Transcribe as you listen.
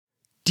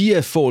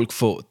Die Folge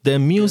von «The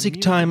Music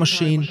Time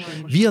Machine»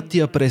 wird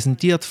dir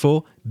präsentiert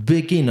von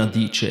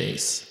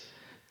Beginner-DJs.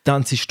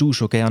 Tanzest du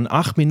schon gern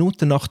 8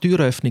 Minuten nach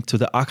Türöffnung zu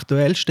den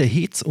aktuellsten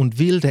Hits und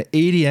wilden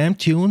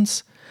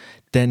EDM-Tunes?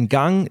 Dann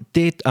gang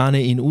dort in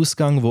den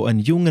Ausgang, wo ein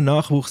junger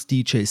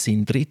Nachwuchs-DJ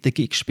seinen 3.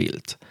 Gig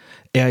spielt.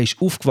 Er ist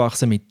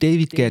aufgewachsen mit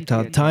David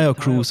Guetta, Tayo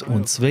Cruz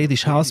und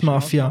Swedish House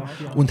Mafia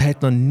und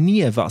hat noch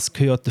nie was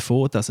gehört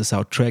davon, dass es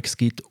auch Tracks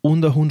gibt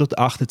unter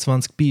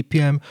 128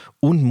 BPM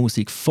und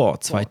Musik vor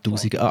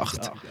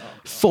 2008.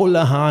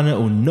 Voller Hahn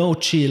und No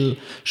Chill,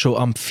 schon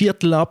am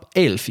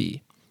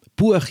 11:15.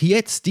 Buch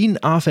jetzt deinen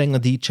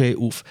Anfänger-DJ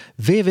auf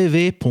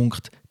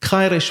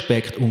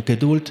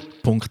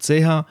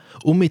www.keinrespektundgeduld.ch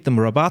und mit dem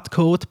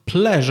Rabattcode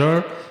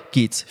PLEASURE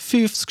gibt es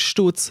 50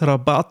 Stutz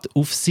Rabatt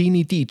auf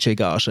seine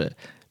DJ-Gage.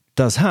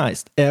 Das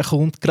heisst, er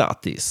kommt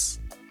gratis.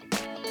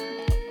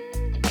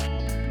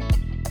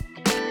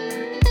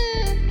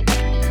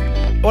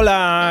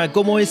 Hola,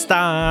 ¿cómo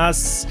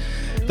estás?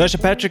 Das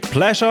ist Patrick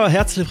Pleasure.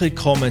 Herzlich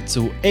willkommen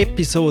zu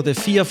Episode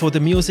 4 von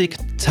der Music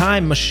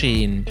Time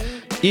Machine.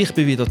 Ich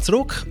bin wieder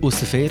zurück aus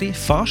der Ferie.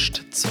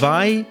 Fast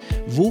 2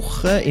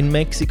 Wochen in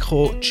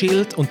Mexiko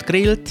chillt und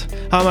grillt.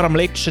 Haben wir am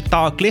letzten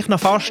Tag gleich noch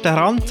fast den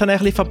Ranzen ein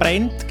bisschen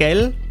verbrennt,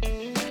 gell?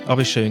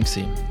 Aber es war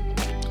schön.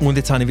 Und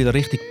jetzt habe ich wieder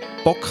richtig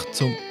Bock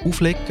zum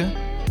Auflegen.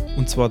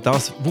 Und zwar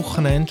das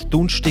Wochenende,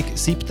 Donnerstag,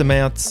 7.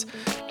 März,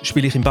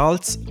 spiele ich im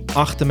Balz.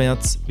 8.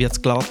 März wird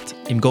es glatt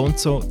im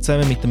Gonzo,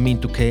 zusammen mit dem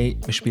Mint OK.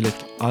 Wir spielen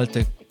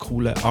alte,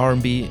 coole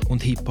R&B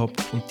und Hip-Hop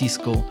und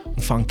Disco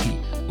und Funky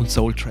und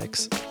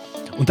Soul-Tracks.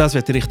 Und das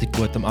wird richtig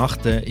gut am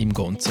 8. im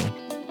Gonzo.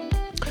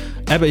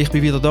 Eben, ich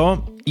bin wieder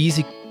da,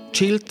 easy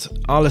chillt,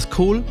 alles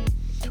cool.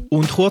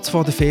 Und kurz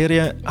vor der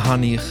Ferien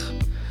hatte ich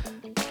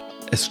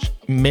ein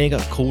mega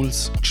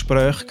cooles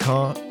Gespräch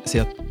gehabt,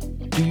 sehr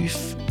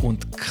tief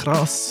und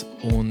krass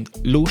und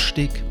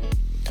lustig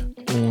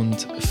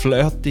und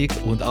flirtig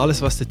und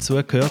alles, was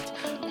dazugehört.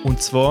 Und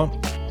zwar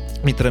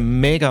mit einer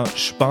mega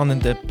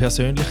spannenden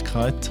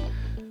Persönlichkeit.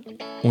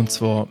 Und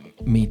zwar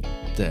mit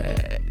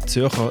der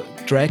Zürcher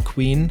Drag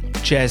Queen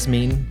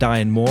Jazzmin,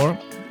 Dian,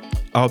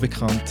 auch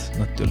bekannt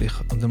natürlich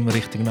unter dem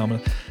richtigen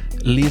Namen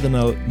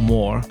Lionel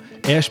Moore.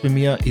 Er war bei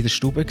mir in der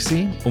Stube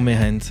und wir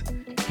haben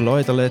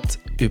geplaudert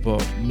über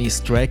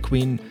Miss Drag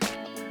Queen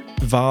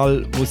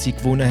Wahl, die sie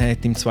gewonnen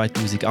hat im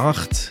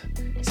 2008.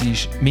 Sie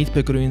ist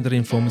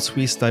Mitbegründerin vom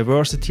Swiss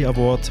Diversity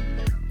Award,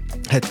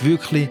 hat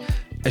wirklich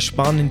eine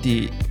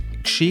spannende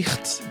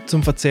Geschichte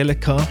zum Erzählen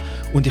gehabt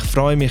und ich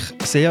freue mich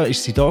sehr,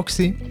 ist sie da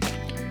gewesen.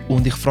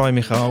 Und ich freue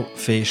mich auch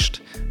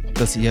fest,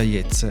 dass ihr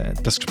jetzt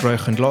das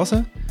Gespräch hören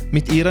könnt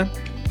mit ihr.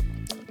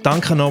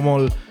 Danke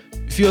nochmal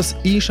fürs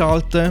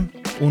Einschalten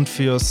und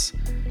fürs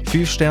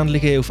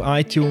 5-Sternchen auf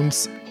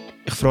iTunes.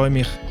 Ich freue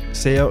mich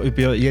sehr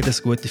über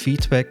jedes gute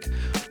Feedback.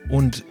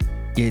 Und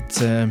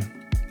jetzt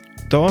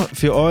da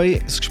für euch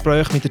das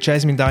Gespräch mit der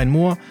Jazzmin Dian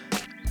Moore.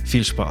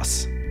 Viel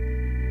Spaß.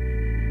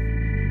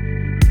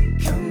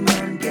 Come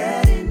on,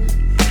 get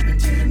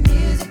into the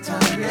music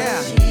time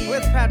machine.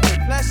 With Patrick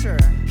Pleasure.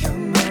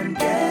 Come on,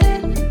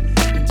 get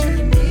into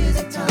the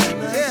music time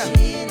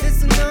machine.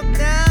 Listen up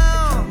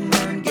now. Come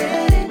on,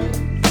 get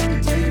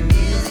into the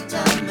music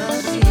time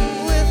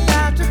machine. With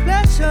Patrick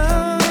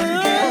Pleasure.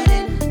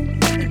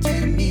 Get into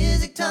the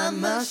music time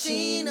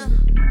machine.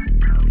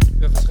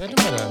 Ja, was reden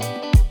wir dann?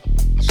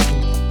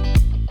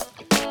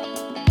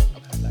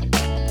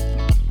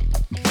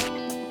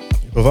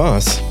 Über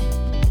was?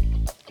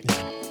 Ja.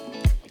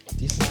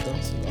 Dies und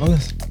das und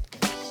alles.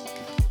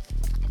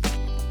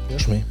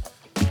 Hörst du mich?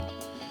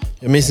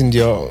 Ja,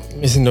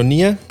 wir sind noch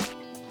nie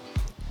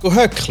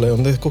höckeln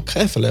und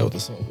käfeln oder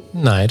so.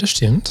 Nein, das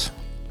stimmt.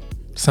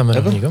 Das haben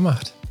wir noch nie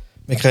gemacht.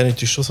 Wir kennen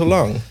uns schon so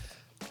lange.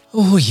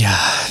 Oh ja,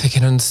 wir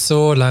kennen uns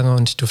so lange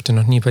und ich durfte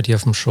noch nie bei dir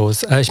auf dem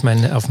Schoß,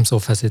 auf dem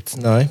Sofa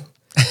sitzen. Nein.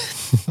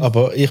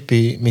 Aber ich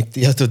bin mit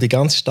dir durch die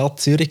ganze Stadt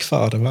Zürich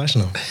gefahren, weißt du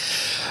noch?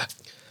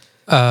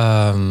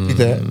 Bei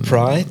der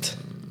Pride.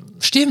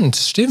 Stimmt.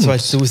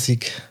 2008 oder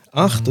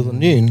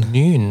 2009.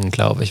 9,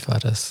 glaube ich, war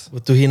das. Wo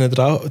du hinten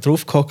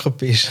drauf gehockt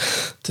bist.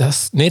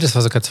 Das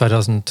war sogar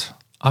 2008.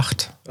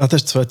 Das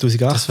ist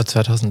 2008. Das war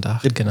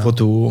 2008, genau. Wo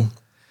du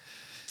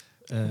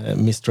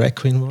Miss Drag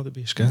Queen geworden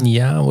bist, gell?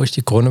 Ja, wo ich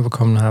die Krone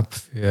bekommen habe,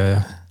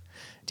 für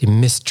die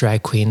Miss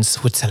Drag Queen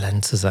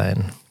Switzerland zu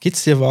sein. Gibt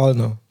es die Wahl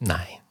noch?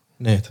 Nein.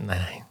 Nicht?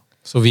 Nein.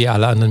 So wie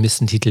alle anderen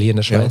Missentitel hier in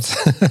der Schweiz.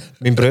 Ja.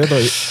 Mein Bruder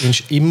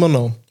ist immer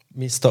noch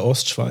Mr.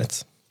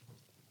 Ostschweiz.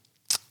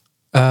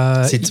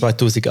 Seit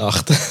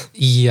 2008.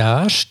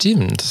 Ja,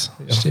 stimmt.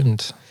 Ja.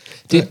 Stimmt.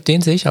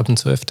 Den sehe ich ab und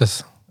zu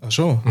öfters. Ach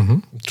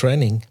schon? Im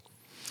Training?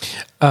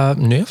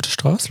 Nö, auf der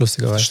Straße,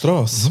 lustigerweise. Auf der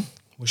Straße? Mhm.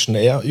 Musst du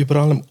eher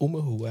überall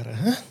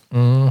rumhuren.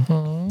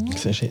 Mhm.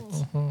 Siehst du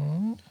jetzt?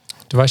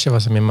 Du weißt ja,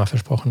 was er mir mal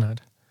versprochen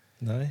hat.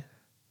 Nein.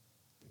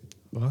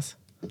 Was?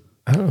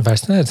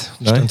 Weißt du nicht?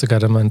 Nein. Stand sogar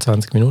da mal in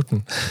 20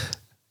 Minuten.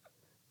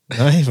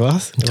 Nein,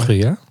 was?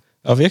 Früher?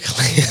 Ah,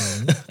 wirklich?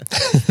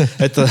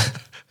 Hat er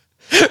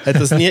Hat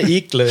das nie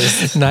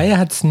eingelöst? Nein, er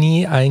hat es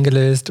nie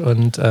eingelöst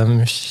und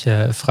ich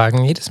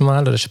fragen jedes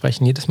Mal oder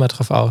sprechen jedes Mal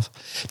drauf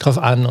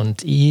an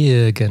und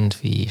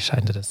irgendwie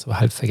scheint er das so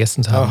halb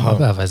vergessen zu haben, Aha.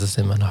 aber er weiß es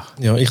immer noch.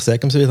 Ja, ich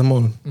sage ihm es wieder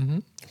mal.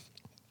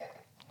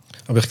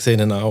 Aber ich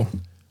sehe ihn auch.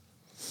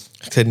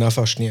 Ich sehe ihn auch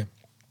fast nie.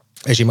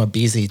 Er ist immer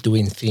busy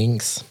doing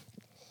things.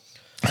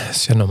 Das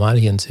ist ja normal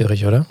hier in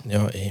Zürich, oder?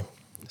 Ja, eh.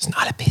 Sind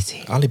alle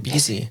busy. Alle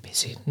busy.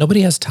 Busy.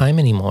 Nobody has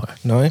time anymore.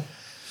 Nein.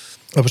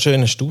 Aber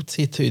schön hast du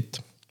Zeit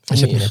heute. Für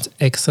Ich habe mir mich. jetzt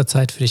extra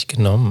Zeit für dich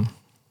genommen,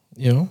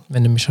 Ja.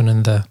 wenn du mich schon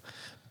in the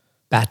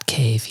Bat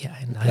Cave hier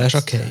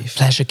einleitest. Pleasure Cave.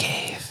 Pleasure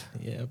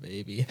Cave. Yeah,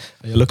 baby.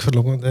 Ja,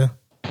 schau da.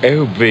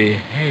 Oh,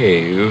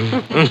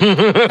 behave.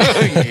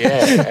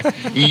 Yeah.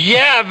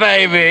 Yeah,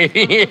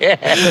 baby.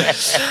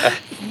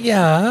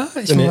 Ja,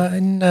 ich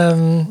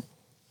meine,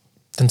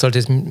 dann sollte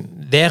es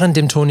während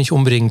dem Ton nicht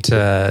unbedingt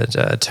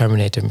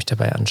Terminator mich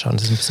dabei anschauen.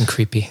 Das ist ein bisschen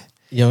creepy.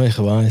 Ja, ich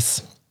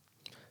weiß.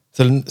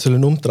 Soll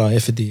ihn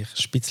umdrehen für dich?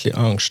 Ist ein bisschen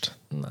Angst.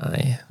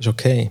 Nein. Ist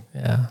okay.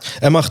 Ja.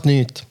 Er macht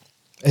nichts.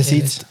 Er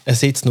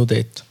sitzt nur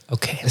dort.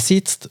 Okay. Er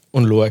sitzt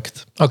und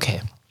schaut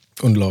Okay.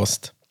 und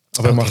lässt.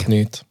 Aber er Okay. macht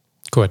nichts.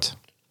 Gut.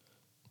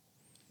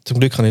 Zum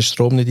Glück habe ich den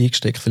Strom nicht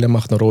eingesteckt, weil er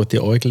macht noch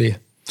rote Äugel.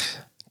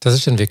 Das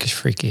ist dann wirklich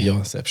freaky.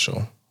 Ja, selbst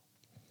schon.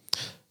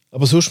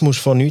 Aber sonst musst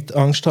du vor nichts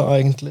Angst haben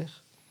eigentlich.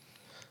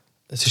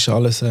 Es ist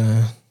alles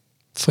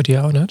Von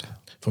dir auch nicht?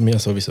 von mir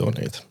sowieso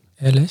nicht.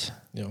 Ehrlich?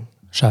 Ja.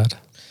 Schade.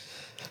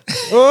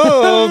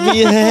 Oh,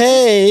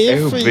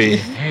 behave! Oh,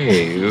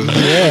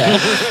 behave.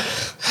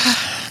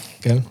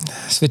 Gell?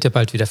 Es wird ja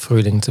bald wieder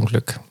Frühling, zum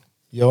Glück.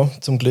 Ja,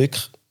 zum Glück.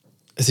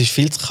 Es ist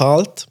viel zu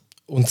kalt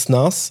und zu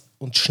nass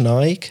und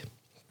schneig.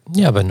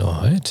 Ja, aber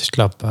nur heute. Ich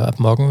glaube, ab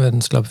morgen werden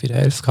es, wieder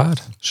 11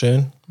 Grad.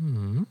 Schön.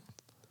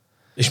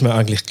 Ist mir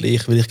eigentlich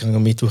gleich, weil ich gehe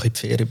am Mittwoch in die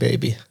Ferien,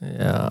 Baby.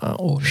 Ja,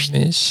 ohne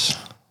mich.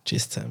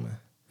 Tschüss zusammen.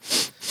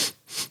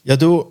 Ja,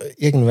 du,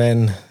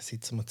 irgendwann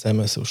sitzen wir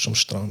zusammen sonst am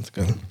Strand,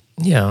 gell?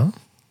 Ja.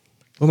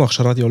 Wo machst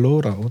du Radio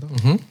Lora, oder?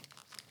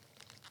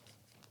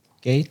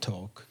 Gay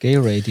Talk, Gay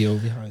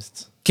Radio, wie heisst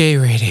es? Gay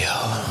Radio.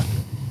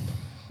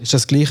 Ist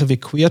das gleiche wie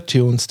Queer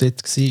Tunes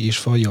dort war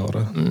vor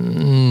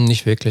Jahren?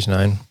 Nicht wirklich,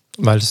 nein.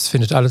 Weil es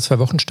findet alle 2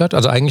 Wochen statt.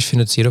 Also eigentlich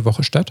findet es jede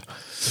Woche statt.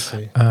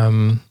 Okay.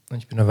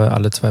 Ich bin aber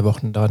alle 2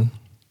 Wochen dran.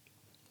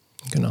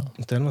 Genau.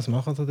 Und dann, was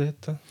machen Sie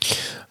dort?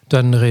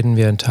 Dann reden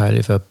wir einen Teil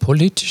über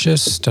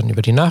Politisches, dann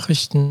über die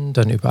Nachrichten,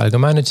 dann über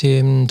allgemeine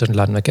Themen, dann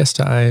laden wir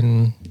Gäste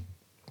ein,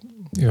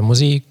 über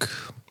Musik,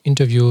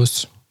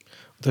 Interviews.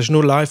 Das ist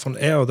nur live on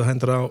air oder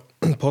habt ihr auch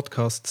einen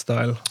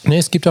Podcast-Style? Nee,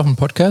 es gibt auch einen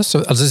Podcast,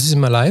 also es ist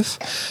immer live,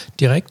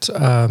 direkt.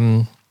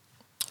 Und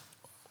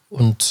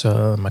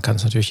man kann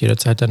es natürlich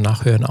jederzeit dann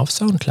nachhören auf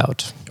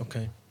Soundcloud.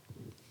 Okay.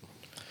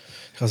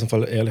 Ich habe es im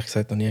Fall ehrlich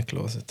gesagt noch nie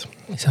gelesen.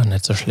 Ist auch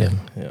nicht so schlimm.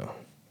 Ja.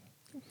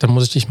 Dann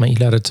muss ich dich mal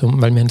einladen,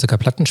 weil wir haben sogar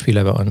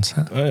Plattenspieler bei uns.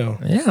 Ah ja.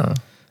 Ja.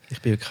 Ich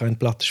bin kein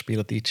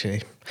Plattenspieler-DJ.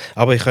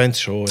 Aber ich könnte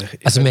es schon.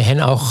 Also wir haben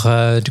auch,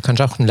 du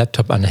kannst auch einen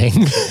Laptop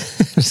anhängen.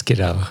 Das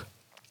geht auch.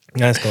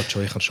 Nein, es geht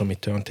schon. Ich kann schon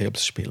mit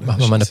Turntables spielen. Machen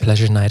wir mal eine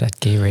Pleasure Night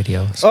at Gay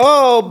Radio.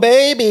 Oh,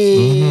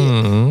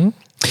 Baby!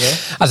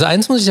 Also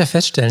eins muss ich ja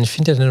feststellen, ich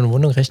finde ja deine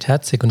Wohnung recht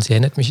herzig und sie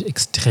erinnert mich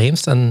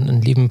extremst an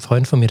einen lieben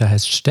Freund von mir, der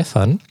heißt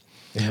Stefan.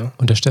 Ja.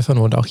 Und der Stefan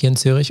wohnt auch hier in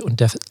Zürich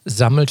und der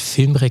sammelt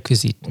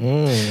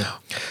Filmrequisiten.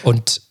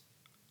 Und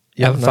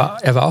er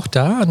war auch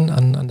da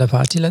an der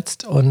Party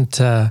letzt und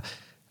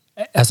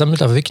er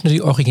sammelt aber wirklich nur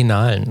die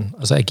Originalen.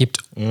 Also er gibt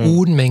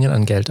Unmengen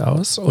an Geld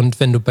aus und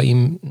wenn du bei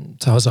ihm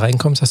zu Hause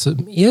reinkommst, hast du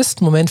im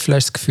ersten Moment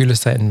vielleicht das Gefühl,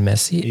 es sei ein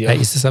Messi. Ja. Er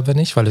ist es aber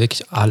nicht, weil er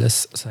wirklich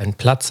alles seinen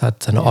Platz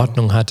hat, seine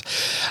Ordnung hat,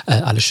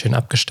 alles schön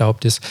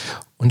abgestaubt ist.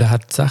 Und er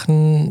hat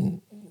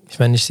Sachen, ich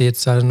meine, ich sehe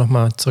jetzt gerade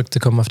nochmal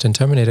zurückzukommen auf den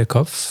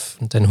Terminator-Kopf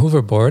und den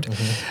Hoverboard.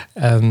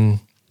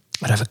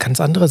 Oder ganz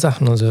andere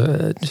Sachen, also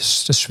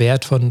das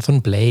Schwert von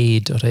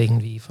Blade oder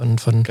irgendwie von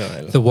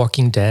Geil. The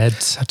Walking Dead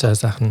hat er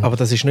Sachen. Aber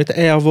das ist nicht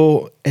er,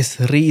 wo es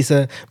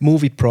riesen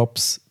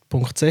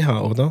movieprops.ch,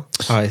 oder?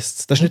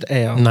 Heisst's. Das ist nicht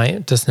er.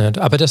 Nein, das nicht.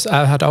 Aber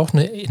er hat auch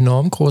eine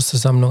enorm große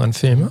Sammlung an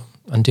Filmen,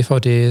 an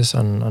DVDs,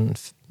 an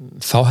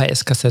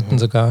VHS-Kassetten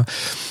sogar.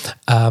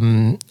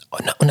 Und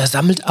er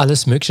sammelt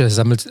alles Mögliche. Er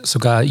sammelt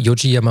sogar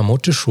Yoji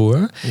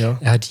Yamamoto-Schuhe. Ja.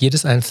 Er hat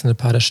jedes einzelne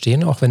Paar da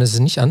stehen, auch wenn er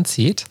sie nicht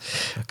anzieht.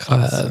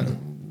 Krass.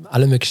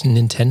 Alle möglichen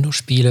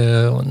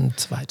Nintendo-Spiele und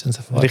so weiter und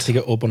so Ein fort.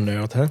 richtiger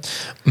Obernerd, hä?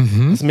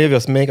 Also mir würde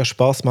es mega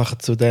Spaß machen,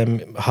 zu dem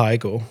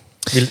Heimgehen.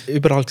 Weil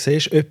überall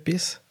siehst du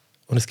etwas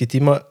und es gibt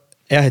immer,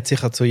 er hat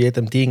sicher zu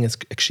jedem Ding eine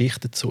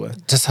Geschichte dazu.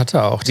 Das hat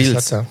er auch. Weil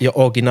Das es hat er. ja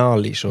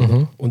original ist,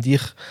 oder? Und ich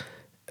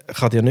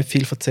kann dir nicht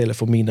viel erzählen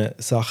von meinen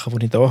Sachen,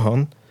 die ich hier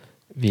habe,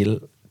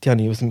 weil die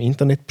habe ich aus dem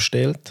Internet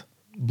bestellt.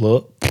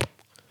 Blah.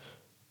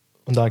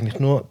 Und eigentlich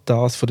nur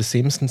das von den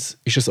Simpsons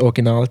ist ein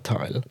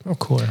Originalteil. Oh,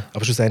 cool.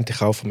 Aber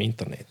schlussendlich auch vom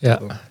Internet. Ja.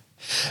 Oder?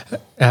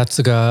 Er hat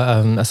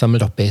sogar, er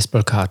sammelt auch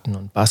Baseballkarten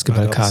und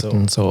Basketballkarten Ja,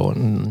 und so.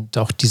 Und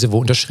auch diese, wo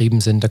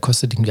unterschrieben sind, da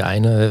kostet irgendwie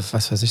eine,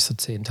 was weiß ich, so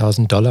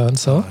 $10.000 und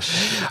so.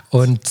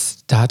 Und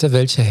da hat er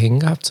welche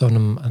hängen gehabt,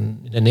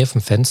 in der Nähe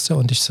vom Fenster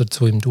und ich so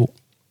zu ihm, du,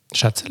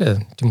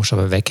 Schatzele, die musst du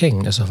aber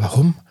weghängen. Er so,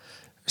 warum?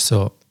 Ich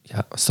so,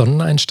 ja,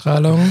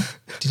 Sonneneinstrahlung,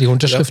 die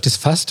Unterschrift ist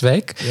fast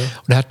weg. Ja.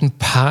 Und er hat einen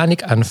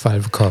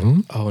Panikanfall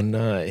bekommen. Oh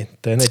nein,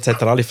 jetzt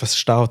hat er alle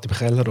verstaut im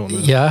Keller rum.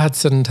 Ja, hat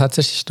es dann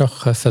tatsächlich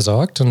noch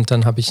versorgt. Und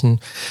dann habe ich ein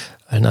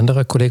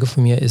anderer Kollege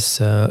von mir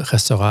ist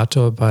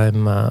Restaurator bei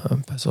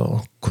so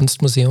einem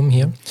Kunstmuseum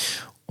hier.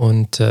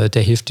 Und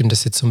der hilft ihm,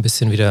 das jetzt so ein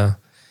bisschen wieder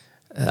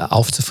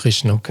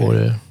aufzufrischen,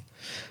 obwohl...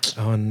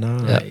 Oh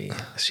nein,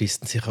 das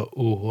schießt sich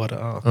auch an.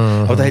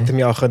 Aber da hätte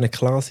mir auch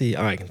klar sein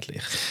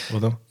eigentlich,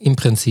 oder? Im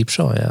Prinzip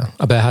schon, ja.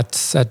 Aber er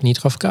hat nie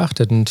drauf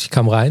geachtet. Und ich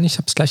kam rein, ich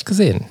habe es gleich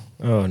gesehen.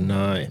 Oh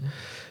nein.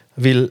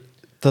 Weil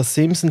das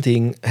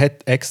Simpson-Ding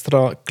hat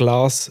extra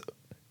Glas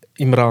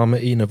im Rahmen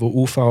rein, wo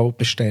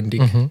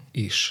UV-beständig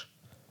ist.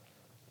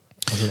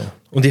 Also,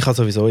 und ich habe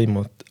sowieso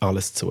immer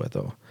alles zu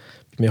da. Bei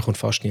mir kommt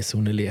fast nie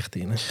Sonnenlicht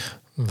rein.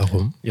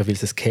 Warum? Ja, weil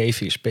es ein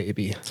Cave ist,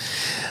 Baby.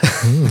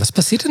 Was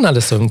passiert denn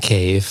alles so im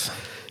Cave?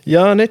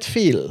 Ja, nicht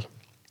viel.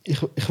 Ich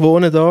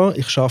wohne da,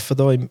 ich arbeite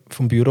da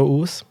vom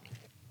Büro aus.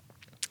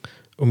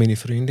 Und meine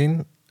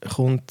Freundin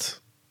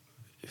kommt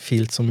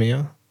viel zu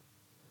mir.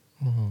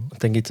 Und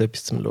dann gibt es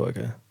etwas zum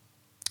Schauen.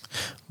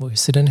 Wo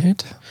ist sie denn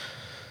heute?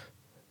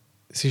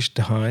 Sie ist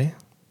daheim.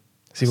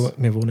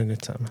 Wir wohnen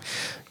nicht zusammen.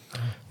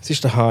 Sie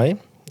ist daheim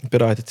und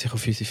bereitet sich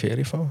auf unsere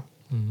Ferien vor.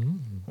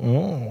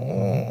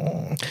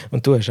 Oh.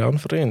 Und du hast auch einen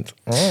Freund.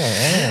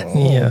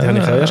 Oh. Ja. Den habe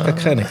ich auch erst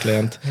gerade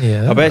kennengelernt.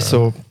 Ja. Aber er ist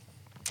so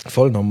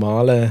voll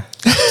normaler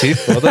Typ,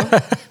 oder?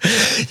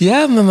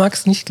 Ja, man mag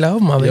es nicht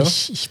glauben, aber Ja.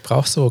 ich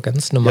brauche so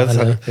ganz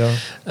normale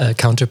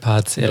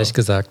Counterparts, ehrlich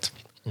gesagt.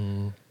 Ja,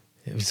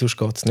 wieso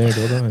geht es nicht,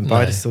 oder? Wenn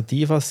beide so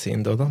Divas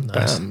sind, oder?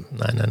 Bam.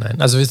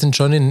 Nein. Also wir sind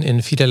schon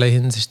in vielerlei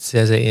Hinsicht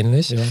sehr, sehr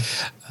ähnlich. Ja.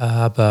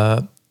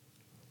 Aber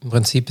im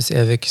Prinzip ist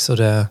er wirklich so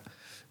der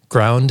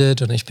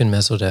Grounded und ich bin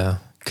mehr so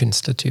der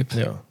Künstlertyp.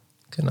 Ja.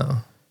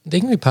 Genau. Und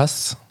irgendwie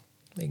passt's.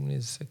 Irgendwie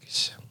ist es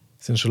wirklich...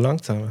 Sind schon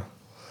lang zusammen?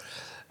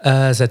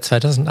 Seit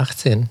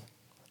 2018.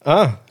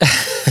 Ah,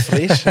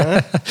 frisch,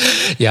 ne?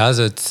 Ja,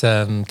 also jetzt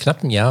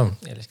knapp ein Jahr,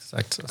 ehrlich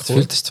gesagt. Es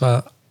fühlt sich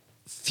zwar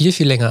viel,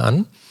 viel länger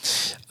an.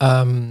 Wir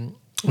haben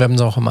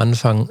uns auch am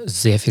Anfang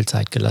sehr viel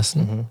Zeit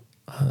gelassen.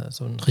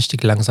 So ein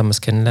richtig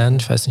langsames Kennenlernen.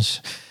 Ich weiß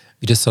nicht,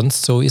 wie das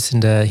sonst so ist in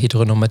der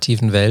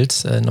heteronormativen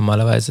Welt.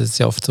 Normalerweise ist es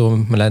ja oft so,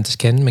 man lernt sich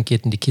kennen, man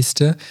geht in die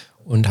Kiste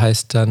und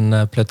heißt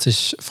dann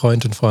plötzlich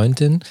Freund und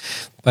Freundin.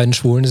 Bei den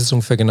Schwulen ist es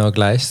ungefähr genau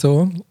gleich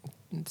so.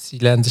 Sie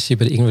lernen sich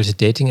über irgendwelche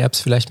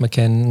Dating-Apps vielleicht mal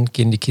kennen,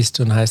 gehen in die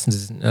Kiste und heißen, sie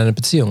sind in einer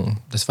Beziehung.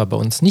 Das war bei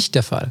uns nicht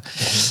der Fall.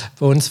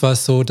 Bei uns war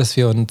es so, dass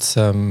wir uns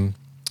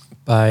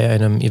bei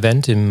einem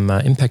Event im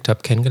Impact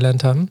Hub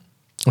kennengelernt haben.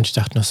 Und ich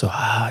dachte noch so,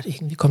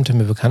 irgendwie kommt er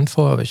mir bekannt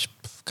vor, aber ich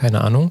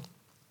keine Ahnung.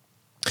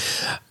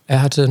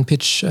 Er hatte einen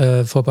Pitch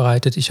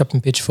vorbereitet, ich habe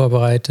einen Pitch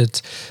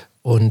vorbereitet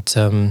und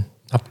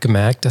habe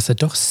gemerkt, dass er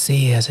doch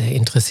sehr, sehr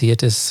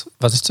interessiert ist,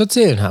 was ich zu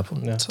erzählen habe.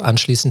 Und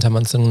anschließend haben wir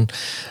uns dann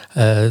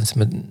sind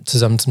wir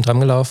zusammen zum Tram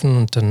gelaufen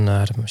und dann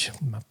hat er mich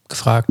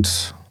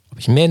gefragt, ob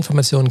ich mehr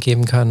Informationen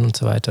geben kann und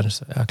so weiter. Und ich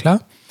so, ja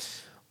klar.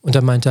 Und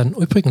er meinte dann,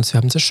 übrigens, wir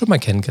haben uns ja schon mal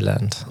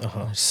kennengelernt.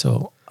 Und ich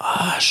so,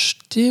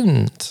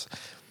 stimmt.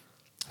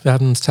 Wir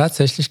haben uns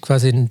tatsächlich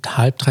quasi ein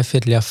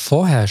dreiviertel Jahr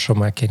vorher schon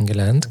mal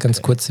kennengelernt,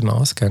 ganz kurz im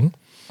Ausgang.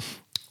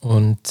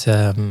 Und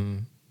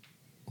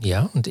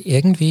und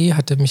irgendwie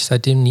hat er mich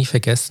seitdem nie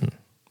vergessen.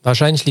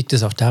 Wahrscheinlich liegt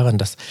es auch daran,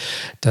 dass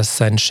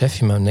sein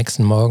Chef ihm am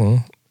nächsten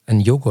Morgen einen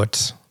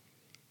Joghurt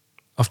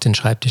auf den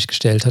Schreibtisch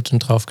gestellt hat und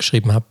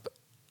draufgeschrieben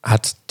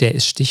hat, der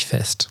ist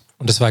stichfest.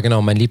 Und das war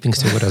genau mein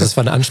Lieblingsjoghurt. Also das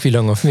war eine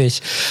Anspielung auf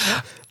mich.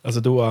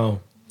 Also du auch.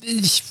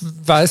 Ich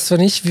weiß zwar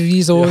nicht,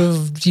 wieso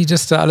die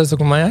das da alle so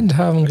gemeint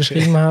haben und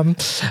geschrieben haben,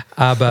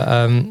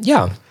 aber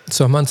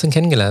so haben wir uns dann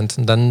kennengelernt.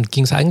 Und dann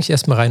ging es eigentlich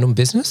erstmal rein um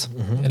Business,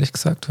 ehrlich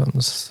gesagt. Wir haben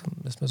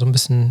erstmal so ein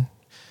bisschen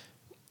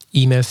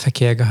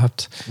E-Mail-Verkehr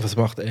gehabt. Was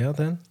macht er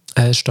denn?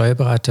 Er ist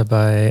Steuerberater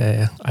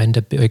bei einer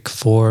der Big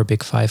Four,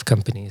 Big Five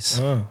Companies.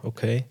 Ah,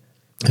 okay.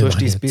 Und Wir du hast machen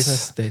dieses jetzt-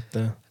 Business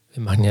dort.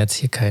 Wir machen jetzt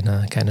hier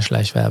keine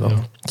Schleichwerbung.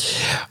 Ja.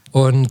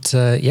 Und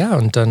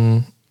und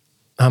dann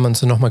haben wir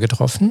uns dann nochmal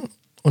getroffen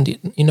und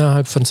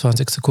innerhalb von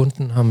 20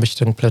 Sekunden haben wir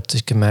dann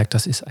plötzlich gemerkt,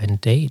 das ist ein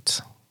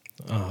Date.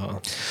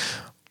 Aha,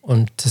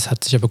 Und das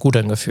hat sich aber gut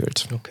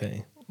angefühlt.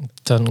 okay.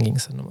 Dann ging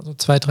es dann nochmal so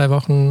 2-3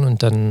 Wochen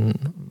und dann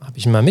habe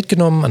ich ihn mal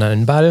mitgenommen an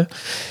einen Ball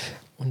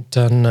und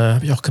dann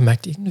habe ich auch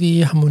gemerkt,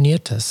 irgendwie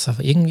harmoniert das,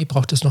 aber irgendwie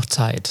braucht es noch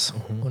Zeit.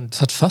 Und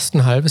es hat fast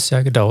ein halbes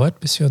Jahr gedauert,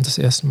 bis wir uns das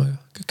erste Mal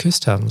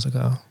geküsst haben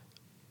sogar.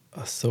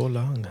 Ach, so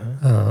lang,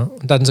 hä? Ja,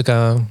 und dann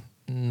sogar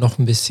noch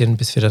ein bisschen,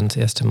 bis wir dann das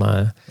erste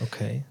Mal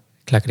Okay.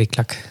 klack.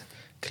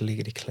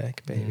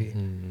 Klickety-klack, Baby.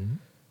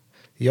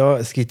 Ja,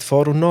 es gibt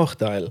Vor- und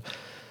Nachteile,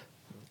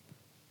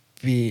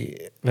 wie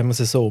wenn man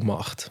es so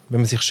macht.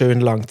 Wenn man sich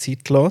schön lang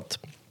Zeit lässt.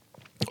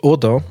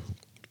 Oder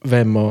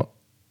wenn man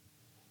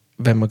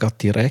gerade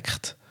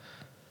direkt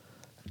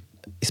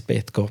ins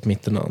Bett geht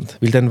miteinander.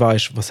 Weil dann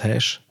weisst du, was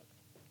hast.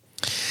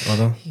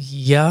 Oder?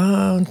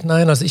 Ja und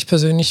nein, also ich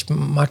persönlich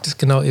mag das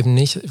genau eben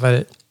nicht,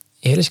 weil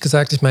ehrlich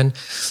gesagt, ich meine,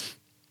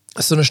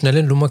 So eine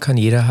schnelle Nummer kann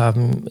jeder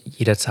haben,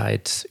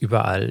 jederzeit,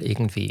 überall,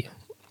 irgendwie.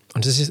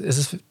 Und es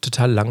ist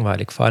total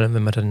langweilig, vor allem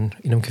wenn man dann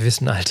in einem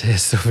gewissen Alter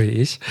ist, so wie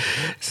ich.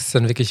 Es ist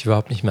dann wirklich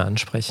überhaupt nicht mehr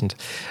ansprechend.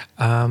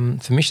 Für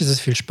mich ist es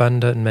viel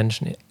spannender, einen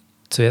Menschen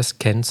zuerst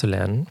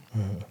kennenzulernen,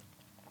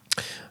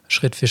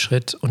 Schritt für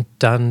Schritt, und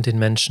dann den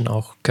Menschen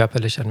auch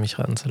körperlich an mich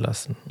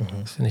ranzulassen.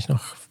 Das finde ich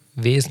noch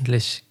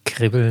wesentlich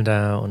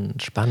kribbelnder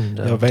und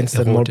spannender. Ja, wenn es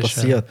dann mal erotischer.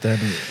 passiert, dann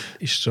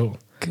ist schon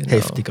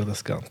heftiger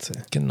das Ganze.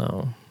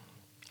 Genau.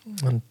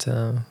 Und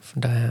von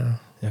daher...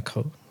 Ja,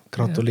 cool.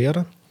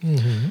 Gratulieren.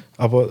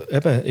 Aber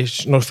eben,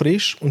 ist noch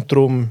frisch und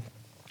darum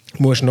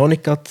musst du noch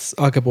nicht gerade das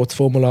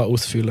Angebotsformular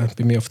ausfüllen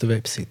bei mir auf der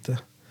Webseite.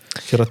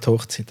 Für eine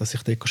Hochzeit, dass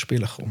ich dort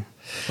spielen komme.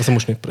 Also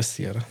musst du nicht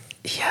pressieren.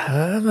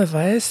 Ja, wer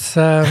weiß,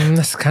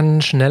 es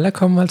kann schneller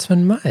kommen, als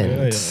man meint.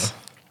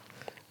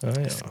 Ja.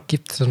 Es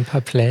gibt so ein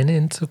paar Pläne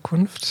in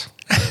Zukunft.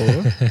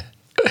 Cool.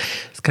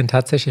 Es kann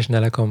tatsächlich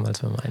schneller kommen,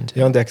 als man meint.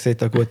 Ja, und er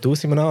sieht auch gut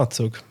aus in einem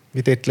Anzug.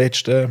 Wie dort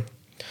letzte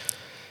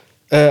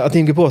an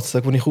deinem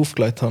Geburtstag, wo ich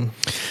aufgelegt habe.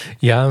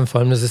 Ja, und vor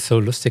allem, das ist so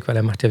lustig, weil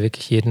er macht ja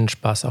wirklich jeden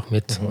Spaß auch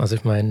mit. Also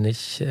ich meine,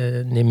 ich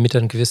nehme mit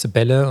dann gewisse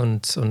Bälle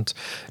und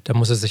da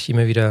muss er sich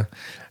immer wieder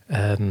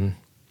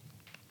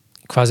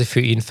quasi für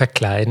ihn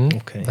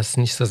verkleiden, was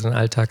nicht so ein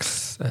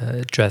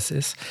Alltagsdress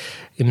ist,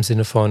 im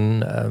Sinne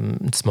von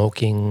ein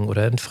Smoking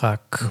oder ein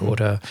Frack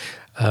oder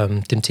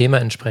dem Thema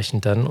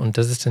entsprechend dann. Und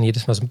das ist dann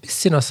jedes Mal so ein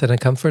bisschen aus seiner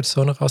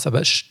Comfortzone raus,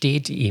 aber es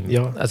steht ihm.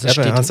 Ja, also es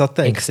steht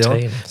ihm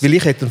extrem. Ja. Weil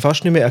ich hätte ihn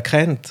fast nicht mehr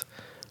erkannt,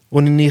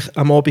 als ich ihn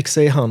am Abend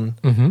gesehen habe,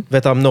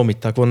 weder am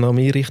Nachmittag, wo er am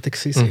Einrichten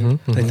war.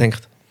 Dann ich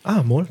gedacht,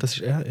 mal, das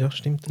ist er. Ja,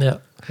 stimmt. Ja.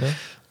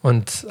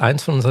 Und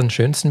eins von unseren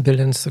schönsten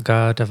Bildern ist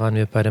sogar, da waren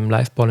wir bei dem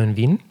Liveball in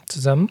Wien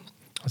zusammen.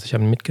 Also ich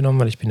habe ihn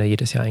mitgenommen, weil ich bin da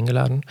jedes Jahr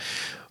eingeladen.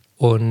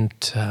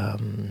 Und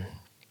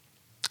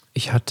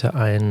ich hatte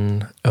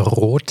ein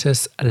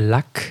rotes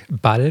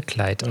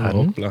Lackballkleid an.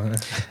 Hoppla.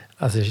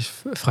 Also ich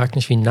frage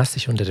nicht, wie nass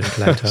ich unter dem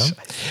Kleid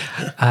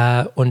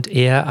war. Und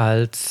er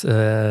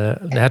er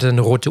hatte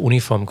eine rote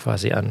Uniform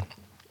quasi an.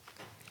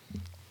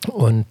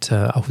 Und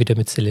auch wieder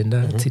mit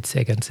Zylinder, zieht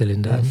sehr gern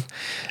Zylinder an.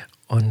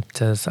 Und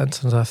das ist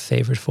eines unserer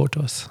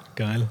Favorite-Fotos.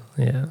 Geil.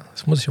 Ja,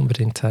 das muss ich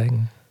unbedingt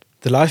zeigen.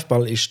 Der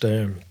Liveball ist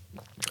der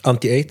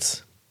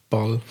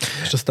Anti-AIDS-Ball.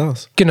 Ist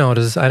das? Genau,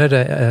 das ist einer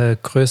der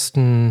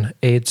größten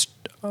AIDS-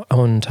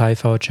 und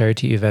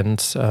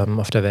HIV-Charity-Events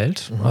auf der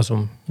Welt.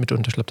 Also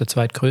mitunter, ich glaube, der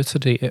zweitgrößte.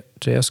 Der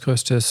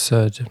erstgrößte ist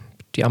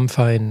die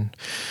AMFA in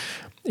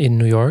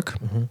New York.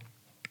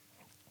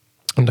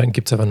 Und dann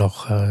gibt es aber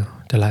noch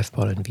der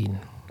Liveball in Wien,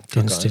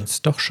 den es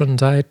jetzt doch schon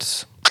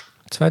seit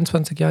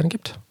 22 Jahren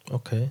gibt.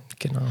 Okay.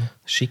 Genau.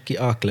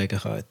 Schicke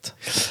Angelegenheit.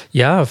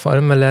 Ja, vor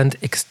allem man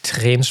lernt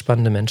extrem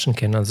spannende Menschen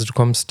kennen. Also du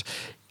kommst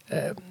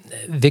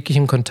wirklich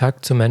in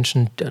Kontakt zu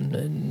Menschen,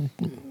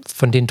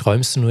 von denen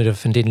träumst du nur oder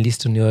von denen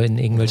liest du nur in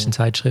irgendwelchen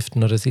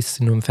Zeitschriften oder siehst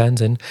sie nur im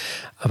Fernsehen.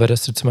 Aber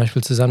dass du zum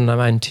Beispiel zusammen an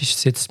einem Tisch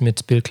sitzt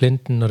mit Bill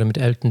Clinton oder mit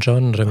Elton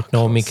John oder mit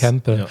Naomi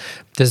Campbell,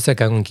 das ist ja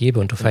gang und gäbe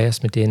und du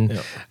feierst mit denen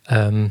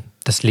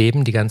das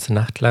Leben die ganze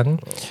Nacht lang.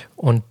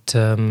 Und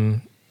das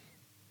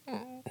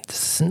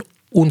ist ein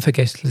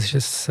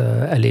unvergessliches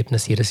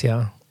Erlebnis jedes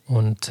Jahr.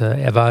 Und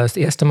er war das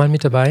erste Mal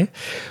mit dabei.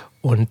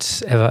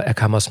 Und er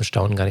kam aus dem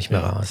Staunen gar nicht mehr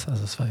raus.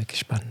 Also es war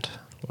wirklich spannend.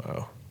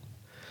 Wow.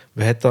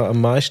 Wer hat da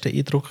am meisten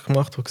Eindruck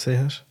gemacht, den du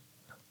gesehen hast?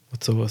 Wo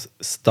du so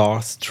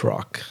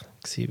starstruck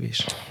warst?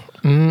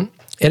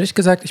 Ehrlich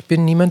gesagt, ich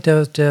bin niemand,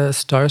 der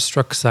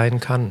starstruck sein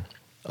kann.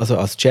 Also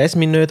als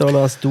Jazzmin nicht oder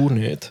als du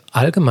nicht?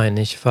 Allgemein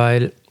nicht,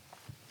 weil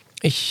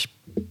es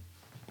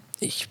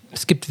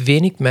gibt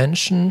wenig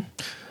Menschen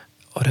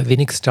oder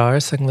wenig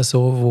Stars, sagen wir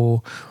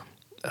so,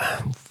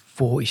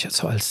 wo ich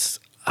so als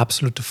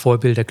absolute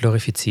Vorbilder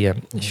glorifiziere.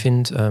 Ich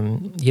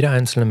finde, jeder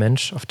einzelne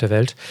Mensch auf der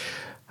Welt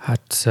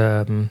hat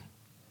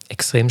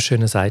extrem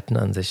schöne Seiten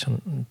an sich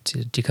und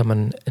die kann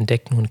man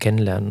entdecken und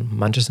kennenlernen.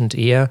 Manche sind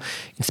eher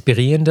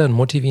inspirierender und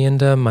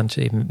motivierender,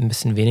 manche eben ein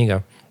bisschen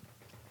weniger.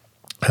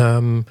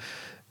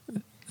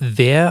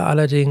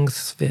 Wer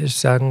ich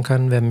sagen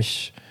kann, wer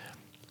mich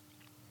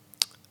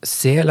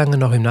sehr lange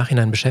noch im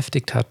Nachhinein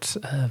beschäftigt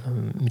hat,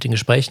 mit den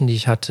Gesprächen, die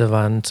ich hatte,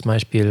 waren zum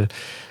Beispiel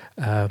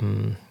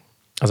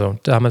also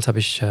damals habe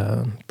ich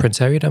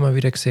Prince Harry da mal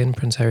wieder gesehen,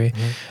 Prince Harry.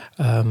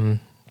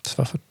 Das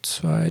war vor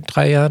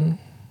 3 Jahren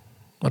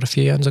oder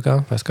 4 Jahren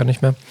sogar, weiß gar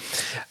nicht mehr.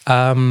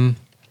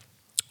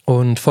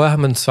 Und vorher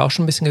haben wir uns zwar auch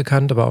schon ein bisschen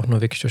gekannt, aber auch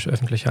nur wirklich durch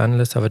öffentliche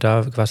Anlässe. Aber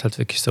da war es halt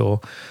wirklich so,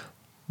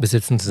 wir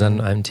sitzen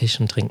zusammen an einem Tisch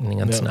und trinken den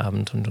ganzen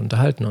Abend und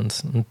unterhalten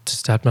uns. Und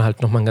da hat man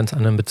halt nochmal einen ganz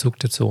anderen Bezug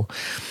dazu.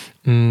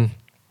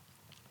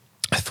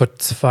 Vor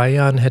 2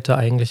 Jahren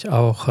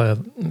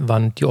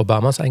waren die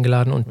Obamas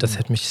eingeladen und das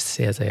hätte mich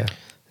sehr, sehr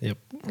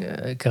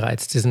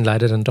gereizt. Die sind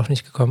leider dann doch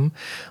nicht gekommen,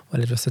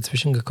 weil etwas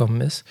dazwischen gekommen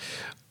ist.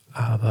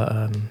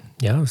 Aber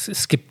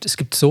es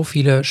gibt so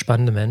viele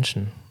spannende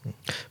Menschen.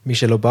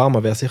 Michelle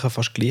Obama wäre sicher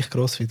fast gleich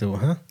groß wie du,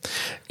 hä?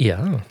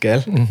 Ja.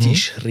 Gell? Die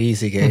ist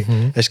riesig, ey.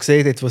 Hast du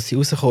gesehen, dort, wo sie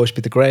rausgekommen ist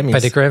bei den Grammys? Bei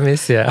den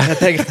Grammys, ja. Ich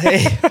habe gedacht,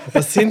 hey,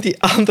 was sind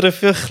die anderen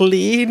für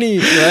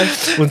Kleine?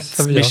 Weißt? Und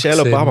hab ich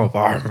Michelle auch gesehen.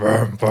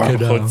 Obama, bam,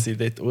 Genau. kommt sie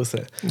dort raus.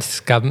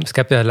 Es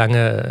gab ja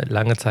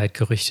lange Zeit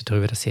Gerüchte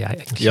darüber, dass sie ja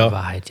eigentlich Ja. in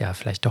Wahrheit ja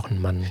vielleicht doch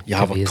ein Mann Ja,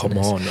 aber gewesen come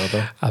ist. on,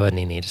 oder? Aber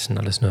nee, das sind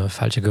alles nur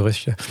falsche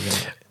Gerüchte.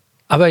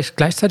 Aber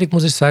gleichzeitig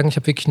muss ich sagen, ich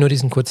habe wirklich nur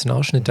diesen kurzen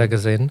Ausschnitt da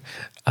gesehen.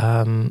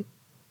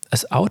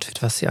 Das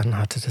Outfit, was sie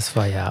anhatte, das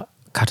war ja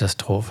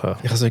Katastrophe.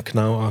 Ich habe es nicht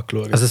genau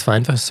angeschaut. Also es war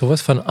einfach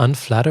sowas von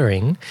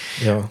unflattering.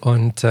 Ja.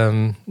 Und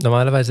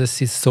normalerweise ist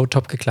sie so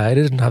top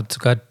gekleidet und hat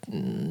sogar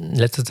in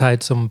letzter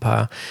Zeit so ein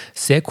paar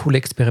sehr coole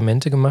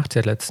Experimente gemacht. Sie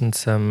hat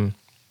letztens so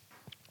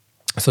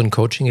ein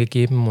Coaching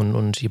gegeben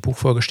und ihr Buch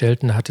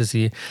vorgestellt und da hatte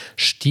sie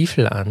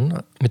Stiefel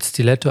an mit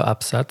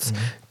Stiletto-Absatz,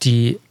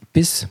 die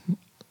bis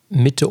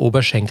Mitte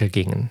Oberschenkel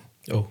gingen.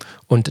 Oh.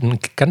 Und ein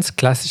ganz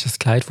klassisches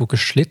Kleid, wo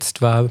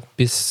geschlitzt war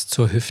bis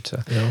zur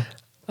Hüfte. Ja.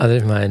 Also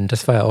ich meine,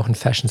 das war ja auch ein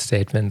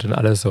Fashion-Statement und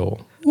alle so,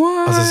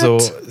 what? Also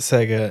so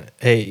sagen,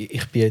 hey,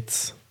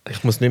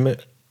 ich muss nicht mehr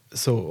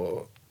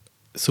so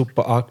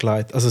super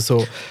angekleidet, also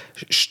so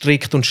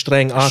strikt und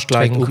streng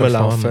angekleidet Streng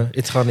rumlaufen. konform.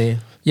 Jetzt kann ich...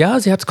 Ja,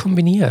 sie hat es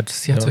kombiniert.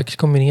 Sie hat es wirklich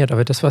kombiniert.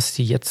 Aber das, was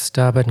sie jetzt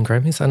da bei den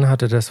Grammys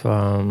anhatte, das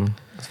war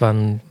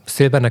ein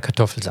silberner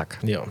Kartoffelsack.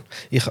 Ja,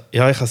 ich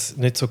habe es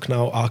nicht so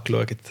genau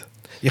angeschaut.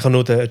 Ich habe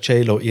nur den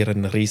J-Lo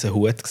ihren riesen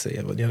Hut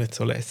gesehen, den ich nicht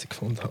so lässig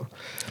gefunden habe.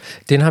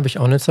 Den habe ich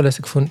auch nicht so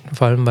lässig gefunden,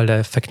 vor allem, weil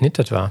der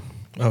verknittert war.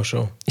 Auch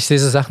schon. Ich sehe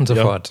so Sachen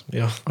sofort.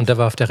 Ja. Und der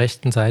war auf der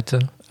rechten Seite,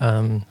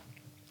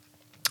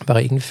 war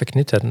er irgendwie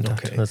verknittert und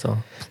dachte mir so,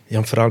 Ja,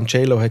 und vor allem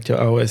J-Lo hat ja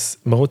auch ein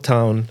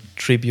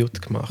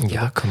Motown-Tribute gemacht.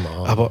 ja, oder? come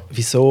on. Aber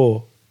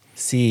wieso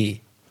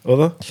sie,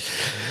 oder?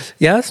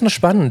 Ja, ist noch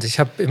spannend. Ich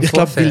habe im Ich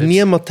glaube, weil Vorfeld...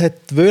 niemand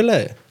hätte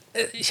wollen.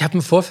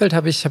 Im Vorfeld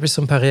habe ich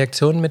so ein paar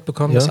Reaktionen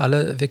mitbekommen, Ja. dass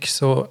alle wirklich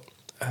so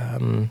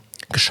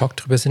geschockt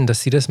darüber sind,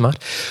 dass sie das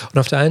macht. Und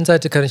auf der einen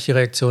Seite kann ich die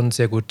Reaktionen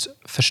sehr gut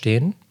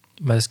verstehen,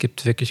 weil es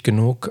gibt wirklich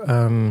genug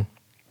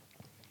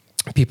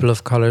People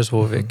of Colors,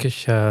 wo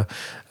wirklich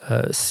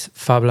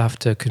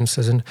fabelhafte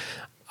Künstler sind.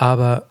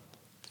 Aber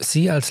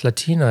sie als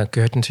Latina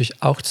gehört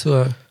natürlich auch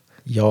zur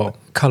Ja.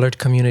 Colored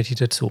Community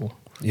dazu.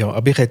 Ja,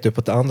 aber ich hätte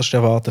jemand anderes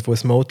erwartet, der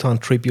ein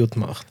Motown-Tribute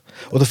macht.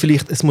 Oder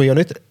vielleicht, es muss ja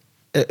nicht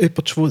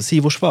jemand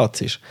sein, der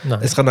schwarz ist. Nein.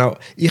 Es kann auch,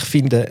 ich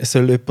finde, es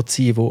soll jemand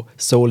sein, der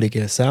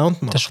souligen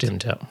Sound macht. Das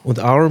stimmt, ja. Und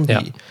R&B.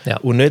 Ja, ja.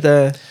 Und nicht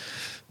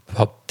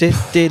Pop.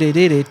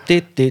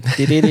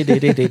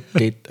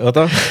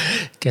 oder?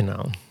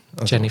 Genau.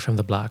 Also. Jenny from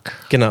the Block.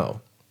 Genau.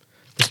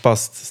 Das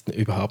passt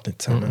überhaupt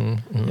nicht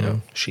zusammen. Ja,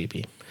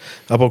 Schiebe.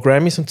 Aber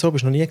Grammys und so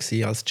bist du noch nie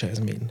gewesen als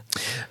Jazzmin.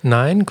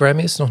 Nein,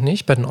 Grammys noch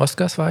nicht. Bei den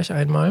Oscars war ich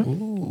einmal.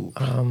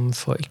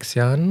 Vor x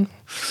Jahren.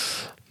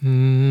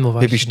 Wo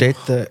war Wie ich bist du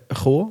dort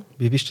gekommen?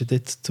 Wie bist du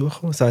dort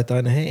dazugekommen? Sagt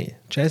einer, hey,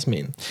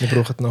 Jazzmin, wir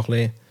brauchen noch ein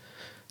bisschen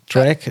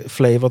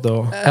Track-Flavor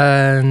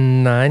da.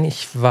 Nein,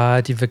 ich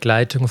war die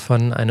Begleitung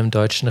von einem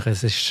deutschen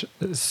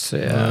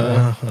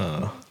Regisseur.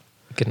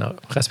 Genau,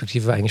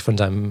 respektive eigentlich von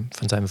seinem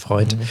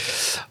Freund.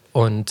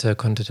 Und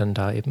konnte dann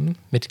da eben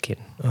mitgehen.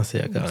 Ah,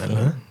 sehr geil.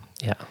 Ne?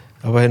 Ja.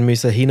 Aber er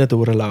musste hinten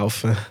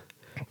durchlaufen.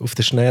 Auf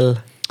der Schnell.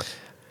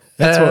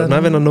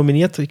 Nein, wenn er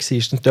nominiert war,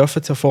 dann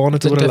dürfen sie ja vorne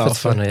Dann dürfen sie durchlaufen.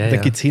 vorne, ja, dann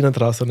ja. gibt es hinten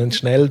dran so einen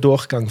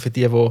Schnelldurchgang für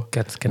die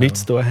Ganz genau.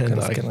 nichts zu tun haben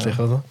Ganz eigentlich.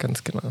 genau. Oder?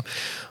 Ganz genau. Und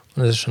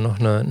das ist schon noch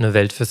eine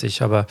Welt für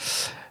sich, aber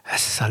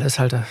es ist alles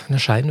halt eine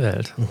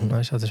Scheinwelt.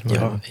 Also ich meine,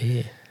 Ja.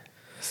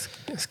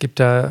 es gibt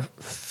da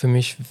für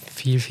mich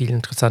viel, viel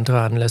interessantere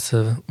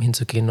Anlässe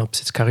hinzugehen, ob es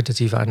jetzt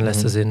karitative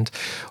Anlässe sind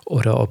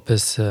oder ob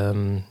es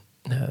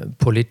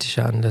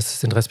politische Anlässe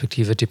sind,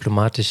 respektive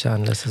diplomatische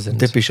Anlässe sind.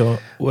 Da bist du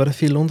ja sehr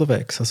viel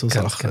unterwegs an so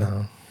Ganz Sachen.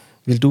 genau.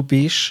 Weil du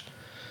bist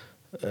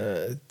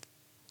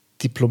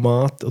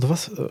Diplomat, oder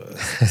was?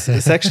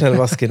 Sag schnell,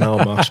 was genau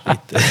machst,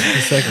 bitte.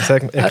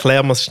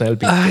 Erklär mir es schnell,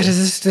 bitte. Das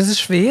ist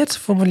schwer zu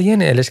formulieren,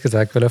 ehrlich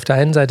gesagt, weil auf der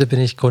einen Seite bin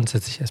ich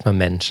grundsätzlich erstmal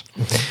Mensch.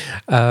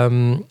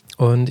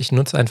 Und ich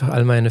nutze einfach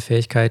all meine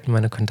Fähigkeiten,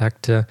 meine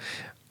Kontakte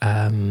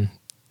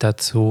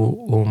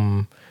dazu,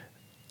 um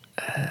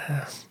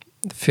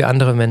für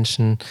andere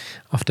Menschen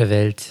auf der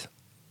Welt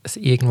es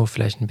irgendwo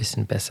vielleicht ein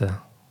bisschen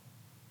besser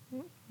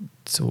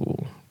zu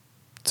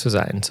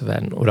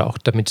werden oder auch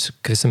damit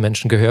gewisse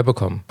Menschen Gehör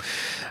bekommen.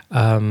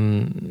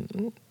 Und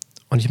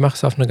ich mache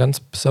es auf eine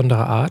ganz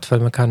besondere Art, weil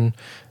man kann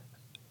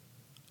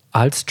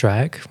als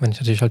Drag, wenn ich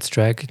natürlich als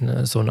Drag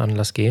in so einen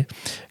Anlass gehe,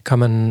 kann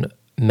man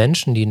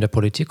Menschen, die in der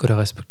Politik oder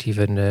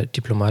respektive in der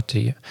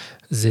Diplomatie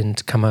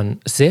sind, kann man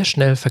sehr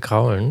schnell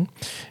vergraulen,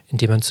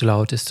 indem man zu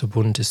laut ist, zu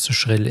bunt ist, zu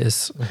schrill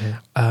ist.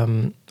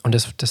 Und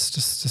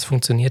das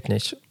funktioniert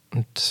nicht.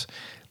 Und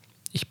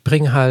ich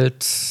bringe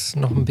halt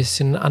noch ein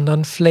bisschen einen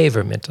anderen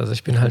Flavor mit. Also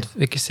ich bin halt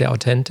wirklich sehr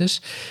authentisch.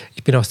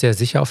 Ich bin auch sehr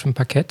sicher auf dem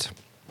Parkett.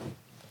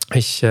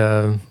 Ich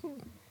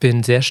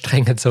bin sehr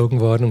streng erzogen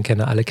worden und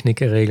kenne alle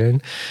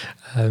Knicke-Regeln.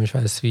 Ich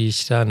weiß, wie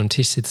ich da an einem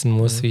Tisch sitzen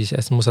muss, wie ich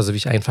essen muss, also wie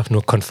ich einfach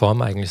nur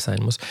konform eigentlich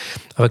sein muss.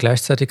 Aber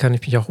gleichzeitig kann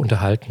ich mich auch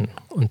unterhalten.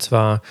 Und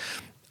zwar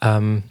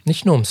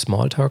Nicht nur um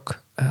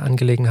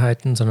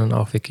Smalltalk-Angelegenheiten, sondern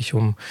auch wirklich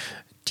um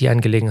die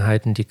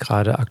Angelegenheiten, die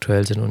gerade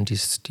aktuell sind und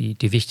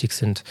die wichtig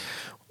sind.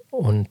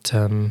 Und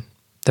dann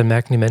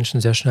merken die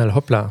Menschen sehr schnell,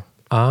 hoppla,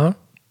 A,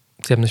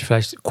 sie haben sich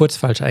vielleicht kurz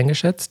falsch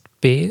eingeschätzt,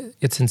 B,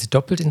 jetzt sind sie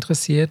doppelt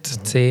interessiert,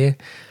 C,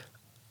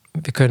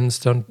 wir können uns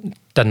dann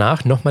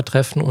danach nochmal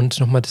treffen und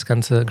nochmal das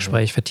ganze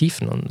Gespräch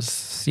vertiefen. Und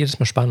es ist jedes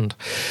Mal spannend.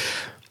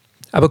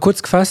 Aber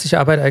kurz gefasst, ich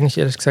arbeite eigentlich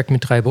ehrlich gesagt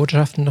mit 3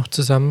 Botschaften noch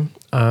zusammen,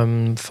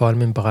 vor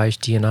allem im Bereich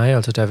D&I,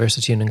 also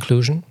Diversity and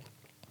Inclusion,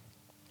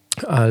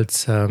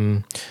 als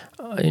in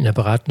der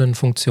beratenden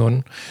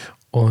Funktion.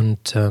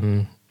 Und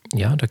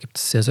ja, da gibt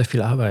es sehr, sehr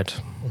viel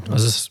Arbeit.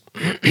 Also es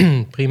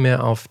ist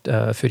primär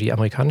für die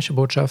amerikanische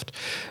Botschaft,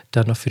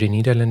 dann noch für die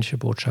niederländische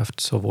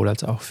Botschaft, sowohl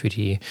als auch für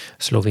die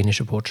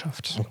slowenische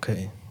Botschaft.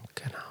 Okay.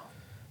 Genau.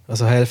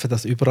 Also helfen,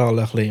 dass überall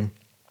ein bisschen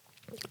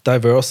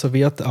diverser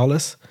wird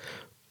alles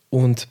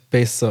und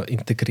besser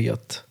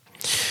integriert.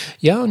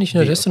 Ja, und nicht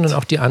nur das, wird. sondern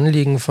auch die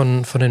Anliegen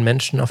von den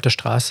Menschen auf der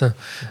Straße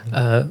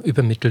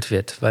übermittelt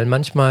wird. Weil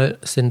manchmal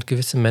sind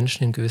gewisse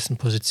Menschen in gewissen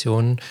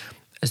Positionen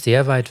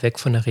sehr weit weg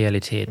von der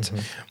Realität.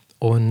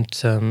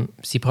 Und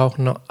sie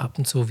brauchen ab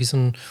und zu wie so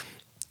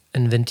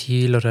ein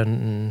Ventil oder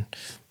ein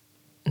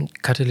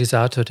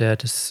Katalysator, der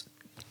das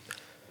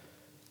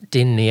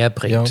denen näher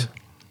bringt.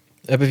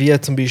 Ja. Eben wie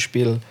zum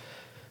Beispiel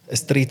ein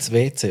drittes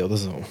WC oder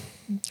so.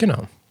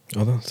 Genau.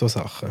 Oder? So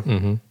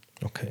Sachen.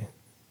 Okay.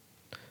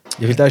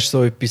 Ja, weil das ist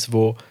so etwas,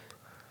 wo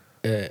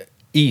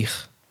ich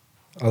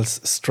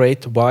als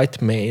straight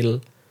white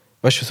male,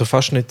 weißt du, so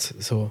fast nicht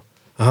so,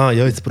 aha,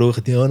 ja, jetzt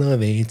brauchen die auch noch ein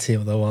WC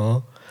oder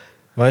was.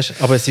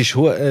 Weißt? Aber es ist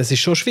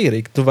schon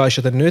schwierig. Du weißt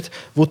ja dann nicht,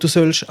 wo du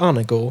sollst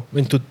hingehen.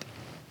 Wenn du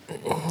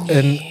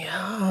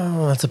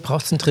Ja, also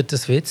braucht es ein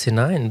drittes WC?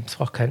 Nein, es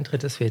braucht kein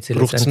drittes WC.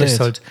 Braucht's Letztendlich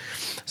nicht.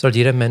 soll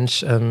jeder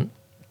Mensch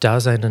da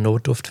seine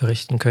Notdurft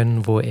verrichten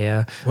können, wo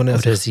er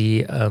oder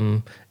sie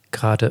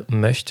gerade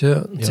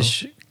möchte und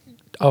sich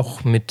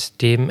auch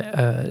mit dem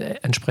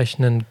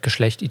entsprechenden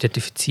Geschlecht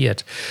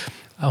identifiziert.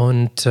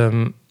 Und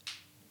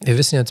wir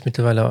wissen jetzt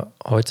mittlerweile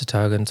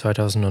heutzutage in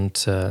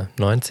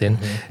 2019,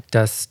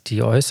 dass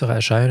die äußere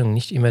Erscheinung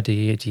nicht immer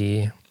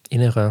die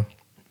innere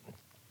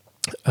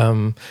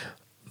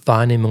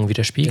Wahrnehmung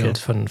widerspiegelt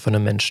von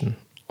einem Menschen.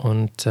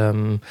 Und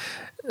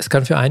es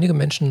kann für einige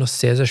Menschen noch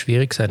sehr, sehr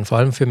schwierig sein, vor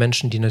allem für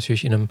Menschen, die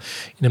natürlich in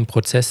einem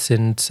Prozess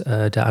sind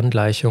der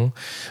Angleichung.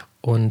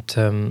 Und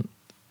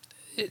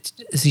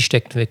sie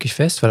stecken wirklich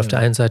fest, weil auf der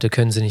einen Seite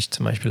können sie nicht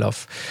zum Beispiel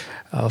auf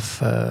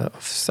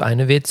das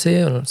eine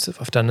WC und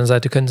auf der anderen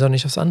Seite können sie auch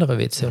nicht aufs andere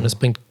WC. Und das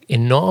bringt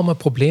enorme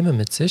Probleme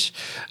mit sich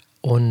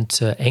und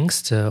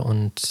Ängste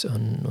und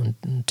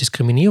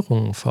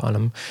Diskriminierung vor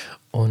allem.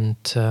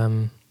 Und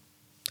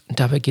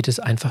dabei geht es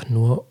einfach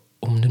nur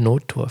um eine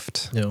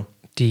Notdurft,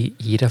 die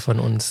jeder von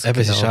uns es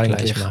ist genau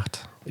eigentlich gleich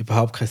macht.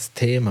 überhaupt kein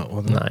Thema,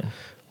 oder? Nein.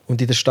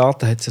 Und in den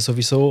Staaten hat es ja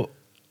sowieso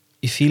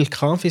in vielen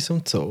Cafés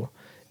und so,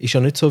 ist ja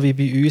nicht so wie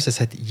bei uns, es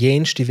hat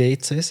jenste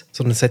WCs,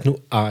 sondern es hat nur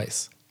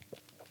eins.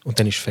 Und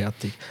dann ist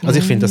fertig. Also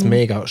ich finde das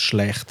mega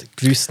schlecht.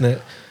 Gewissen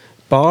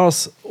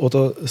Bars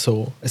oder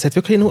so, es hat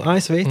wirklich nur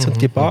eins WC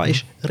und die Bar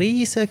ist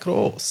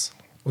riesengroß.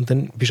 Und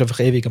dann bist du einfach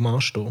ewig am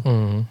Arsch da.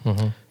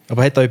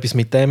 Aber hat da etwas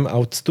mit dem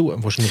auch zu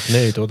tun? Wahrscheinlich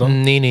nicht, oder?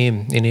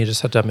 Nee,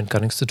 das hat damit gar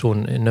nichts zu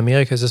tun. In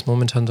Amerika ist es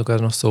momentan sogar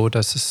noch so,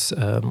 dass es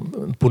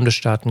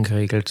Bundesstaaten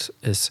geregelt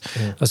ist.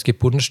 Also es gibt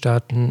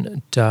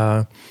Bundesstaaten,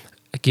 da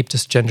gibt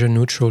es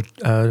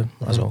gender-neutral,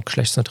 also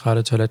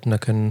geschlechtsneutrale Toiletten. Da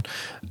können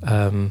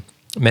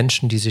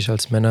Menschen, die sich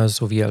als Männer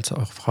sowie als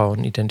auch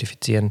Frauen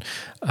identifizieren,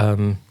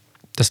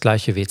 das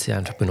gleiche WC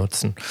einfach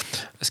benutzen.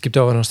 Es gibt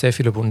aber noch sehr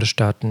viele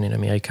Bundesstaaten in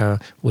Amerika,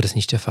 wo das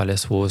nicht der Fall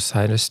ist, wo es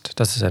heißt,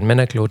 das ist ein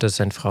Männerklo, das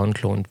ist ein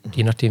Frauenklo. Und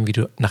je nachdem, wie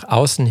du nach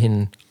außen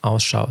hin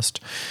ausschaust,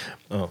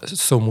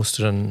 so musst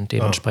du dann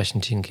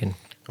dementsprechend hingehen.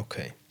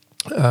 Okay.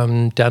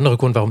 Der andere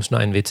Grund, warum es nur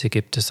ein WC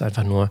gibt, ist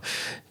einfach nur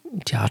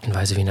die Art und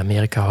Weise, wie in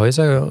Amerika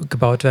Häuser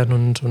gebaut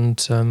werden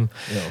und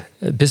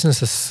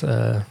Businesses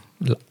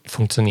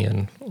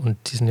funktionieren. Und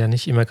die sind ja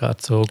nicht immer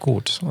gerade so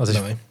gut. Also ich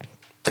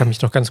kann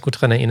mich noch ganz gut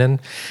daran erinnern,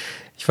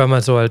 ich war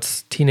mal so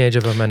als Teenager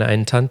bei meiner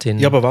einen Tante.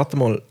 Ja, aber warte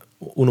mal.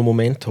 Un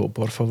momento,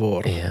 por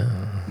favor. Ja.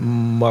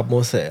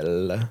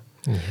 Mademoiselle.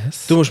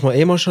 Yes. Du musst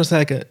mir mal schon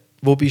sagen,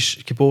 wo bist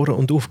du geboren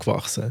und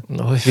aufgewachsen?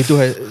 Oh,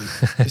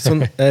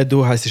 Weil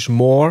du heisst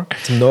Moore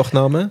zum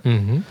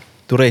Nachnamen.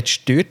 Du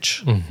redest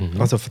Deutsch.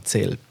 Also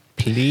erzähl,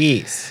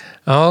 please.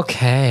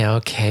 Okay.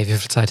 Wie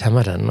viel Zeit haben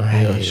wir dann?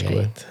 Ja, ist gut.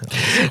 Alles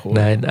cool.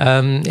 Nein,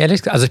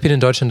 ehrlich gesagt, also ich bin in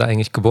Deutschland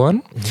eigentlich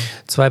geboren.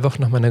 2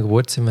 Wochen nach meiner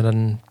Geburt sind wir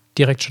dann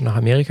direkt schon nach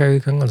Amerika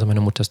gegangen. Also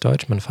meine Mutter ist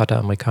Deutsch, mein Vater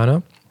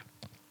Amerikaner.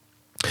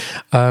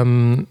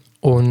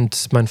 Und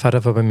mein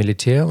Vater war beim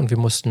Militär und wir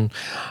mussten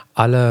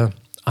alle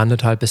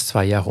 1,5 bis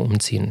 2 Jahre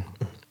umziehen.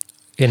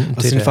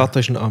 Also dein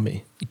Vater ist ein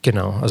Armee?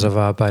 Genau, also er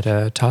war bei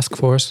der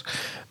Taskforce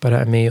bei der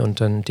Armee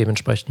und dann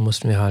dementsprechend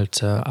mussten wir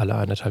halt alle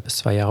 1,5 bis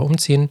 2 Jahre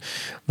umziehen,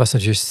 was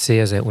natürlich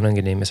sehr, sehr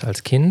unangenehm ist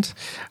als Kind,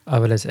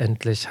 aber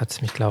letztendlich hat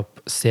es mich, glaube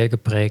ich, sehr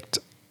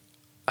geprägt,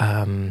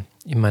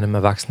 in meinem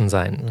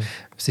Erwachsenensein.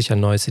 Sich an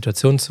neue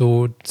Situationen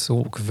zu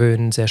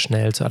gewöhnen, sehr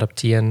schnell zu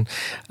adaptieren,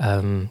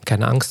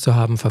 keine Angst zu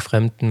haben vor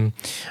Fremden.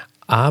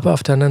 Aber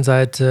auf der anderen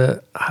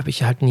Seite habe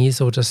ich halt nie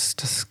so das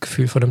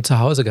Gefühl von einem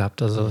Zuhause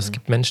gehabt. Also es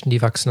gibt Menschen,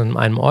 die wachsen an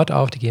einem Ort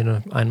auf, die gehen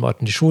an einem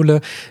Ort in die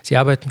Schule, sie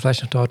arbeiten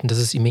vielleicht noch dort und das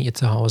ist immer ihr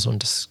Zuhause.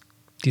 Und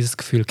dieses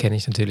Gefühl kenne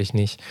ich natürlich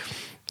nicht.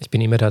 Ich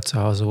bin immer da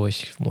zu Hause, wo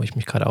ich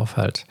mich gerade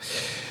aufhalte.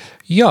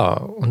 Ja,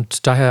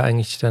 und daher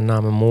eigentlich der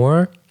Name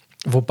Moore.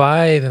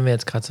 Wobei, wenn wir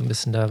jetzt gerade so ein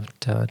bisschen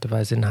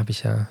dabei sind, habe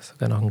ich ja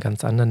sogar noch einen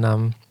ganz anderen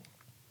Namen.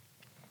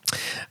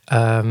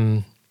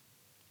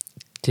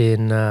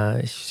 Den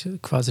ich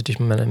quasi durch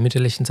meine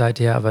mütterlichen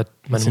Seite her, aber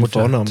meine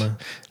Mutter. Vorname?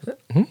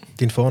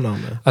 Den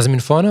Vorname? Also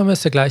mein Vorname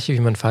ist der gleiche wie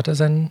mein Vater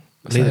sein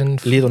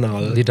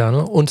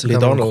Lidonal und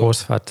sogar mein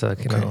Großvater,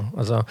 genau. Okay.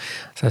 Also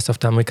das heißt, auf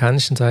der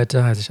amerikanischen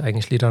Seite heiße ich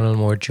eigentlich Lidonal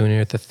Moore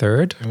Jr.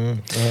 III.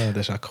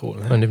 Das ist auch cool.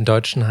 Ne? Und im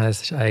Deutschen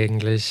heiße ich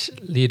eigentlich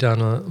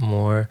Lidonal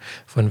Moore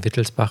von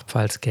Wittelsbach,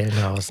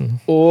 Pfalz-Gelnhausen.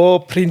 Oh,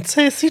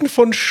 Prinzessin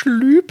von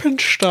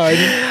Schlüpenstein.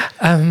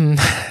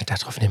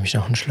 Darauf nehme ich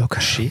noch einen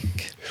Schluck.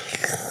 Schick.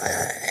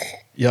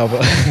 Ja, aber...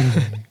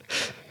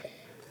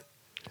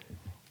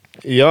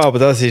 Ja, aber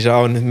das ist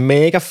auch ein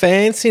mega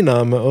fancy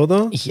Name,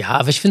 oder? Ja,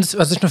 aber ich finde,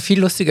 was ich noch viel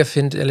lustiger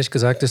finde, ehrlich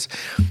gesagt,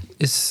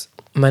 ist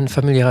mein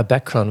familiärer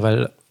Background,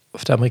 weil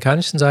auf der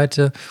amerikanischen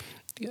Seite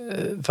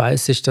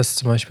weiß ich, dass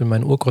zum Beispiel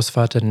mein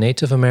Urgroßvater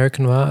Native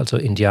American war, also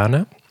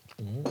Indianer.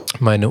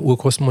 Meine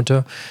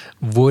Urgroßmutter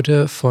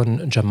wurde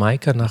von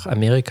Jamaika nach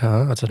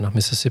Amerika, also nach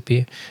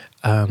Mississippi,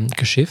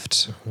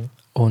 geschifft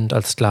und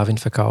als Sklavin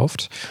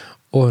verkauft.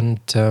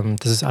 Und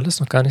das ist alles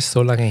noch gar nicht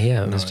so lange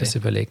her, wenn ich das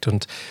überlegt.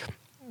 Und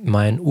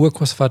mein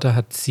Urgroßvater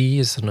hat sie,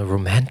 ist so eine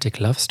Romantic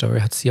Love Story,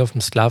 hat sie auf dem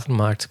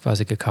Sklavenmarkt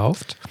quasi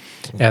gekauft.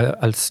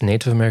 Er als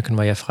Native American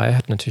war ja frei,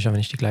 hat natürlich aber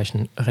nicht die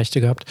gleichen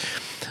Rechte gehabt.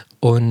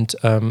 Und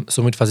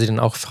somit war sie dann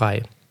auch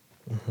frei.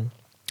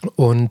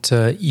 Und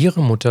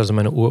ihre Mutter, also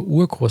meine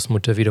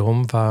Urgroßmutter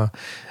wiederum,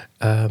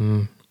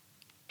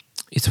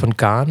 ist von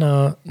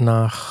Ghana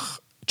nach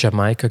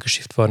Jamaika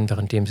geschifft worden,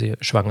 währenddem sie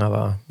schwanger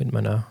war mit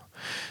meiner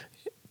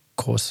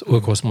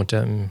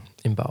Urgroßmutter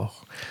im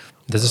Bauch.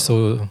 Und das ist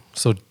so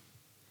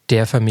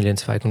der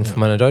Familienzweig. Und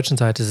von meiner deutschen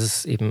Seite ist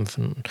es eben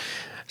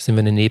sind wir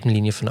eine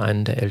Nebenlinie von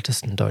einem der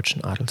ältesten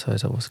deutschen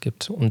Adelshäuser, wo es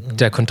gibt.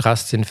 Und der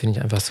Kontrast, den finde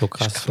ich einfach so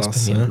krass,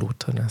 was bei mir im Blut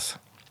drin ist.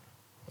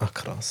 Ach,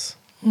 krass.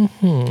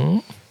 Oh,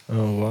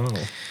 wow.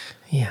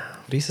 Ja.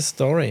 Riesen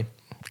Story.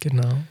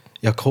 Genau.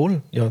 Ja,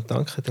 cool. Ja,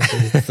 danke, dass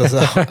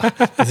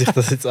ich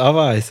das jetzt auch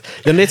weiss.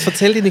 Ja, und jetzt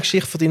erzähl deine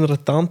Geschichte von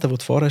deiner Tante, die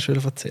du vorher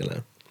schon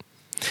erzählen.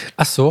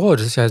 Ach so,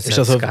 das ist ja jetzt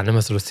also gar nicht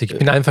mehr so lustig. Ich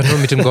bin einfach nur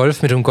mit dem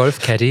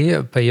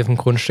Golf-Caddy, bei ihr vom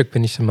Grundstück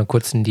bin ich dann mal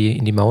kurz in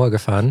die Mauer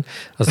gefahren,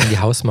 also in die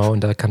Hausmauer,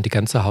 und da kam die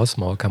ganze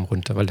Hausmauer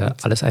runter, weil da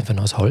alles einfach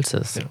nur aus Holz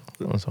ist. Ja.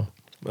 Also.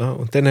 Ja,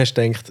 und dann hast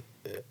du gedacht,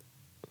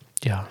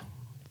 ja,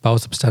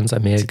 Bausubstanz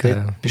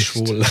Amerika. Bist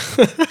du schwul?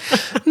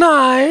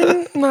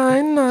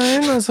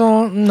 Nein,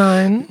 also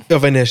nein. Ja,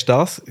 wann hast du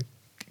das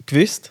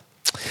gewusst?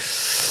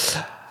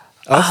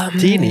 Als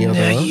Teenie,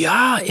 oder?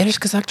 Ja, ehrlich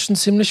gesagt schon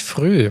ziemlich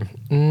früh.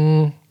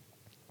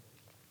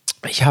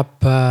 Ich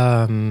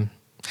habe,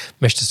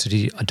 möchtest du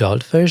die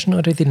Adult-Version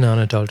oder die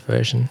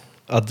Non-Adult-Version?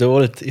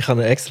 Adult. Ich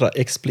habe extra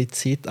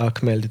explizit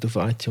angemeldet auf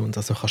iTunes,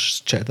 also kannst du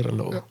es chattern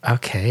lassen.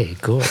 Okay,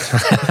 gut.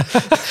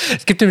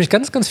 Es gibt nämlich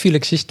ganz, ganz viele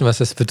Geschichten, was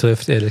das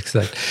betrifft, ehrlich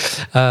gesagt.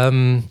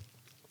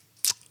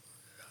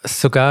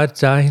 Sogar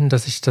dahin,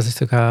 dass ich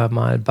sogar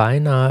mal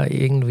beinahe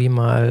irgendwie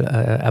mal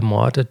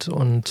ermordet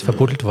und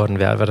verbuddelt worden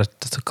wäre. Aber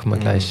dazu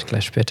kommen wir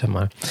gleich später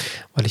mal.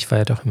 Weil ich war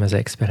ja doch immer sehr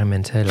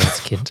experimentell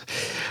als Kind.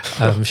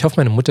 Ich hoffe,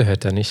 meine Mutter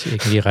hört da nicht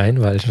irgendwie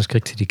rein, weil sonst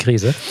kriegt sie die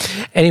Krise.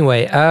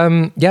 Anyway,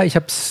 ja, ich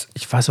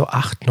war so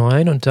 8,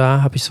 9 und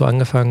da habe ich so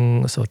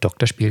angefangen, so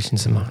Doktorspielchen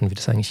zu machen, wie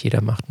das eigentlich jeder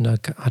macht. Und da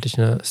hatte ich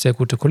eine sehr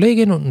gute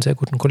Kollegin und einen sehr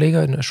guten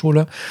Kollegen in der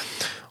Schule.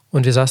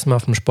 Und wir saßen mal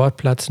auf dem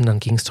Sportplatz und dann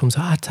ging es darum, so,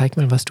 zeig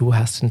mal, was du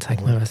hast und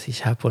zeig mal, was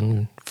ich habe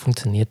und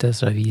funktioniert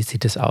das oder wie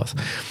sieht das aus?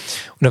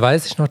 Und da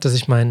weiß ich noch, dass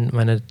ich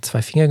meine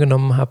 2 Finger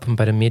genommen habe und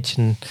bei dem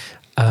Mädchen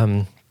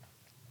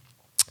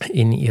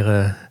in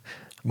ihre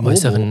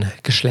äußeren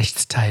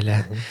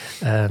Geschlechtsteile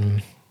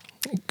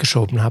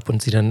geschoben habe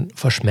und sie dann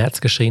vor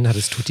Schmerz geschrien hat,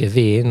 es tut ihr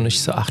weh. Und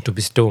ich so, ach, du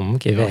bist dumm,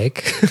 geh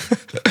weg.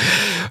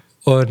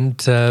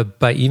 Und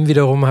bei ihm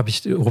wiederum habe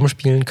ich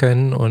rumspielen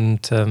können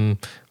und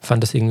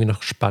fand das irgendwie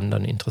noch spannender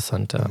und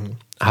interessanter.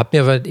 Habe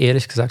mir aber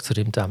ehrlich gesagt zu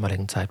dem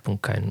damaligen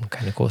Zeitpunkt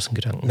keine großen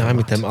Gedanken gemacht. Nein,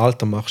 mit dem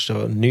Alter machst du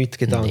ja nichts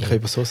Gedanken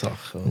über so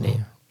Sachen. Oder? Nee.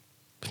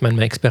 Ich meine,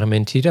 man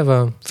experimentiert,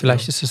 aber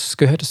vielleicht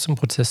gehört es zum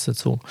Prozess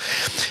dazu.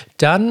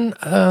 Dann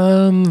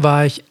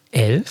war ich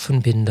 11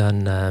 und bin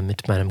dann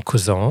mit meinem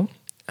Cousin,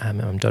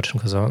 mit meinem deutschen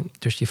Cousin,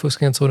 durch die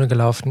Fußgängerzone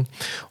gelaufen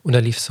und da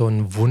lief so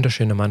ein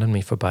wunderschöner Mann an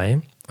mir vorbei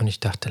und ich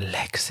dachte,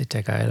 leck, sieht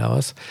der geil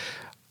aus.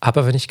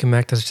 Habe aber nicht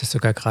gemerkt, dass ich das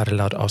sogar gerade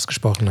laut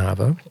ausgesprochen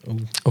habe.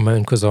 Und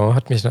mein Cousin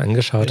hat mich dann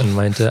angeschaut und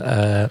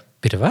meinte,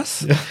 bitte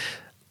was? Ja.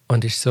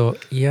 Und ich so,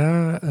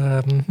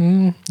 ja,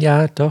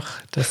 ja, doch,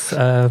 das,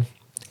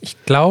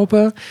 ich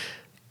glaube,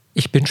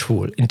 ich bin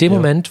schwul. In dem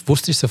Moment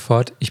wusste ich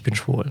sofort, ich bin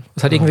schwul.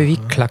 Das hat irgendwie wie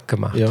Klack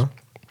gemacht. Ja.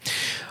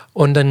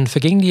 Und dann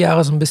vergingen die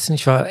Jahre so ein bisschen.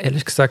 Ich war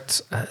ehrlich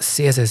gesagt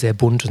sehr, sehr, sehr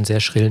bunt und sehr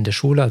schrill in der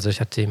Schule. Also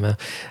ich hatte immer,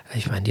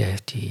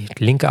 die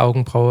linke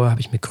Augenbraue habe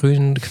ich mit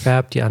grün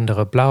gefärbt, die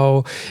andere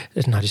blau.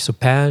 Dann hatte ich so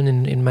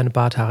Perlen in meine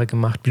Barthaare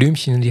gemacht,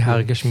 Blümchen in die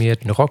Haare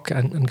geschmiert, einen Rock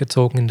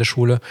angezogen in der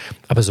Schule.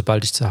 Aber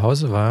sobald ich zu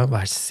Hause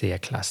war ich sehr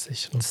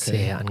klassisch und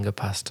sehr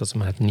angepasst. Also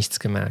man hat nichts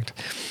gemerkt.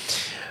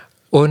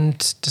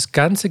 Und das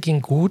Ganze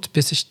ging gut,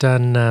 bis ich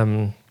dann,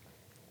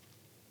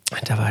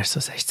 da war ich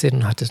so 16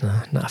 und hatte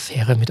eine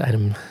Affäre mit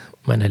einem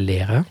meiner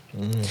Lehrer.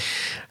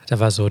 Da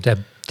war so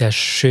der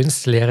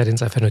schönste Lehrer, den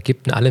es einfach nur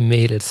gibt. Und alle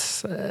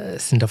Mädels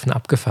sind davon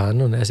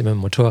abgefahren und er ist immer im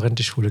Motorrad in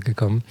die Schule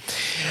gekommen.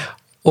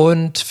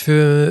 Und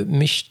für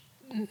mich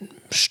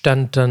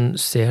stand dann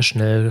sehr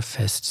schnell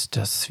fest,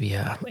 dass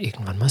wir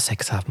irgendwann mal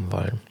Sex haben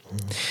wollen.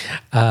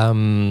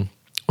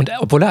 Und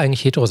obwohl er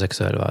eigentlich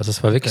heterosexuell war. Also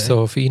es war wirklich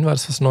so, für ihn war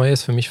das was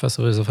Neues, für mich war es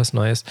sowieso was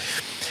Neues.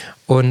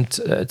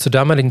 Und zur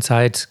damaligen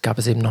Zeit gab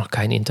es eben noch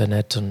kein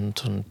Internet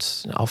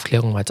und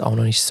Aufklärung war jetzt auch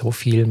noch nicht so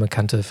viel. Man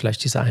kannte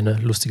vielleicht diese eine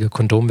lustige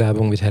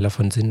Kondomwerbung mit Hella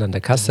von Sinn an der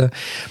Kasse.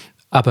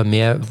 Aber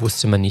mehr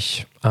wusste man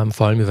nicht,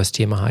 vor allem über das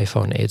Thema HIV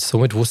und AIDS.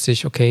 Somit wusste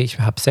ich, okay, ich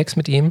habe Sex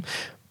mit ihm,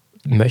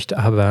 möchte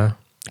aber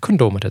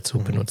Kondome dazu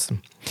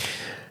benutzen.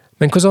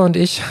 Mein Cousin und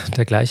ich,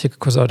 der gleiche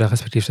Cousin oder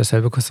respektive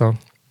derselbe Cousin,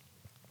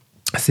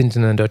 sind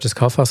in ein deutsches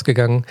Kaufhaus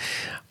gegangen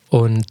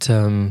und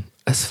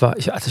es war,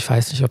 ich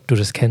weiß nicht, ob du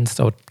das kennst,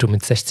 ob du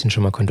mit 16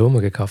 schon mal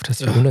Kondome gekauft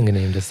hast, wie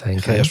unangenehm das sein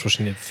Ich kann. habe erst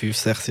wahrscheinlich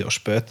 5-6 Jahre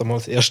später mal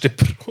das erste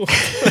Brot.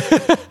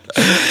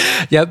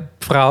 Ja,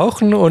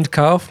 brauchen und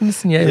kaufen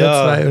sind ja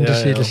immer zwei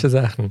unterschiedliche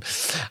Sachen.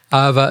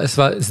 Aber es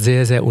war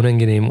sehr, sehr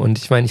unangenehm und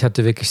ich meine, ich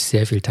hatte wirklich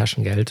sehr viel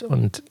Taschengeld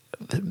und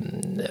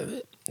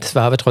es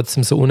war aber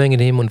trotzdem so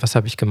unangenehm und was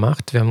habe ich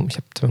gemacht? Ich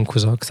habe zu meinem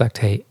Cousin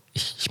gesagt, hey,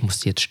 ich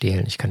muss die jetzt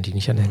stehlen, ich kann die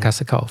nicht an der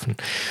Kasse kaufen.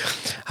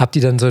 Hab die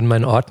dann so in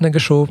meinen Ordner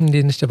geschoben,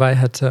 den ich dabei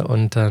hatte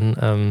und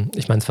dann,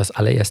 ich meine, es war das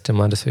allererste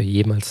Mal, dass wir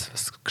jemals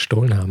was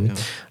gestohlen haben,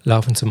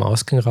 laufen zum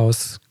Ausgang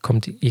raus,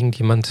 kommt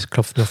irgendjemand,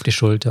 klopft mir auf die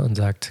Schulter und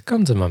sagt,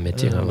 kommen Sie mal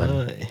mit, junger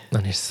Mann.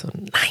 Und ich so,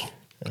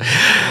 nein.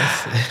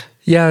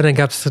 Ja, dann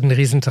gab es so einen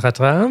riesen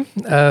Tratra.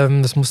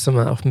 Das musste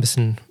man auch ein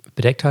bisschen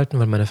bedeckt halten,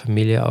 weil meine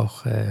Familie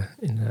auch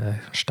in der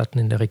Stadt und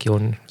in der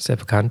Region sehr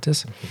bekannt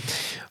ist.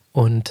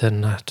 Und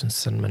dann hat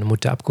uns dann meine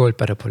Mutter abgeholt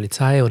bei der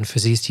Polizei und für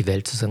sie ist die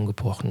Welt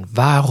zusammengebrochen.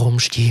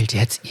 Warum stiehlt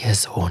jetzt ihr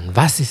Sohn?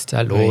 Was ist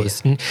da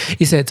los?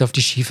 Ist er jetzt auf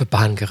die schiefe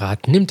Bahn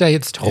geraten? Nimmt er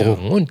jetzt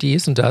Drogen und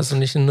dies und das?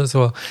 Und ich nur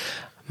so,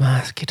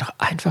 es geht doch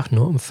einfach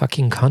nur um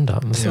fucking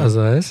Condoms. Ja.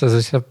 Also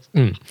ich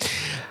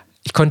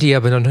konnte ihr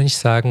aber noch nicht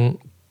sagen,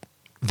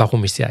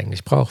 warum ich sie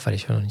eigentlich brauche, weil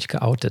ich war noch nicht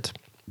geoutet.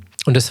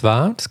 Und das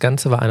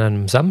Ganze war an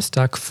einem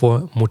Samstag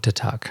vor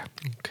Muttertag.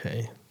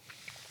 Okay.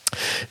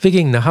 Wir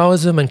gingen nach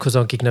Hause, mein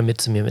Cousin ging dann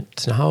zu mir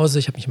mit nach Hause.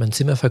 Ich habe mich in mein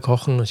Zimmer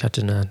verkrochen und ich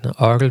hatte eine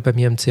Orgel bei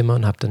mir im Zimmer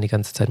und habe dann die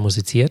ganze Zeit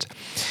musiziert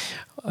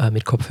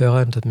mit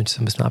Kopfhörern, damit ich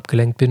so ein bisschen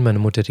abgelenkt bin. Meine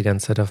Mutter hat die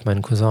ganze Zeit auf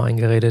meinen Cousin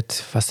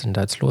eingeredet, was denn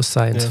da jetzt los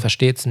sei. Sie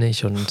versteht es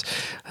nicht und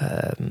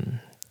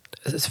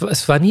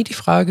es war nie die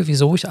Frage,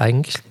 wieso ich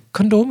eigentlich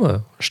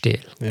Kondome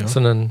stehle,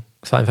 sondern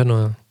es war einfach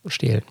nur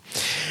stehlen.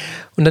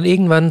 Und dann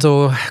irgendwann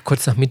so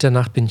kurz nach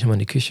Mitternacht bin ich mal in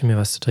die Küche, mir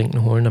was zu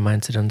trinken holen. Da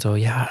meint sie dann so,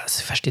 ja,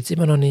 sie versteht es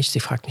immer noch nicht.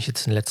 Sie fragt mich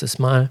jetzt ein letztes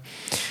Mal.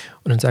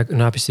 Und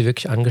dann habe ich sie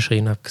wirklich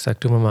angeschrien und habe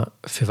gesagt, du Mama,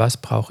 für was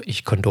brauche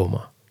ich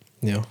Kondome?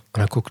 Ja. Und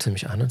dann guckt sie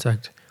mich an und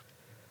sagt,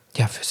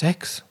 ja, für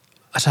Sex.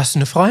 Also hast du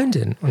eine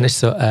Freundin? Und ich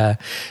so,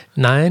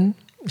 nein,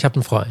 ich habe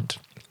einen Freund.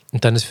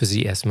 Und dann ist für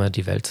sie erstmal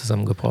die Welt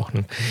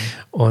zusammengebrochen.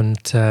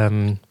 Und sie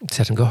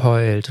hat dann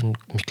geheult und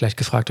mich gleich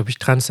gefragt, ob ich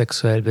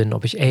transsexuell bin,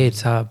 ob ich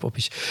AIDS habe, ob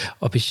ich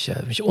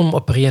mich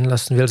umoperieren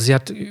lassen will. Also sie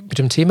hat mit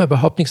dem Thema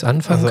überhaupt nichts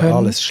anfangen können. Also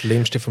alles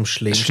Schlimmste vom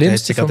Schlimmsten. Das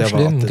Schlimmste vom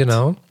Schlimmen,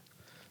 genau. Okay.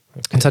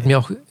 Und es hat mir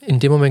auch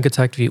in dem Moment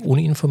gezeigt, wie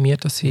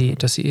uninformiert dass sie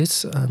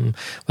ist,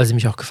 weil sie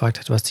mich auch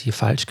gefragt hat, was sie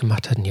falsch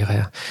gemacht hat in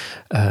ihrer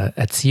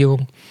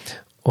Erziehung.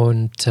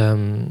 Und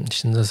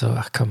ich dachte so,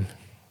 ach komm,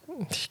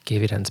 ich gehe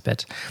wieder ins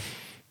Bett.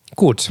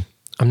 Gut,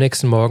 am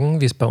nächsten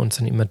Morgen, wie es bei uns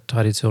dann immer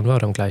Tradition war,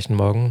 oder am gleichen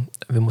Morgen,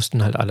 wir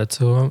mussten halt alle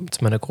zu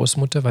meiner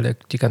Großmutter, weil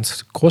die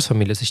ganze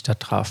Großfamilie sich da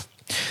traf.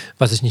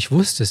 Was ich nicht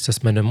wusste, ist,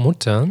 dass meine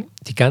Mutter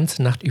die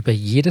ganze Nacht über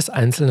jedes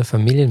einzelne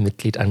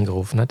Familienmitglied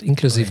angerufen hat,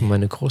 inklusive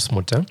meine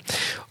Großmutter,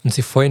 und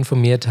sie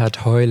vorinformiert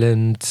hat,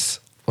 heulend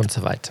und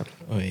so weiter.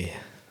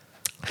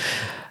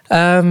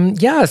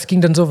 Es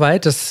ging dann so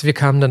weit, dass wir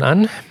kamen dann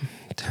an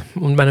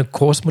und meine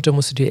Großmutter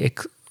musste die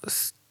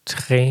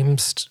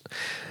extremst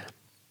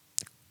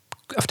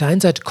auf der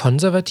einen Seite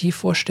konservativ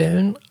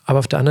vorstellen, aber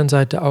auf der anderen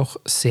Seite auch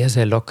sehr,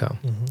 sehr locker.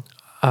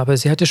 Aber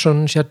sie hatte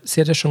schon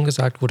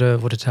gesagt, wo der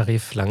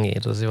Tarif lang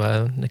geht. Also sie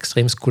war eine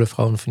extrem coole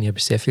Frau und von ihr habe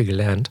ich sehr viel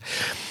gelernt.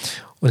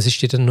 Und sie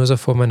steht dann nur so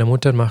vor meiner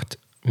Mutter und macht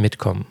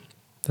mitkommen.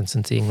 Dann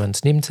sind sie irgendwann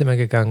ins Nebenzimmer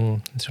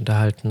gegangen, sich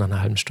unterhalten, nach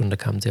einer halben Stunde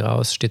kam sie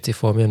raus, steht sie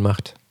vor mir und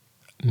macht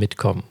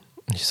mitkommen.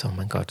 Und ich so, oh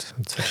mein Gott,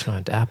 jetzt wird ich noch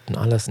enterbt und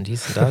alles und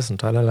dies und das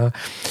und tralala.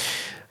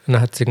 Und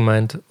dann hat sie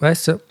gemeint,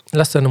 weißt du,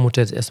 lass deine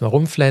Mutter jetzt erstmal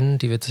rumflennen,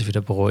 die wird sich wieder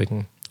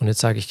beruhigen. Und jetzt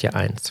sage ich dir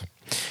eins.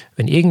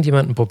 Wenn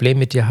irgendjemand ein Problem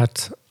mit dir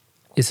hat,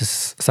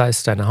 sei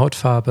es deine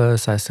Hautfarbe,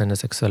 sei es deine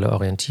sexuelle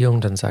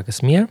Orientierung, dann sag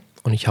es mir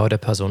und ich hau der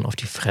Person auf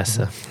die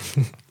Fresse.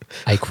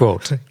 I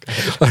quote.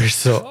 Und ich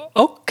so,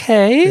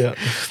 okay. Ja.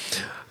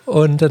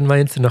 Und dann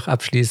meint sie noch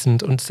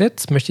abschließend, und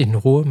jetzt möchte ich in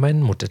Ruhe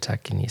meinen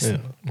Muttertag genießen.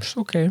 Ich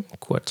so, okay,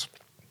 gut.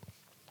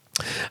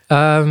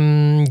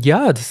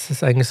 Ja, das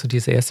ist eigentlich so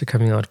diese erste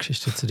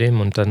Coming-out-Geschichte zu dem.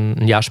 Und dann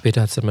ein Jahr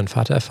später hat es dann mein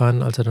Vater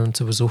erfahren, als er dann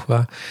zu Besuch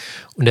war.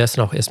 Und er ist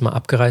dann auch erstmal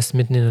abgereist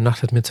mitten in der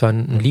Nacht, hat mir zwar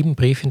einen lieben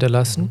Brief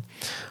hinterlassen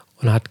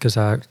und hat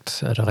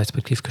gesagt, er hat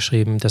respektiv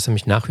geschrieben, dass er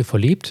mich nach wie vor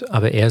liebt,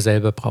 aber er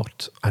selber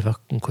braucht einfach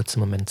einen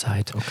kurzen Moment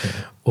Zeit,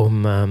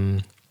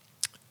 um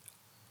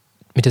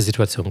mit der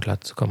Situation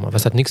klarzukommen. Aber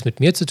es hat nichts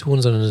mit mir zu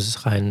tun, sondern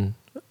es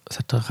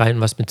hat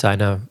rein was mit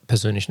seiner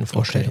persönlichen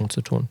Vorstellung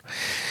zu tun.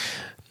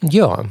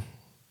 Ja,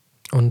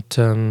 und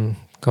kommen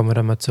wir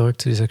dann mal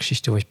zurück zu dieser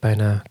Geschichte, wo ich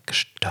beinahe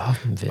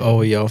gestorben bin.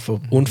 Oh ja,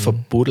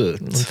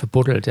 unverbuddelt.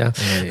 Unverbuddelt, ja.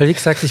 Hey. Weil wie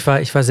gesagt, ich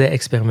war sehr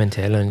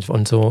experimentell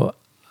und so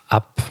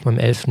ab meinem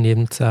 11.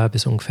 Lebensjahr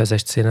bis ungefähr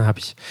 16 habe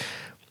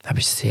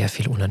ich sehr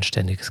viel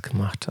Unanständiges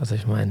gemacht. Also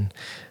ich meine,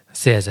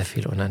 sehr, sehr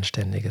viel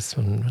Unanständiges.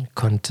 Und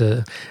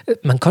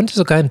man konnte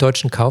sogar in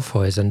deutschen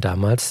Kaufhäusern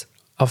damals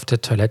auf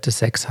der Toilette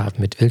Sex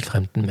haben mit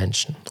wildfremden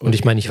Menschen. Und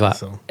ich meine, ich war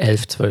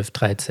 11, 12,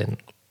 13.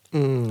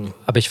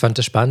 Aber ich fand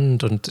das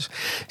spannend und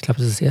ich glaube,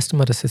 das ist das erste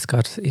Mal, dass jetzt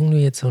gerade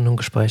irgendwie jetzt so in einem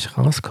Gespräch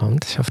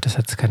rauskommt. Ich hoffe, das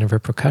hat keine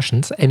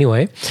Repercussions.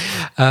 Anyway,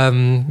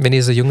 wenn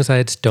ihr so jung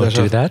seid, don't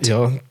do that.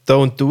 Ja,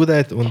 don't do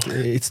that und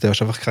jetzt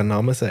darfst du einfach keinen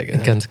Namen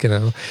sagen. Ganz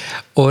genau.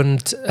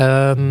 Und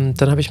dann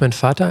habe ich meinen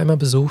Vater einmal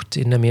besucht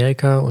in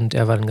Amerika und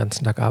er war den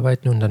ganzen Tag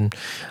arbeiten und dann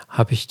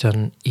habe ich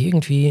dann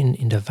irgendwie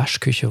in der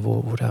Waschküche,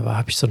 wo da war,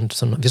 habe ich so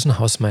einen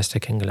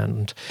Hausmeister kennengelernt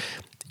und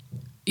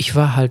ich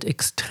war halt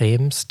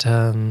extremst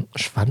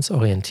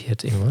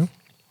schwanzorientiert immer.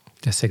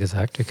 Du hast ja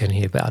gesagt, wir können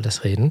hier über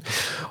alles reden.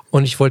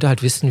 Und ich wollte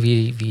halt wissen,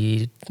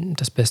 wie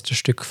das beste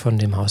Stück von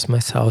dem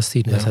Hausmeister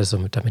aussieht, was er so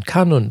damit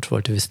kann und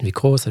wollte wissen, wie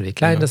groß oder wie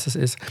klein das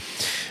ist.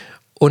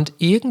 Und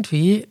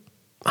irgendwie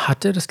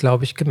hat er das,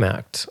 glaube ich,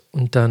 gemerkt.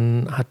 Und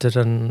dann hat er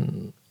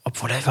dann,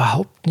 obwohl er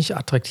überhaupt nicht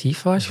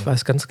attraktiv war, ich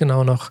weiß ganz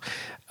genau noch,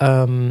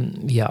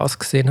 wie er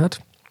ausgesehen hat.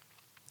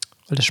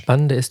 Weil das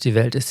Spannende ist, die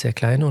Welt ist sehr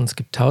klein und es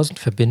gibt 1000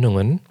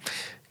 Verbindungen.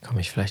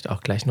 Komme ich vielleicht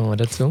auch gleich nochmal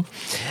dazu.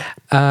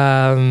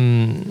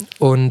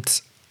 Und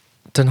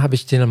dann habe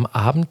ich den am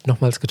Abend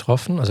nochmals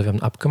getroffen. Also wir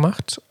haben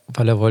abgemacht,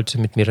 weil er wollte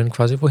mit mir dann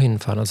quasi wohin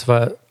fahren. Also es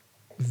war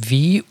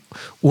wie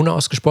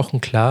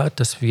unausgesprochen klar,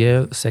 dass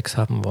wir Sex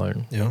haben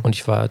wollen. Ja. Und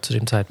ich war zu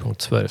dem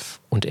Zeitpunkt 12.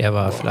 Und er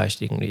war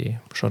vielleicht irgendwie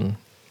schon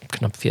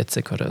knapp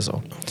 40 oder so.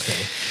 Okay.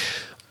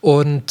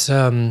 Und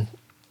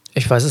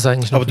ich weiß es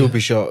eigentlich noch. Aber du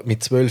bist ja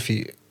mit 12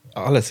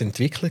 alles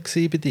entwickelt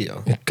bei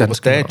dir. Ja,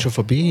 ganz genau. Schon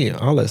vorbei,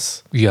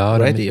 alles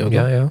ready,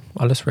 oder? Ja,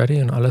 alles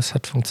ready und alles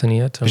hat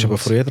funktioniert. Bist du aber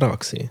früher dran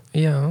gewesen?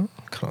 Ja.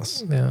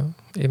 Krass. Ja,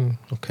 eben.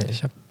 Okay.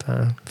 Ich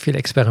habe viel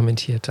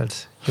experimentiert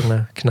als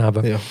junger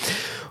Knabe. Ja.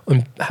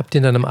 Und habe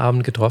den dann am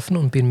Abend getroffen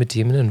und bin mit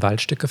ihm in ein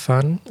Waldstück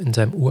gefahren, in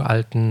seinem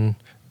uralten,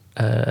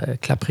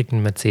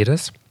 klapprigen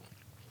Mercedes.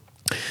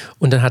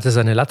 Und dann hat er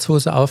seine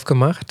Latzhose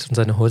aufgemacht und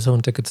seine Hose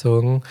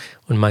runtergezogen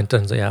und meint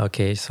dann so, ja,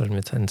 okay, ich soll mir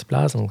jetzt eins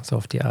blasen, so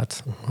auf die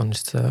Art. Und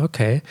ich so,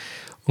 okay.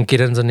 Und gehe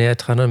dann so näher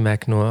dran und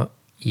merke nur,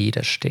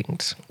 das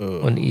stinkt.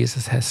 Und ist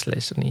es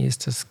hässlich und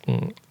ist das.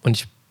 Und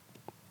ich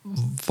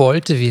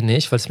wollte wie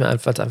nicht, weil es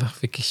einfach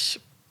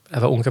wirklich,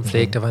 er war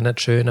ungepflegt, er war nicht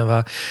schön,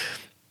 aber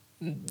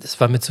es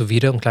war mir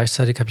zuwider und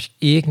gleichzeitig habe ich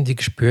irgendwie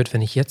gespürt,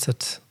 wenn ich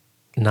jetzt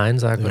Nein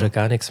sage oder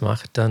gar nichts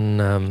mache,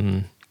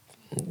 dann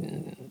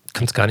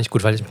kommt es gar nicht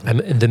gut, weil ich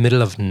I'm in the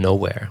middle of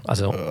nowhere.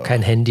 Also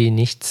kein Handy,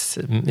 nichts,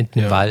 mitten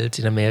im Wald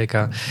in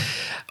Amerika.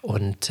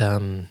 Und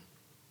und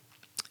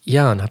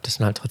habe das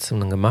dann halt trotzdem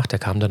dann gemacht. Er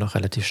kam dann auch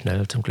relativ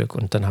schnell zum Glück.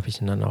 Und dann habe ich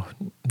ihn dann auch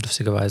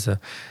lustigerweise,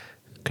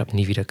 ich glaube,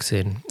 nie wieder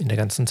gesehen in der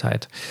ganzen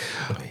Zeit.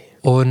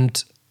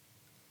 Und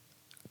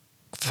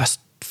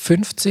fast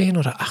 15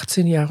 oder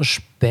 18 Jahre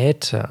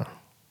später,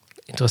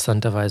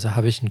 interessanterweise,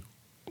 habe ich einen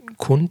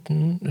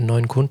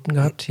neuen Kunden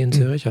gehabt hier in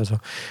Zürich. Also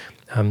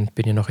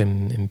bin ja noch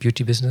im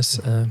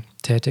Beauty-Business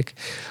tätig.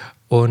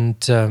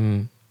 Und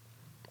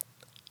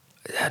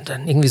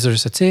dann irgendwie so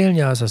das Erzählen,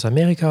 ja, ist aus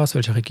Amerika, aus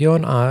welcher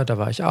Region? Da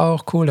war ich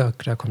auch, cool,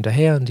 da kommt er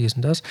her und dies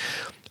und das.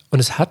 Und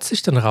es hat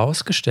sich dann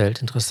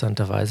rausgestellt,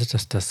 interessanterweise,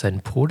 dass das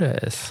sein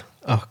Bruder ist.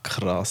 Ach,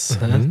 krass.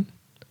 Und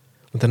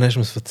dann hast du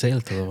mir es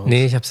erzählt, oder was?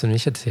 Nee, ich habe es noch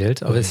nicht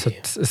erzählt, aber es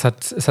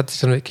hat sich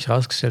dann wirklich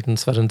rausgestellt und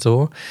es war dann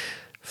so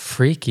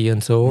freaky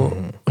und so.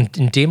 Und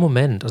in dem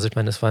Moment, also ich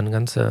meine, das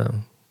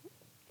waren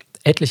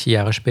etliche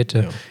Jahre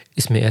später,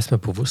 ist mir erstmal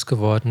bewusst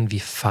geworden, wie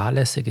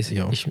fahrlässig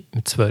ich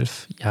mit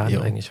 12 Jahren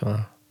eigentlich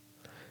war.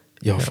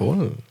 Ja,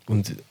 voll.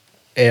 Und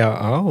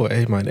er auch.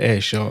 Ich meine, er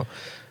ist ja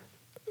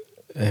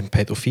ein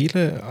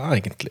Pädophile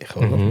eigentlich,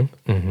 oder?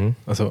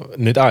 Also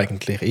nicht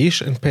eigentlich, er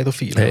ist ein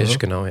Pädophile. Er ist,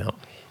 genau, ja.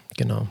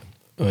 Genau.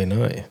 Oh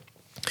nein.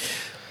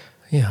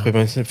 Ja. Ich kann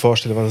mir nicht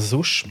vorstellen, was er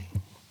sonst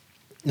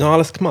noch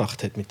alles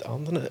gemacht hat mit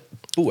anderen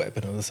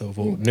Buben oder so,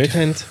 die nicht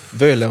haben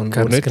wollen und die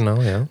Ganz nicht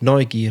genau, ja.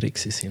 neugierig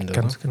sind. Oder?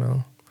 Ganz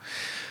genau.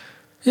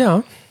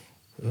 Ja,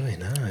 Ui,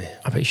 nein.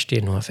 aber ich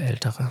stehe nur auf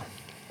Ältere.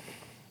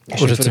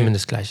 Ist Oder dein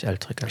zumindest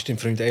gleichaltrige. Ist dein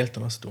Freund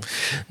älter als du?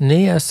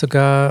 Nee, er ist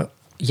sogar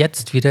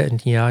jetzt wieder ein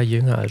Jahr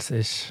jünger als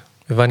ich.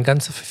 Wir waren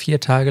ganze 4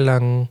 Tage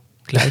lang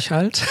gleich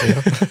alt.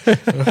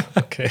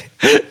 Okay.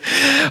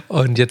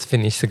 Und jetzt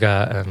bin ich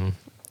sogar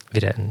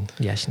wieder ein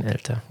Jahrchen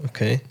älter.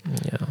 Okay.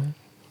 Ja.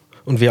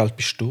 Und wie alt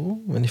bist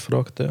du, wenn ich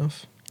fragen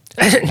darf?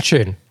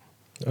 Schön.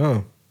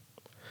 Ah,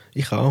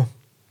 ich auch.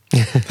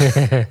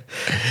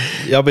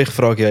 Ja, aber ich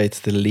frage ja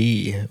jetzt den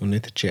Lee und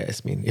nicht den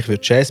Jazzmin. Ich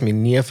würde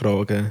Jazzmin nie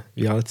fragen,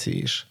 wie alt sie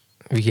ist.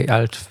 Wie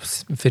alt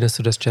findest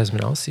du, dass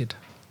Jazzmin aussieht?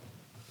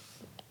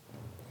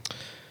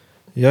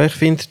 Ja, ich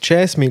finde,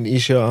 Jazzmin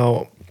ist ja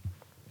auch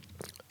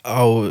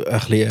ein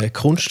bisschen eine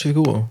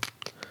Kunstfigur.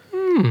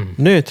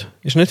 Nicht?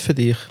 Ist nicht für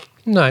dich.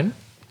 Nein.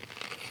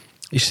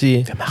 Ist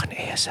sie... Wir machen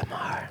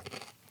ASMR.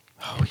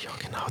 Oh ja,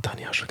 genau, das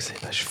habe ich auch schon gesehen.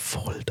 Das ist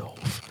voll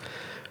doof.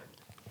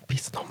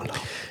 Bis nochmal ab.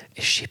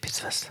 Ich schiebe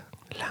jetzt was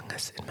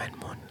Langes in meinen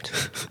Mund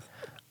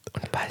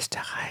und beiß da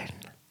rein.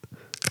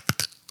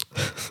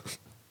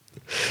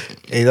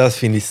 Ey, das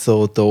finde ich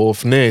so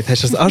doof. Nicht?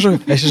 Hast du das auch schon,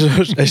 hast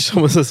du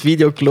schon mal so ein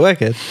Video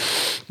geschaut?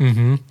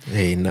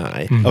 Hey,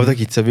 nein. Aber da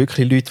gibt es ja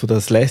wirklich Leute, die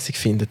das lässig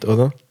finden,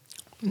 oder?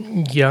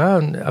 Ja,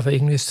 aber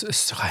irgendwie ist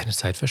es doch eine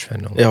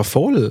Zeitverschwendung. Ja,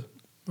 voll.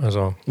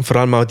 Also, Und vor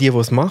allem auch die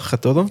es machen,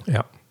 oder?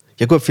 ja.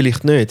 Ja gut,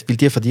 vielleicht nicht, weil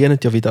die verdienen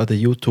ja wieder an den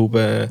YouTube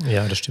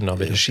Ja, das stimmt auch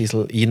wieder.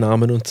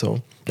 Schissel-Einnahmen und so.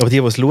 Aber die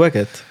es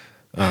schauen,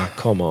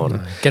 come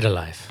on. Get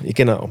alive.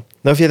 Genau.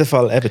 Na, auf jeden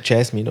Fall eben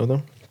Jazzmin,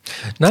 oder?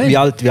 Nein. Wie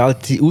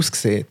alt sie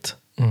aussieht.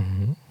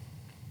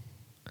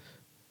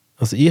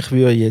 Also ich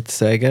würde jetzt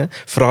sagen,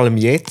 vor allem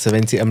jetzt,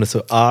 wenn sie einmal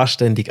so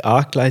anständig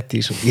angelegt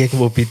ist und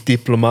irgendwo bei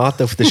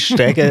Diplomaten auf den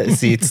Stegen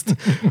sitzt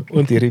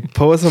und ihre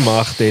Pose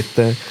macht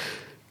dort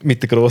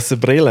mit der grossen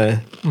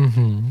Brille.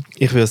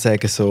 Ich würde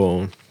sagen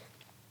so,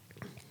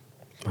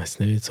 weiß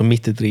nicht, so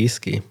Mitte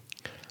 30.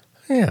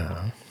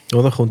 Ja.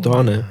 Oder? Kommt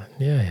da hin.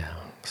 Ja,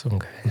 so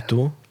ungefähr. Und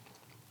du?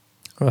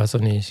 Also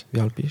nicht. Wie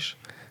alt bist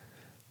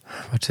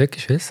Was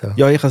wirklich wissen?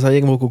 du? Ja, ich kann es auch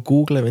irgendwo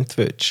googlen, wenn du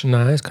willst.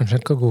 Nein, das kannst du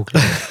nicht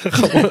googeln.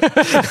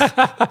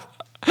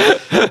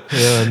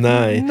 Ja,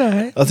 nein.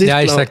 Nein. Also Ich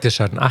glaub, sag dir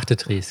schon,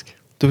 38.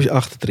 du bist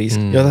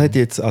 38. Ja, da hätte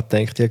ich jetzt auch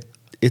gedacht. Ich habe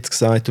jetzt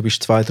gesagt, du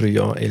bist 2-3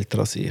 Jahre älter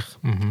als ich.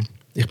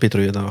 Ich bin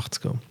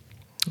 83.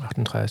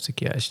 38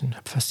 Jährchen.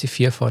 Hab fast die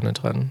 4 vorne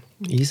dran.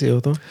 Easy,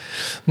 oder?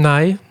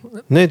 Nein,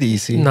 Nicht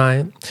easy.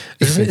 nein.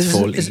 Ich find's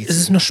voll es,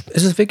 easy.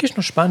 es ist wirklich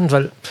noch spannend,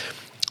 weil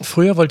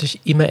früher wollte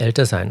ich immer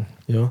älter sein.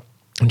 Ja.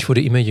 Und ich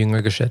wurde immer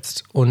jünger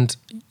geschätzt. Und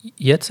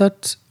jetzt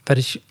werde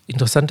ich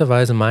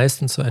interessanterweise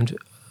meistens so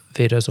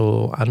entweder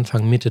so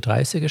Anfang, Mitte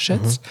 30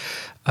 geschätzt.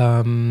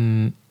 Also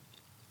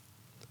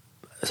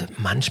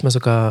manchmal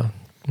sogar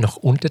noch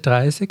unter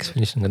 30, das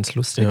finde ich dann ganz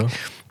lustig. Ja.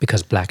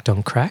 Because black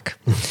don't crack.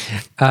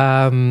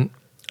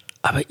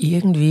 Aber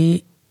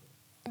irgendwie,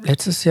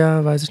 letztes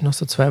Jahr, weiß ich noch,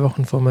 so 2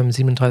 Wochen vor meinem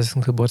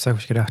 37. Geburtstag,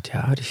 habe ich gedacht,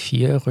 ja, die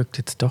 4 rückt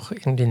jetzt doch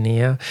irgendwie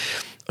näher.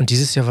 Und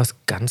dieses Jahr war es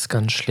ganz,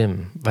 ganz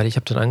schlimm, weil ich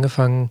habe dann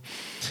angefangen,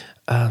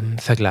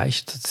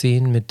 Vergleiche zu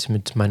ziehen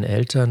mit meinen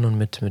Eltern und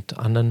mit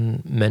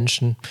anderen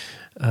Menschen,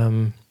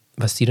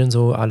 was die denn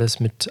so alles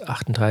mit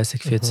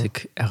 38,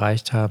 40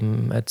 erreicht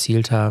haben,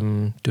 erzielt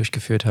haben,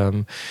 durchgeführt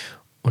haben.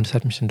 Und es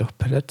hat mich dann doch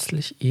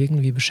plötzlich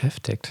irgendwie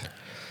beschäftigt.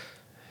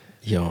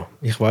 Ja,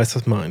 ich weiß,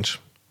 was du meinst.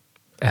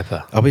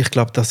 Aber Aber ich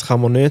glaube, das kann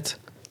man nicht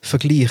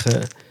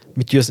vergleichen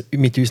mit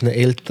unseren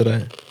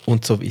Eltern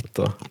und so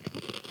weiter.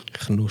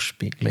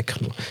 Knuspi,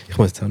 Meknu. Ich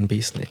muss jetzt auch ein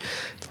bisschen.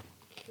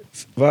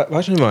 Weißt du,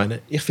 was ich meine?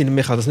 Ich finde,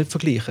 man kann das nicht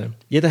vergleichen.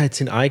 Jeder hat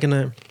seinen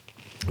eigenen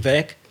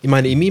Weg. Ich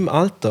meine, in meinem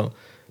Alter,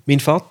 mein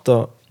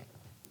Vater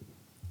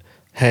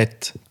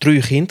hat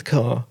 3 Kinder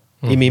gehabt,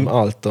 in meinem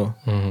Alter.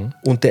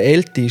 Und der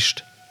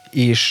Älteste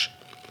ist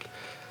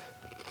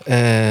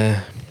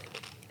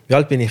wie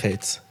alt bin ich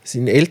jetzt?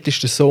 Sein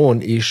ältester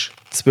Sohn ist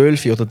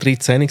 12 oder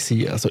 13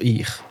 gewesen, also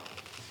ich.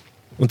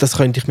 Und das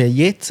könnte ich mir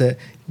jetzt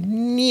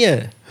nie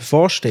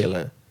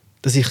vorstellen,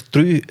 dass ich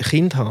 3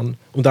 Kinder habe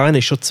und einer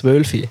ist schon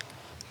 12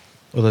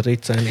 oder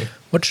 13.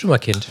 wolltest du mal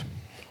Kind?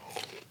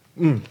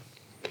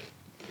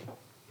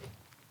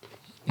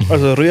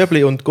 Also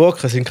Rüebli und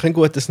Gurken sind kein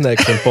guter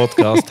Snack für einen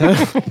Podcast. Hä?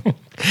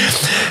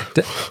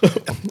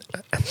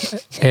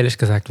 Ehrlich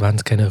gesagt waren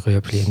es keine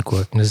Rüebli und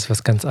Gurken. Das ist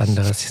was ganz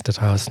anderes da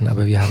draußen.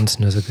 Aber wir haben es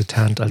nur so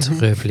getarnt als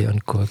Rüebli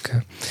und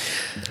Gurke.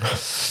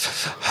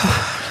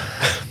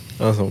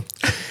 Also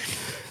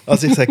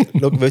ich sage,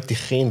 will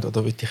ich Kind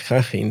oder will ich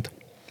kein Kind?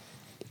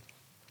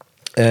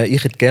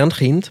 Ich hätte gerne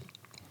Kind,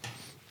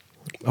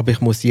 aber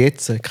ich muss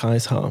jetzt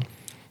keins haben.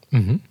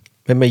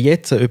 Wenn mir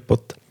jetzt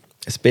jemand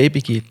ein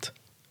Baby gibt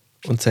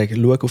und sagt,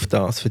 schau auf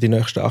das für die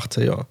nächsten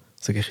 18 Jahre,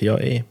 sage ich, ja,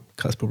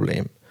 kein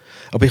Problem.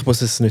 Aber ich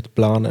muss es nicht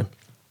planen.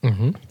 Weißt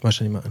du,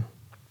 was ich meine?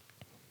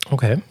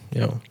 Okay.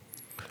 Ja.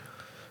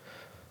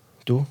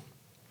 Du?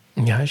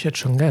 Ja, ich hätte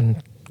schon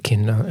gern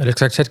Kinder. Ehrlich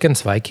gesagt, ich hätte gern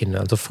 2 Kinder.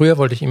 Also früher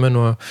wollte ich immer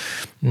nur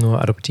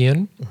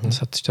adoptieren.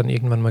 Das hat sich dann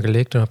irgendwann mal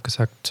gelegt und habe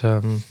gesagt,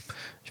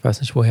 ich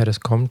weiß nicht, woher das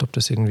kommt, ob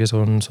das irgendwie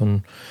so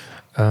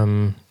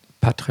ein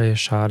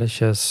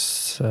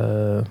patriarchalisches,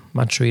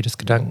 machoides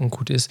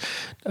Gedankengut ist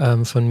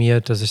von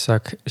mir, dass ich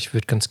sage, ich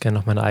würde ganz gerne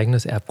noch mein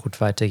eigenes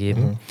Erbgut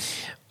weitergeben.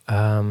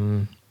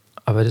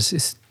 Aber das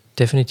ist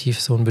definitiv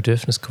so ein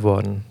Bedürfnis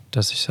geworden,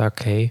 dass ich sage,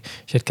 hey,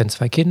 ich hätte gern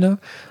 2 Kinder,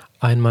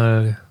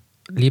 einmal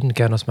liebend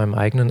gern aus meinem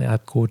eigenen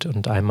Erbgut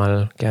und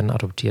einmal gern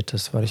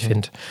adoptiertes, weil ich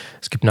finde,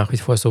 es gibt nach wie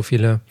vor so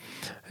viele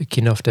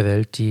Kinder auf der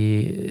Welt,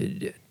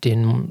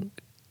 denen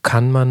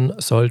kann man,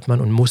 sollte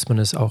man und muss man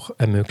es auch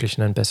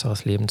ermöglichen, ein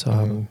besseres Leben zu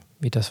haben,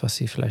 wie das, was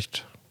sie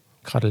vielleicht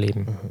gerade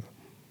leben.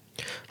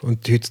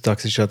 Und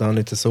heutzutage ist ja da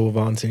nicht so ein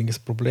wahnsinniges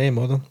Problem,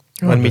 oder?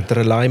 Ich meine, mit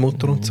einer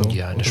Leihmutter und so.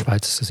 Ja, in der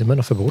Schweiz ist das immer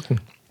noch verboten.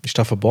 Ist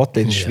das verboten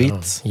in der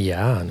Schweiz?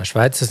 Ja, in der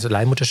Schweiz ist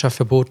Leihmutterschaft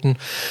verboten.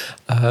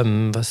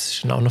 Was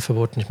ist denn auch noch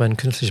verboten? Ich meine,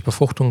 künstliche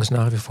Befruchtung ist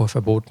nach wie vor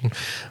verboten.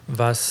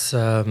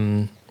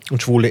 Und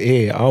schwule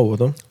Ehe auch,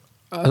 oder?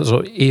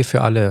 Also Ehe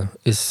für alle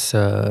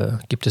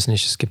gibt es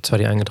nicht. Es gibt zwar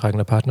die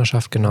eingetragene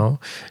Partnerschaft, genau.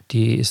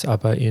 Die ist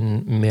aber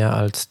in mehr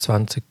als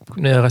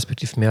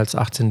respektive mehr als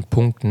 18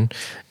 Punkten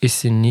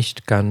ist sie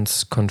nicht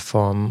ganz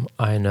konform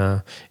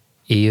einer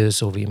Ehe,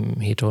 so wie im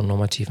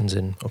heteronormativen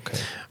Sinn. Okay.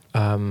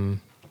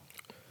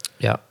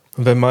 Ja.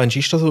 Und wenn meinst du,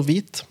 ist das so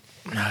weit?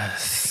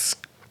 Es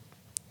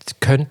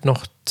könnte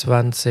noch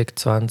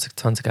 2020,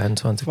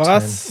 2021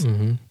 Was?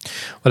 sein.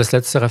 Weil das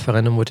letzte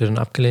Referendum wurde dann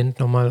abgelehnt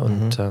nochmal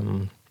und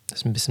das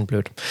ist ein bisschen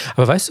blöd.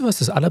 Aber weißt du, was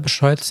das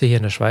Allerbescheuertste hier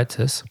in der Schweiz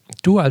ist?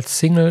 Du als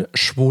Single,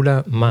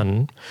 schwuler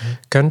Mann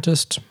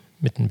könntest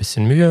mit ein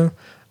bisschen Mühe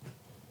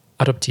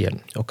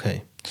adoptieren.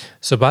 Okay.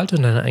 Sobald du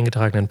in einer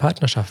eingetragenen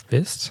Partnerschaft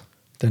bist,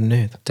 Dann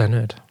nicht. dann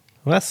nicht.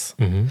 Was?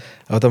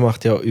 Aber das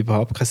macht ja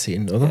überhaupt keinen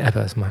Sinn, oder?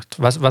 Aber es macht.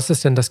 Was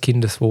ist denn das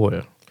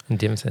Kindeswohl in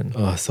dem Sinn?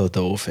 Oh, so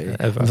doof, ey.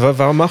 Aber- Und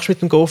warum machst du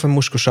mit dem Golfen?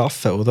 Musst du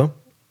arbeiten, oder?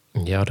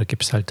 Ja, da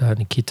gibt es halt da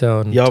eine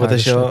Kita und Ja, aber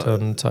das ist ja- Tagesstätte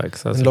und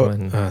Zeugs. Also, ich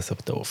meine, so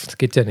doof. das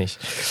geht ja nicht.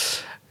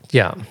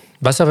 Ja,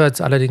 was aber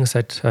jetzt allerdings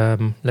seit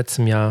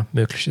letztem Jahr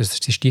möglich ist,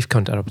 ist die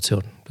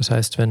Stiefkindadoption. Das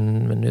heißt,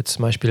 wenn du jetzt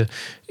zum Beispiel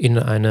in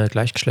eine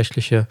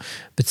gleichgeschlechtliche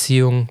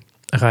Beziehung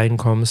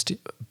reinkommst,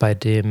 bei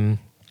dem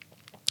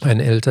ein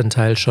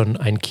Elternteil schon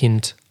ein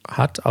Kind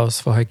hat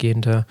aus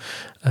vorhergehender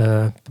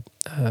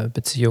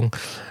Beziehung,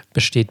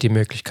 besteht die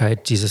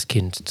Möglichkeit, dieses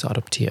Kind zu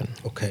adoptieren.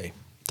 Okay.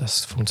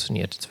 Das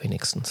funktioniert jetzt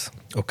wenigstens.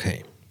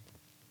 Okay.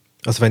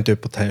 Also wenn du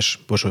jemanden hast,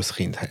 der schon ein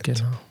Kind hat.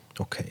 Genau.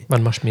 Okay.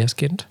 Wann machst du mir das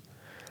Kind?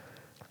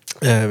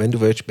 Wenn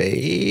du willst,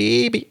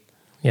 Baby,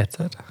 Jetzt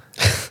halt.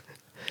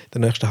 in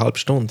der nächsten halben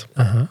Stunde.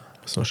 Aha.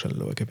 Ich muss noch schnell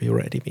schauen, ob ich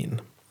ready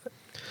bin.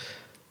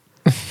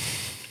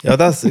 Ja,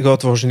 das geht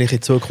wahrscheinlich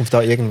in Zukunft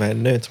auch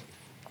irgendwann nicht.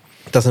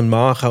 Dass ein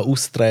Mann kann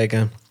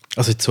austragen,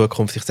 also in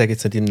Zukunft, ich sage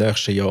jetzt nicht im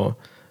nächsten Jahr,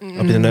 aber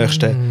in den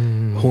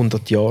nächsten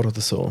 100 Jahren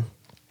oder so.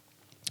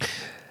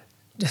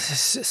 Das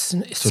ist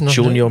So noch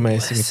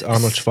Junior-mäßig es mit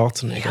Arnold ist-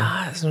 Schwarzenegger.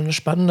 Ja, das ist eine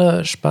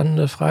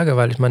spannende Frage,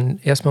 weil ich meine,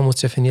 erstmal muss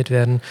definiert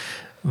werden,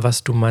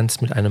 was du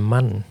meinst mit einem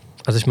Mann.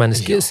 Also ich meine,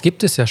 es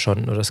gibt es ja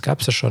schon, oder es gab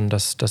es ja schon,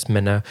 dass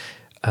Männer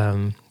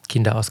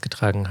Kinder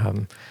ausgetragen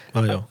haben.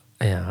 Ah ja,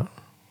 Ja,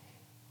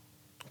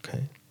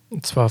 okay.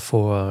 und zwar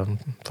vor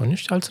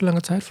nicht allzu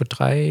langer Zeit, vor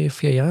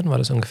 3-4 Jahren war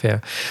das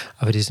ungefähr.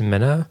 Aber diese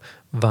Männer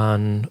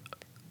waren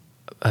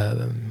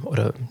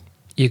oder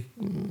ihre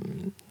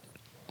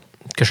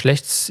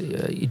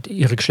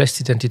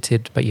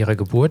Geschlechtsidentität bei ihrer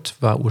Geburt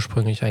war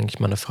ursprünglich eigentlich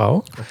mal eine Frau.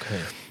 Okay.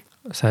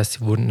 Das heißt,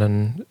 sie wurden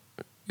dann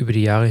über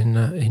die Jahre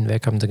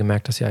hinweg, haben sie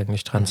gemerkt, dass sie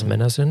eigentlich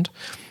Transmänner sind.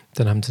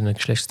 Dann haben sie eine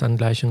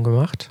Geschlechtsangleichung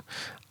gemacht,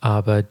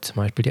 aber zum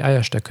Beispiel die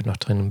Eierstöcke noch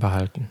drinnen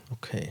behalten.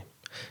 Okay.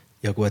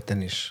 Ja gut,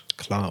 dann ist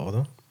klar,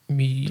 oder?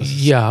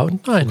 Ja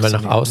und nein, weil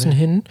nach funktioniert außen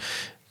hin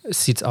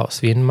sieht es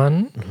aus wie ein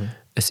Mann.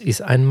 Es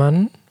ist ein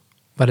Mann,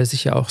 weil er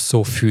sich ja auch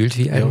so fühlt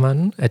wie ein Ja.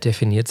 Mann. Er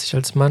definiert sich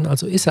als Mann,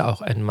 also ist er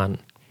auch ein Mann.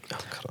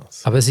 Ach,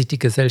 krass. Aber sieht die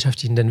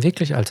Gesellschaft ihn denn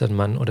wirklich als ein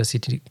Mann oder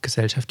sieht die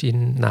Gesellschaft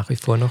ihn nach wie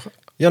vor noch?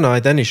 Ja,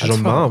 nein, dann ist er Als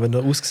schon ein Frau. Mann. Wenn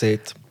er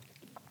aussieht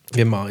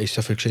wie ein Mann, ist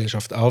er für die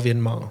Gesellschaft auch wie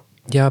ein Mann.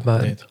 Ja,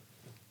 aber Nicht?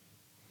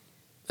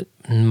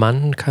 ein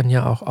Mann kann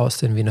ja auch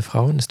aussehen wie eine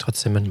Frau und ist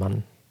trotzdem ein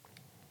Mann.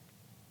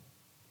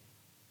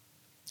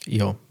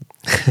 Ja,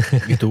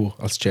 wie du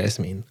als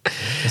Jazzmin.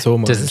 So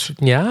Das meinst du.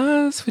 ist,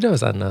 ja, ist wieder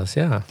was anderes,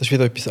 ja. Das ist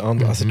wieder etwas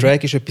anderes. Also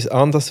Drag ist etwas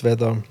anderes,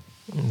 weder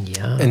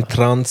Ja, ein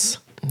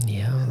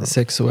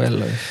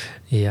Transsexueller.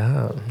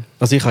 ja.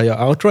 Also ich kann ja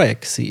auch Drag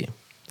sein.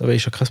 Da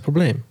ist ja kein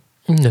Problem.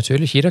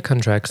 Natürlich, jeder kann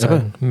Drag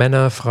sein.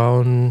 Männer,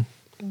 Frauen,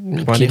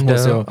 meine, ich Kinder,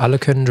 muss ja- alle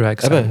können Drag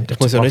sein. Eben, ich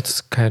Dazu muss ja braucht nicht-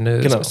 es keine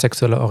Genau.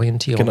 sexuelle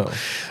Orientierung. Genau.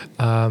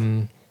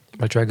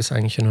 Weil Drag ist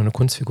eigentlich ja nur eine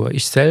Kunstfigur.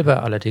 Ich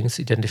selber allerdings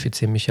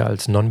identifiziere mich ja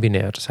als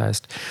non-binär. Das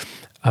heißt,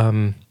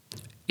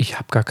 ich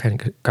habe gar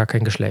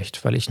kein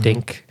Geschlecht, weil ich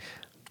denke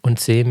und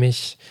sehe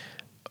mich,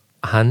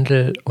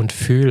 handle und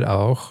fühle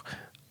auch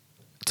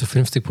zu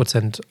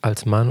 50%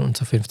 als Mann und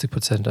zu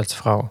 50% als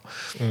Frau.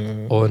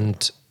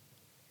 Und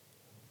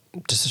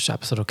das ist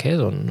absolut okay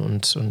so.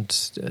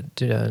 Und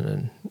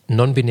der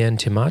non-binären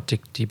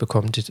Thematik, die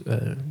bekommt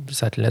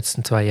seit den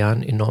letzten 2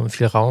 Jahren enorm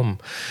viel Raum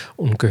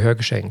und Gehör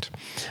geschenkt.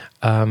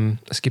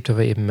 Es gibt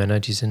aber eben Männer,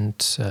 die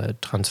sind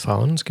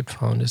Transfrauen, es gibt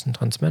Frauen, die sind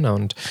Transmänner.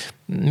 Und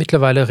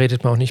mittlerweile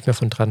redet man auch nicht mehr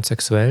von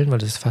Transsexuellen, weil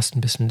das ist fast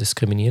ein bisschen ein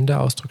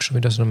diskriminierender Ausdruck schon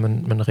wieder,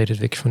 sondern man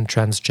redet wirklich von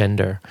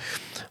Transgender.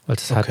 Weil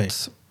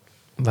das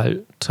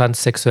weil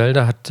transsexuell,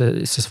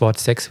 ist das Wort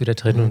Sex wieder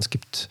drin und es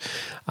gibt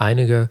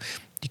einige,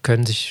 die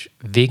können sich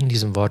wegen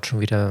diesem Wort schon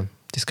wieder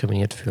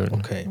diskriminiert fühlen.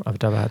 Okay. Aber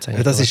dabei hat es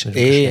eigentlich das was ist mit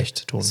dem Geschlecht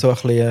zu tun. so ein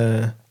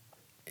bisschen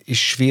ist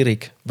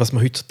schwierig, was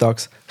man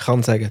heutzutage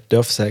kann sagen,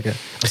 darf sagen.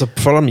 Also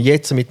vor allem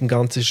jetzt mit dem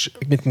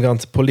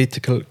ganzen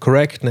Political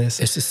Correctness.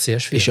 Es ist sehr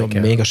schwierig. Ist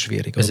ja mega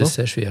schwierig, oder? Es ist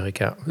sehr schwierig,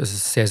 ja. Es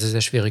ist sehr, sehr,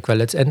 sehr schwierig, weil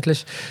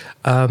letztendlich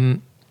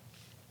man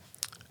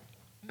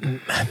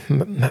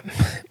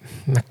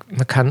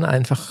kann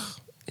einfach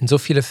in so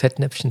viele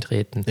Fettnäpfchen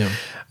treten.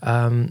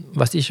 Ja.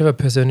 Was ich aber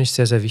persönlich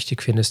sehr, sehr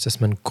wichtig finde, ist,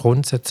 dass man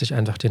grundsätzlich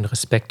einfach den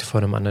Respekt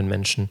vor einem anderen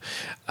Menschen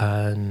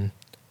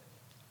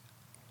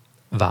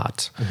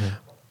wahrt.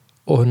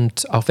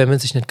 Und auch wenn man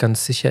sich nicht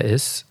ganz sicher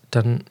ist,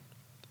 dann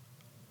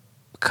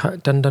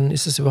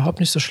ist es überhaupt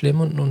nicht so schlimm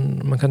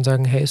und man kann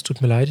sagen, hey, es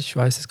tut mir leid, ich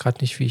weiß jetzt gerade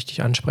nicht, wie ich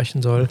dich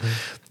ansprechen soll.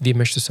 Wie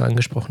möchtest du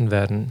angesprochen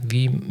werden?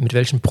 Mit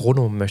welchem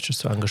Pronomen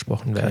möchtest du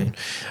angesprochen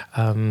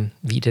werden?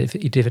 Wie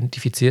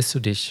identifizierst du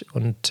dich?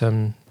 Und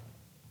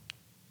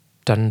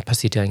dann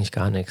passiert ja eigentlich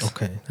gar nichts.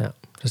 Okay. Ja,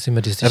 das ist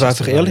immer die Aber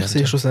einfach ehrlich Variante.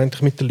 sein,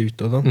 schlussendlich mit den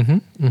Leuten, oder?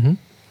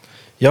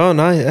 Ja,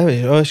 nein,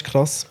 ja, ist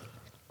krass.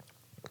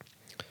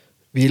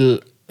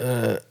 Weil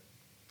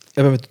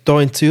eben hier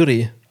in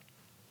Zürich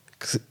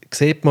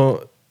sieht man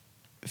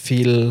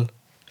viel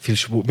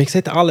schwul. Man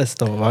sieht alles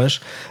da, weißt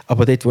du?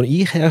 Aber dort, wo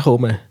ich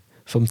herkomme,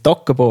 vom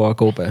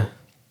Toggenburg oben,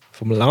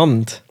 vom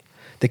Land,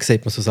 da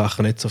sieht man so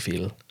Sachen nicht so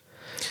viel.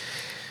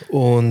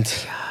 Und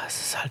Ja,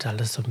 es ist halt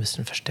alles so ein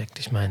bisschen versteckt,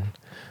 ich meine.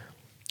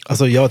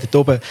 also ja, dort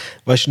oben,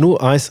 weißt du,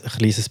 nur ein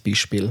kleines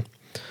Beispiel.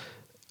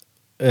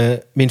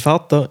 Mein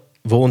Vater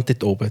wohnt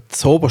dort oben,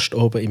 zuoberst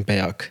oben im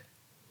Berg.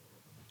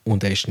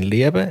 Und er ist ein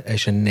Lieber, er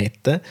ist ein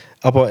Netter.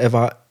 Aber er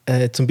war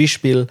zum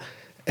Beispiel,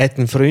 er hat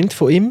einen Freund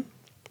von ihm,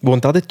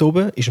 wohnt auch dort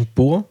oben, ist ein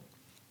Bauer.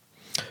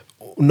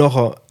 Und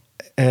nachher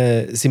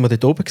sind wir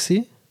dort oben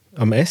gewesen,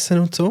 am Essen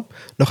und so.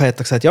 Nachher hat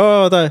er gesagt,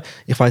 ja,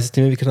 ich weiß jetzt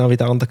nicht mehr genau, wie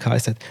der andere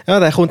geheißen hat. Ja,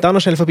 der kommt auch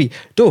noch schnell vorbei.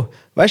 Du,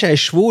 weißt du, er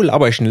ist schwul,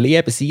 aber er ist ein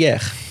lieber Sieg.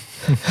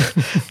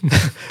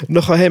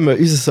 Nachher haben wir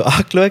uns so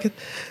angeschaut und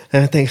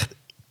haben gedacht,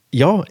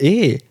 ja,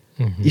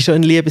 ist er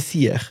ein lieber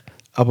Sieg.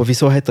 Aber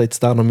wieso hat er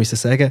jetzt da noch müssen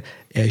sagen,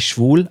 er ist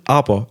schwul,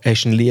 aber er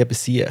ist ein lieber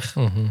Sieg?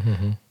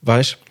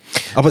 Weißt du?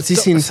 Aber sie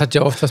sind... Es hat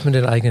ja oft was mit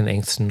den eigenen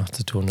Ängsten noch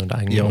zu tun und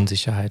eigenen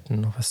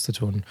Unsicherheiten noch was zu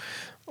tun.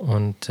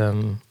 Und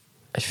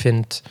ich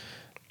finde,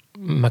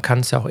 man kann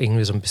es ja auch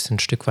irgendwie so ein bisschen ein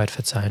Stück weit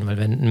verzeihen, weil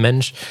wenn ein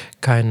Mensch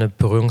keine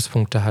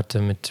Berührungspunkte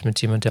hatte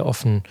mit jemand, der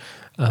offen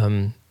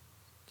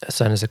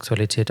seine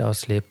Sexualität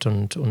auslebt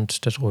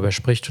und darüber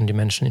spricht und die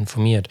Menschen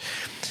informiert,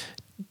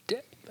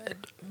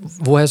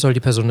 woher soll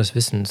die Person das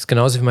wissen? Das ist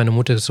genauso wie meine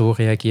Mutter so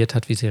reagiert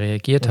hat, wie sie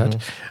reagiert hat.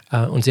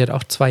 Und sie hat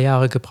auch 2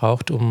 Jahre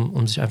gebraucht,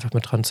 um sich einfach mal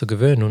dran zu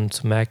gewöhnen und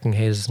zu merken,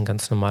 hey, das ist ein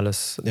ganz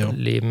normales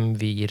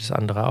Leben, wie jedes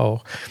andere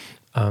auch.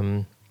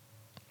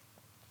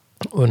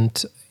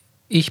 Und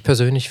ich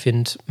persönlich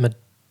finde, man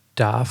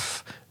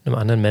darf einem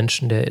anderen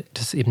Menschen, der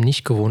das eben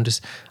nicht gewohnt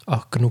ist,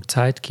 auch genug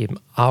Zeit geben.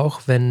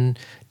 Auch wenn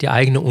die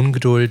eigene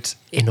Ungeduld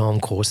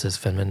enorm groß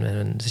ist, wenn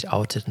man sich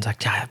outet und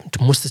sagt, ja,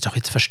 du musst es doch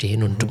jetzt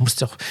verstehen und du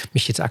musst doch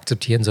mich jetzt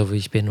akzeptieren, so wie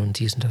ich bin und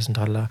dies und das und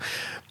tralala.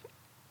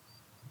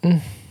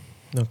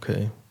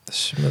 Okay. Das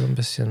ist immer so ein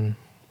bisschen...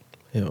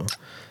 Ja.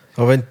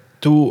 Aber wenn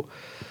du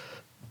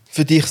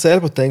für dich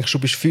selber denkst, du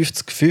bist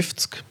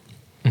 50-50,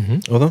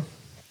 oder?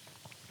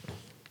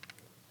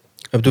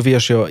 Aber du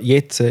wirst ja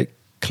jetzt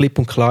klipp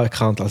und klar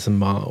erkannt als ein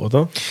Mann,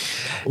 oder?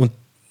 Und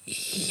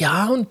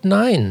Ja und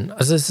nein.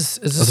 Also es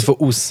ist also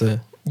von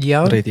außen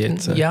rede ich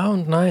jetzt. Ja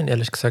und nein,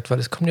 ehrlich gesagt, weil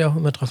es kommt ja auch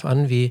immer darauf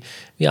an, wie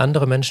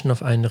andere Menschen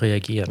auf einen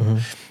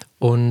reagieren.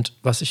 Und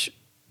was ich...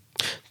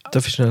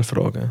 Darf ich schnell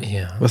fragen?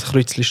 Ja. Was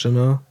kreuzelst du denn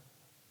an?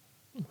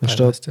 Wenn Was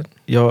steht, denn?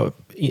 ja,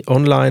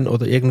 online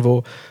oder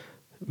irgendwo,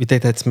 wie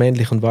dort hat es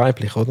männlich und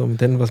weiblich, oder?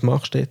 Und dann, was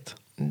machst du dort?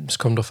 Es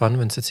kommt darauf an,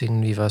 wenn es jetzt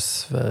irgendwie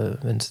was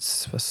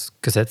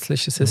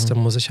Gesetzliches ist, dann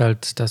muss ich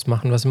halt das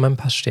machen, was in meinem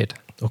Pass steht.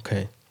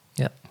 Okay.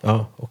 Ja,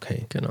 Ah,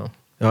 okay. genau.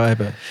 Ja,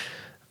 eben.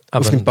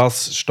 Aber Auf dem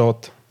Pass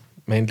steht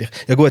männlich.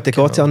 Ja gut, dann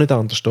geht es ja auch nicht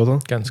anders, oder?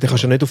 Ganz dann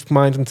kannst du ja nicht auf die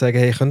Gemeinde und sagen,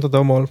 hey, könnt ihr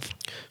da mal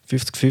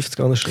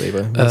 50-50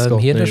 anschreiben? Das geht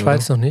hier in der nicht,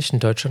 Schweiz oder? noch nicht, in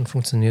Deutschland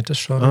funktioniert das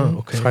schon. Ah,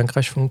 okay.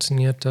 Frankreich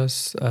funktioniert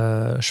das,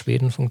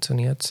 Schweden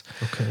funktioniert es.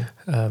 Okay.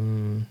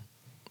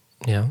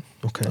 Ja,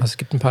 Okay. also es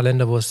gibt ein paar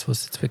Länder, wo es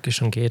jetzt wirklich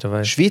schon geht.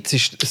 Aber Die Schweiz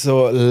ist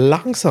so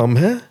langsam,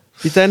 hä?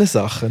 Bei diesen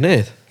Sachen,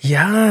 nicht?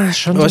 ja,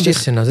 schon so ein Weißt,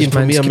 bisschen. Also ich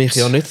informiere es mich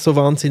gibt- ja nicht so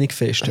wahnsinnig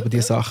fest über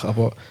diese Sachen,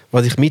 aber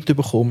was ich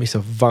mitbekomme, ist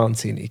so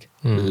wahnsinnig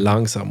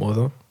langsam,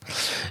 oder?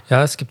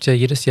 Ja, es gibt ja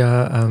jedes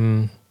Jahr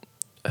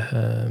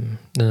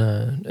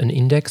einen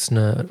Index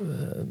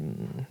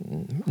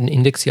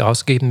hier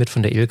ausgegeben wird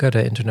von der ILGA,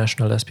 der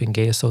International Lesbian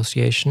Gay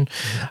Association.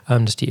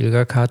 Das ist die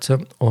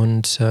ILGA-Karte.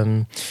 Und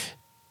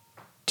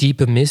die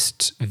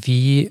bemisst,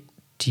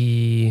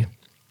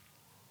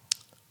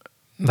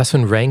 was für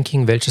ein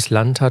Ranking welches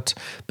Land hat,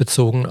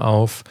 bezogen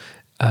auf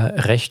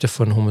Rechte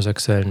von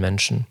homosexuellen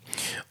Menschen.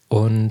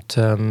 Und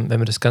wenn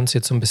wir das Ganze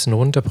jetzt so ein bisschen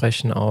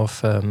runterbrechen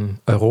auf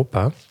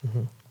Europa,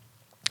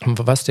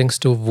 was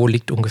denkst du, wo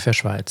liegt ungefähr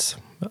Schweiz?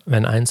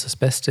 Wenn 1 das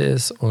Beste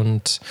ist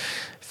und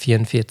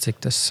 44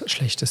 das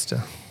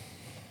Schlechteste.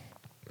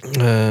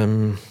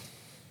 Und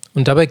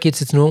dabei geht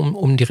es jetzt nur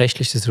um die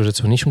rechtliche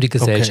Situation, nicht um die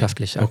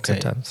gesellschaftliche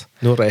Akzeptanz.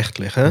 Nur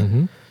rechtlich,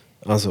 hä?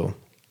 Also,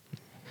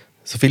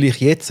 soviel ich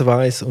jetzt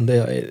weiss und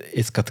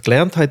jetzt gerade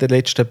gelernt habe in den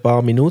letzten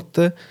paar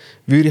Minuten,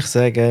 würde ich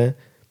sagen,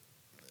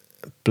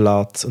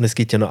 Platz, und es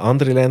gibt ja noch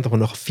andere Länder, die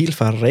noch viel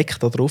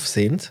verreckter drauf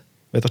sind,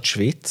 wie die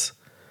Schweiz.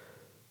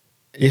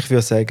 Ich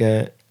würde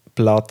sagen,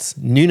 Platz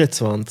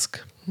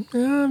 29.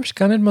 Ja, ist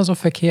gar nicht mal so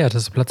verkehrt.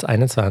 Das ist Platz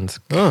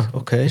 21. Ah,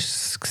 okay.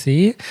 Ich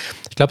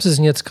glaube, sie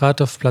sind jetzt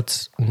gerade auf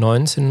Platz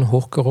 19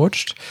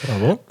 hochgerutscht.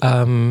 Bravo.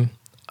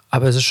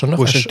 Aber es ist schon noch...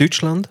 Wo ist denn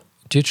Deutschland?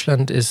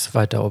 Deutschland ist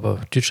weiter oben.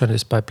 Deutschland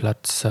ist bei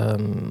Platz,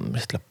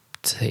 ich glaube,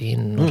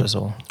 10 oder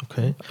so.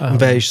 Okay. Und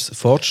wer ist das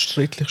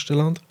fortschrittlichste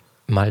Land?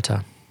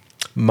 Malta.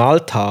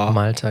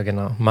 Malta,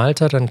 genau.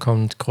 Malta, dann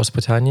kommt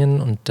Großbritannien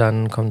und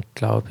dann kommt,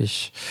 glaube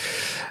ich,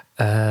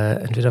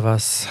 entweder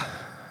was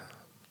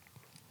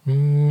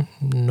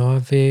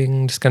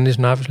Norwegen, die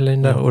skandinavischen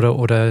Länder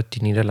oder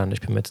die Niederlande,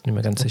 ich bin mir jetzt nicht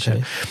mehr ganz sicher.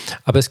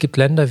 Aber es gibt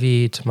Länder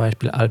wie zum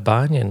Beispiel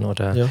Albanien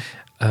oder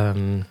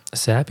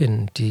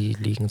Serbien, die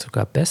liegen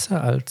sogar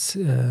besser als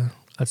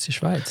die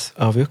Schweiz.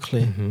 Ah,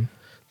 wirklich?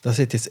 Das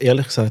hätte ich jetzt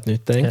ehrlich gesagt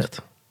nicht gedacht.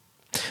 Ja.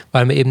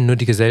 Weil man eben nur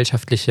die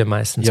gesellschaftliche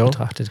meistens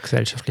betrachtet,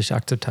 gesellschaftliche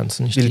Akzeptanz.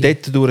 Nicht weil die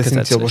dort durch sind sie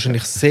ja gesetzliche.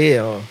 wahrscheinlich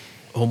sehr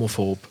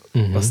homophob,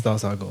 was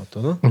das angeht,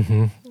 oder?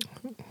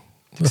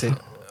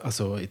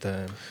 Also in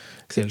der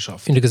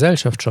Gesellschaft. In der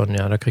Gesellschaft schon,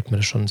 ja, da kriegt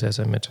man das schon sehr,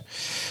 sehr mit.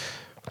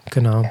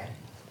 Genau.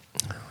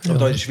 Aber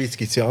da in der Schweiz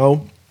gibt es ja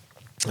auch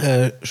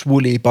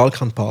schwule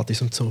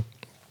Balkanpartys und so.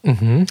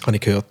 Habe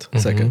ich gehört,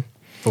 sagen.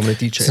 Von einem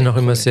DJ. Die sind auch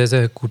immer sehr,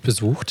 sehr gut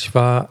besucht. Ich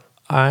war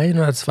 1-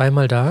 oder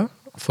 2-mal da,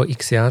 vor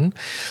x Jahren.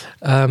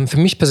 Für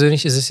mich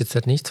persönlich ist es jetzt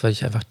halt nichts, weil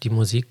ich einfach die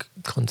Musik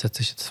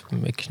grundsätzlich jetzt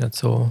wirklich nicht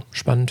so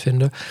spannend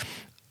finde.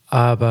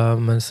 Aber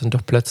man ist dann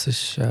doch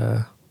plötzlich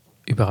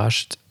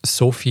überrascht,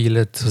 so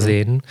viele zu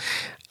sehen,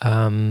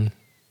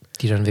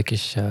 die dann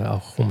wirklich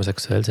auch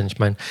homosexuell sind. Ich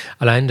meine,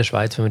 allein in der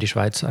Schweiz, wenn man die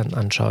Schweiz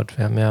anschaut,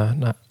 wir haben ja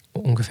eine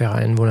ungefähre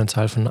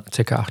Einwohnerzahl von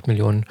ca. 8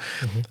 Millionen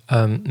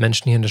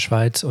Menschen hier in der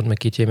Schweiz und man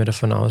geht hier immer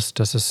davon aus,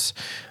 dass es,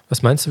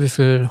 was meinst du, wie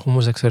viele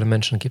homosexuelle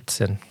Menschen gibt es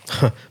denn?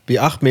 Bei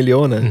 8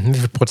 Millionen? Wie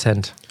viel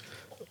Prozent?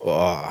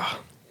 Ah,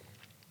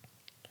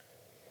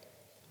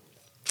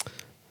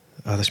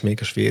 das ist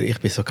mega schwierig. Ich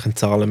bin so kein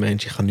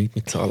Zahlenmensch, ich kann nichts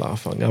mit Zahlen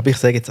anfangen. Aber ich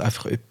sage jetzt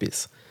einfach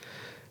etwas.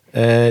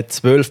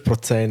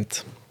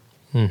 12%.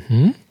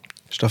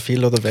 Ist das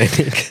viel oder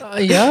wenig?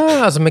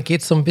 Ja, also man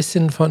geht so ein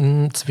bisschen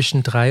von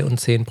zwischen 3 und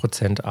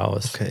 10%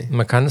 aus. Okay.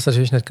 Man kann es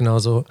natürlich nicht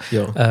genauso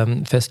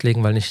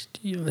festlegen, weil es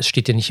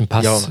steht ja nicht im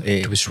Pass,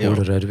 du bist schwul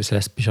oder du bist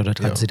lesbisch oder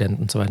transident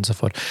und so weiter und so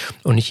fort.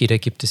 Und nicht jeder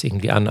gibt es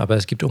irgendwie an, aber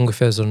es gibt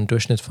ungefähr so einen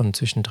Durchschnitt von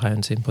zwischen 3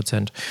 und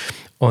 10%.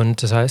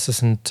 Und das heißt, es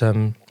sind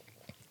ca.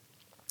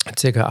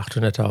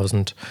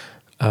 800.000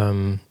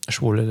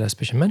 schwule,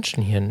 lesbische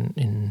Menschen hier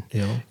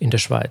in der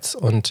Schweiz.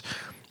 Und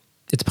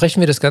jetzt brechen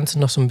wir das Ganze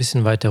noch so ein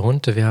bisschen weiter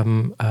runter. Wir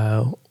haben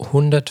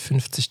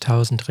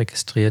 150.000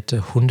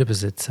 registrierte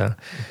Hundebesitzer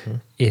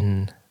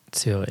in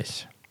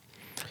Zürich.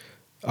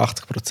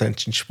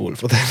 80% sind schwul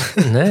von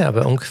denen. Ne,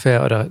 aber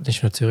ungefähr, oder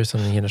nicht nur Zürich,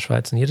 sondern hier in der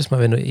Schweiz. Und jedes Mal,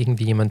 wenn du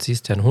irgendwie jemanden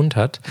siehst, der einen Hund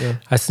hat,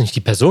 heißt es nicht,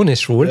 die Person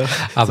ist schwul,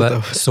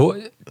 aber so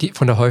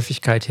von der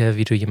Häufigkeit her,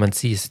 wie du jemanden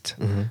siehst,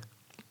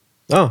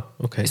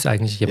 ist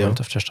eigentlich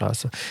jemand auf der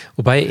Straße.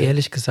 Wobei,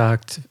 ehrlich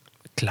gesagt,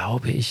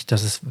 glaube ich,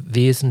 dass es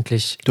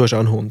wesentlich... Du hast auch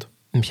einen Hund.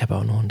 Ich habe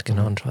auch einen Hund,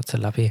 genau, einen schwarzer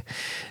Lappi.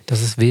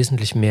 Dass es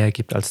wesentlich mehr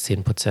gibt als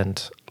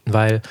 10%.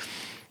 Weil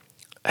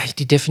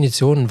die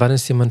Definition, wann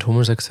ist jemand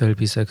homosexuell,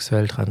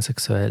 bisexuell,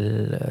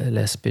 transsexuell,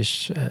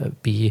 lesbisch,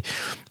 bi,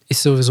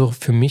 ist sowieso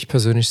für mich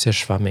persönlich sehr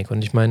schwammig.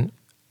 Und ich meine,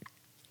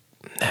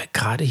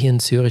 gerade hier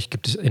in Zürich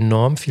gibt es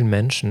enorm viele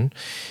Menschen,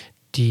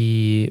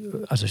 die,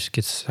 also ich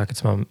sage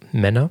jetzt mal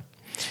Männer,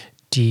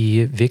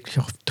 die wirklich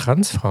auf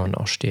Transfrauen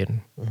auch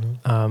stehen.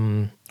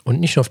 Und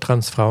nicht nur auf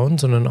Transfrauen,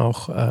 sondern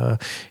auch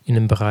in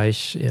den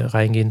Bereich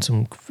reingehen,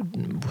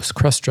 wo es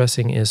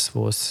Crossdressing ist,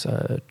 wo es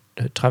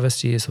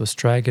Travestie ist, wo es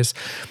Drag ist.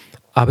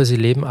 Aber sie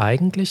leben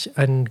eigentlich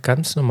ein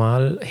ganz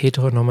normal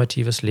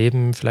heteronormatives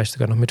Leben, vielleicht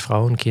sogar noch mit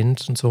Frau und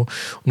Kind und so,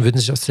 und würden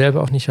sich auch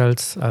selber auch nicht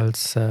als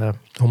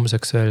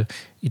homosexuell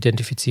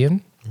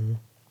identifizieren.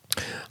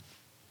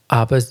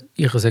 Aber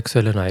ihre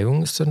sexuelle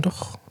Neigung ist dann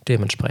doch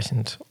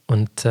dementsprechend.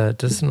 Und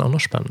das ist dann auch noch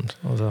spannend.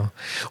 Also,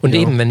 und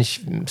eben, wenn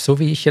ich, so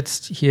wie ich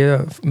jetzt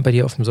hier bei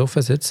dir auf dem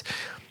Sofa sitze,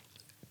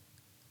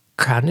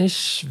 kann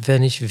ich,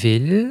 wenn ich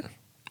will,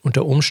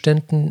 unter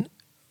Umständen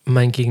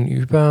mein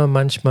Gegenüber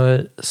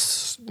manchmal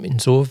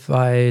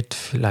insoweit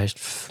vielleicht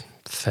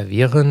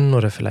verwirren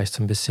oder vielleicht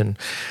so ein bisschen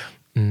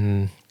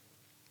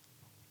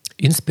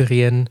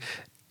inspirieren,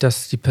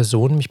 dass die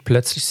Person mich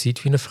plötzlich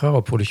sieht wie eine Frau,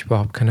 obwohl ich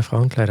überhaupt keine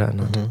Frauenkleider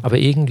anhatte. Aber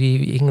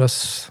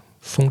irgendwas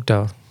funkt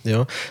da.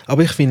 Ja,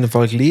 aber ich finde im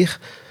Fall gleich,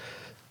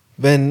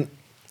 wenn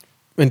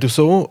du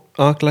so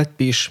angelegt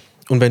bist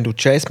und wenn du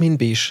Jazzmin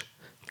bist,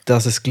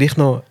 dass es gleich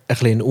noch ein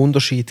bisschen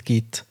Unterschied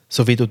gibt,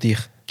 so wie du dich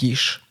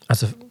gibst.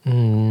 Also,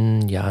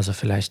 also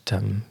vielleicht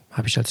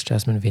habe ich als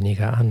Jazzmin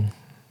weniger an.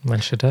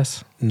 Meinst du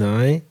das?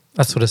 Nein.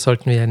 Achso, das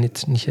sollten wir ja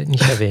nicht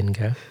erwähnen,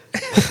 gell?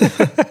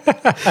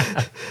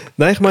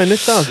 Nein, ich meine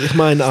nicht das. Ich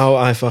meine auch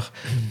einfach,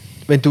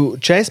 wenn du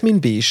Jazzmin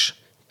bist,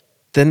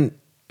 dann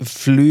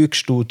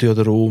fliegst du durch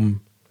den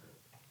Raum.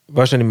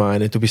 Weißt du, was ich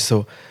meine? Du bist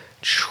so,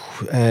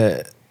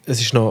 es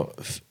ist noch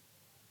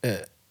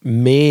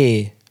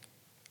mehr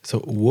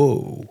so,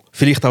 wow.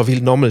 Vielleicht auch, weil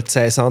du nochmal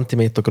 10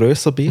 cm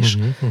grösser bist,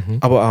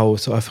 aber auch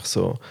so einfach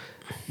so.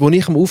 Als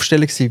ich am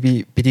Aufstellen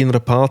war bei deiner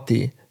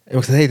Party, ich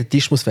habe gesagt, hey, der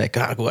Tisch muss weg.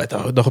 Ah, gut.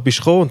 Nachher bist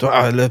du gekommen und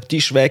der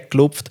Tisch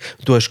weggelupft.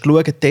 Du hast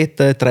geschaut,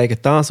 dort, tragen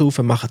das auf,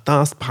 machen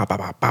das,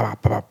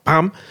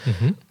 bam.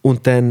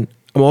 Und dann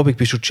am Abend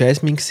bist du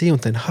Jazzmin gewesen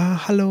und dann,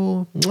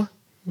 hallo.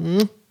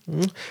 Und,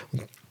 weißt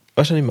du,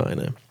 was ich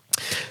meine?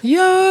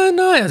 Ja,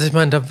 nein, also ich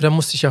meine, da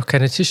musste ich auch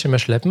keine Tische mehr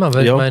schleppen,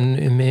 aber Ja. ich meine,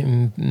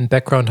 im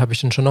Background habe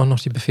ich dann schon auch noch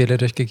die Befehle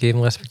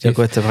durchgegeben, respektive. Ja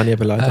gut, das habe ich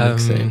eben leider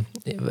nicht gesehen.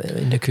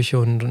 In der Küche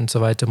und so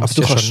weiter. Aber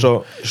du kannst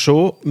dir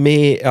schon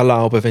mehr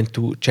erlauben, wenn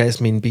du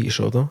Jazzmin bist,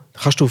 oder?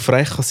 Kannst du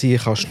frecher sein,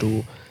 kannst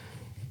du...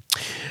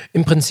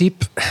 Im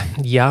Prinzip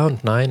ja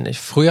und nein.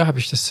 Früher habe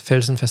ich das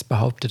felsenfest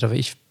behauptet, aber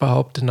ich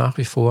behaupte nach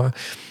wie vor,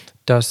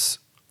 dass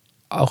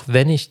auch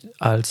wenn ich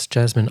als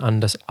Jazzmin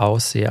anders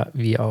aussehe,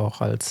 wie auch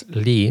als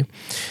Lee,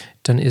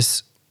 dann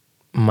ist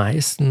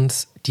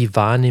meistens die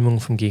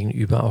Wahrnehmung vom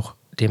Gegenüber auch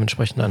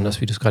dementsprechend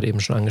anders, wie du es gerade eben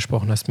schon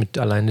angesprochen hast, mit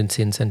allein den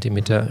 10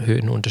 cm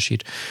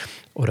Höhenunterschied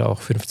oder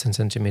auch 15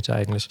 cm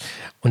eigentlich.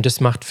 Und das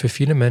macht für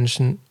viele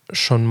Menschen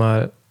schon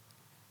mal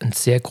einen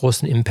sehr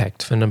großen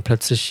Impact, wenn dann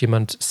plötzlich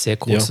jemand sehr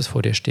Großes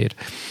vor dir steht.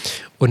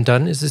 Und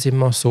dann ist es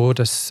eben auch so,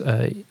 dass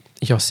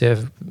ich auch sehr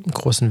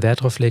großen Wert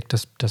darauf lege,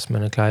 dass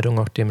meine Kleidung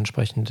auch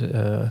dementsprechend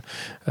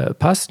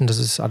passt und dass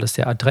es alles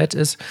sehr adrett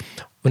ist.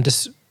 Und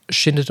das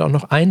schindet auch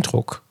noch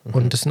Eindruck.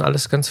 Und das sind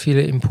alles ganz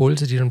viele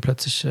Impulse, die dann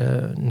plötzlich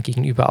ein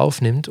Gegenüber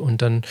aufnimmt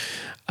und dann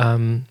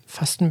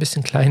fast ein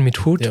bisschen klein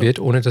mit Hut wird,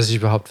 ohne dass ich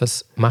überhaupt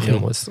was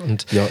machen muss.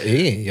 Und,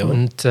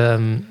 und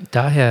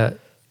daher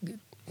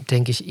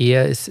denke ich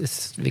eher,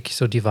 ist wirklich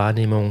so die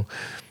Wahrnehmung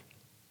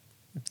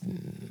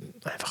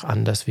einfach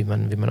anders, wie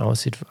man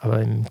aussieht.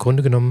 Aber im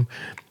Grunde genommen,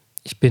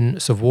 ich bin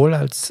sowohl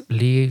als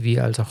Lee wie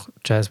als auch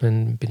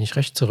Jazzmin, bin ich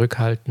recht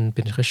zurückhaltend,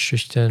 bin ich recht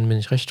schüchtern, bin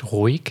ich recht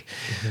ruhig.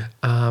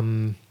 Aber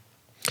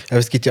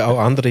es gibt ja auch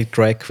andere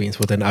Drag Queens,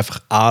 die dann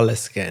einfach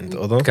alles kennen,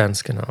 oder?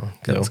 Ganz genau.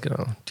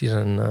 Die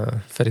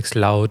dann völlig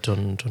laut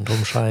und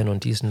rumschreien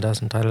und dies und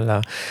das und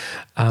tralala.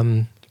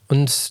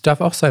 Und es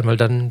darf auch sein, weil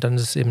dann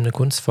ist es eben eine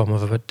Kunstform.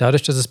 Aber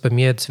dadurch, dass es bei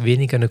mir jetzt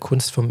weniger eine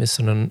Kunstform ist,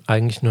 sondern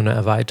eigentlich nur eine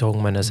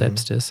Erweiterung meiner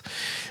selbst ist,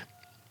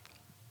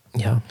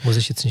 ja, muss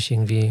ich jetzt nicht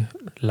irgendwie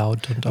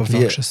laut und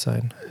obnoxious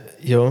sein.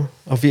 Ja,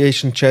 aber wie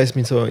ist ein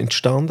Jazzmin so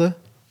entstanden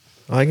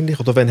eigentlich?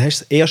 Oder wann hast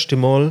du das erste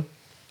Mal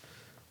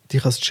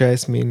dich als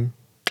Jazzmin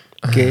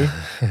gegeben?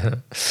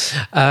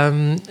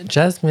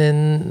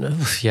 Jazzmin,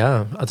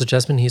 ja, also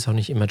Jazzmin hieß auch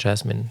nicht immer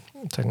Jazzmin,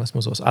 sagen wir es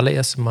mal so. Das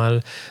allererste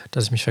Mal,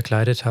 dass ich mich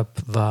verkleidet habe,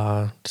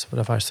 da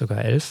war ich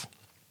sogar 11.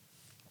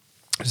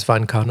 Das war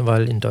ein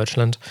Karneval in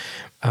Deutschland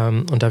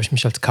und da habe ich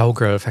mich als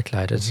Cowgirl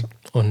verkleidet.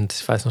 Und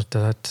ich weiß noch,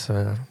 da hat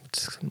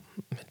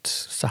mit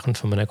Sachen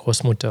von meiner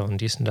Großmutter und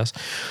dies und das.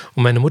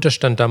 Und meine Mutter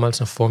stand damals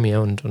noch vor mir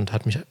und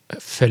hat mich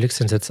völlig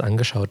entsetzt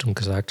angeschaut und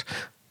gesagt,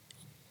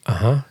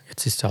 aha,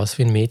 jetzt siehst du aus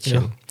wie ein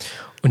Mädchen. Ja.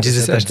 Und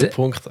dieses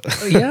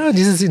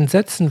dieses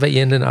Entsetzen bei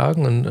ihr in den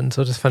Augen und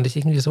so, das fand ich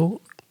irgendwie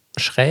so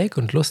schräg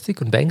und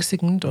lustig und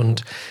beängstigend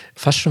und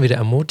fast schon wieder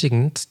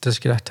ermutigend, dass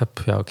ich gedacht habe,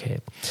 ja, okay.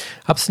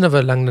 Hab's dann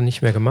aber lange dann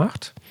nicht mehr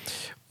gemacht.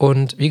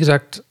 Und wie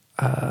gesagt,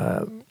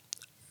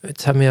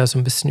 jetzt haben wir ja so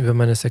ein bisschen über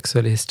meine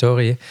sexuelle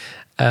Historie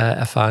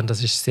erfahren,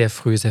 dass ich sehr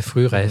früh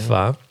reif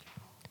war.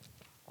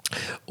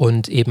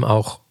 Und eben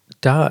auch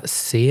da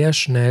sehr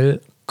schnell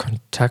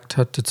Kontakt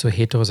hatte zu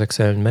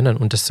heterosexuellen Männern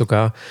und das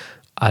sogar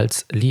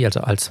als Lee,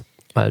 also als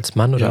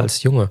Mann oder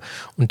als Junge.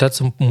 Und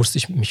dazu musste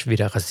ich mich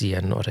wieder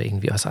rasieren oder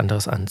irgendwie was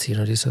anderes anziehen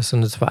oder dieses.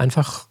 Und es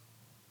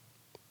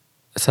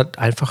hat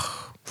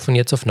einfach von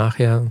jetzt auf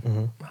nachher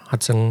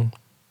hat es dann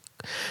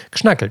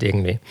geschnackelt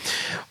irgendwie.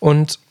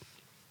 Und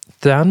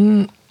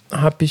dann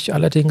habe ich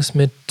allerdings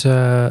mit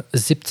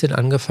 17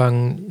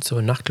 angefangen, so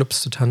in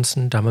Nachtclubs zu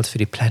tanzen, damals für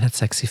die Planet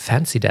Sexy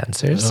Fancy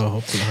Dancers.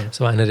 Ja,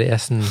 das war eine der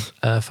ersten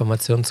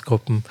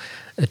Formationsgruppen,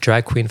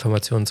 Drag Queen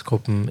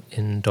Formationsgruppen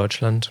in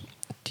Deutschland,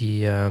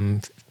 die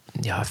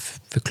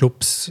für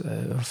Clubs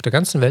auf der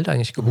ganzen Welt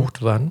eigentlich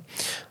gebucht waren.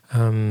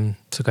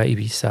 Sogar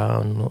Ibiza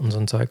und so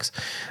ein Zeugs.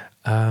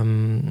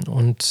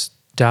 Und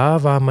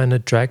da war meine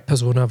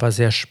Drag-Persona war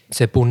sehr,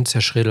 sehr bunt,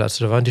 sehr schrill.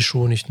 Also da waren die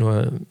Schuhe nicht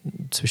nur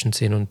zwischen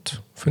 10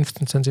 und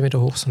 15 Zentimeter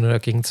hoch, sondern da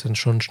ging es dann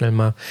schon schnell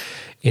mal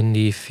in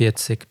die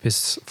 40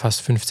 bis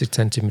fast 50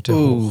 Zentimeter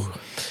hoch.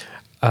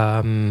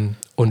 Und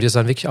wir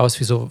sahen wirklich aus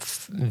wie so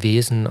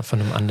Wesen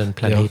von einem anderen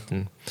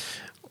Planeten.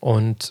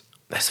 Und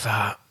es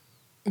war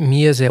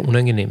mir sehr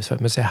unangenehm, es war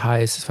immer sehr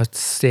heiß, es war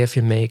sehr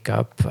viel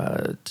Make-up,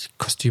 die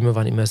Kostüme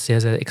waren immer sehr,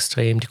 sehr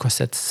extrem, die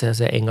Korsetts sehr,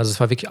 sehr eng, also es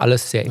war wirklich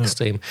alles sehr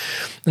extrem.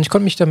 Und ich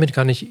konnte mich damit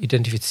gar nicht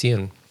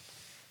identifizieren.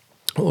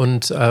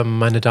 Und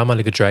meine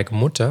damalige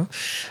Drag-Mutter,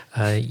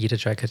 jede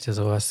Drag hat ja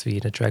sowas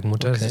wie eine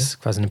Drag-Mutter, das ist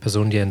quasi eine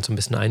Person, die einen so ein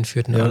bisschen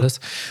einführt und alles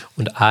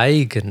und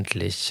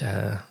eigentlich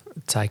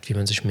zeigt, wie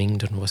man sich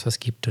schminkt und wo es was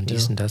gibt und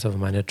dies und das, aber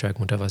meine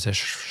Drag-Mutter war sehr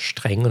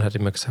streng und hat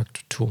immer gesagt,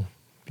 tu,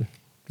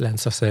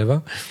 lernst doch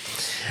selber.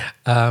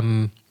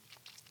 Und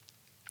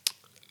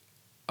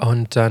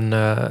dann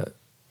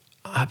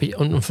habe ich,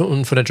 und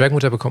von der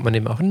Dragmutter bekommt man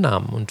eben auch einen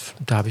Namen. Und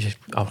da habe ich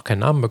auch keinen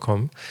Namen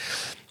bekommen.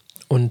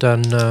 Und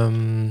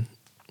dann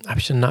habe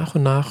ich dann nach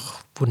und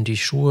nach, wurden die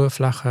Schuhe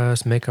flacher,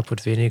 das Make-up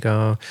wurde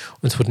weniger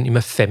und es wurden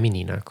immer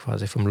femininer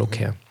quasi vom Look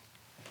her.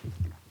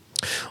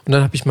 Und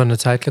dann habe ich mal eine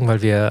Zeit lang,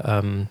 weil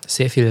wir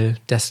sehr viel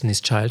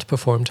Destiny's Child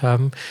performt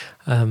haben,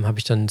 habe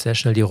ich dann sehr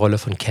schnell die Rolle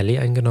von Kelly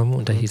eingenommen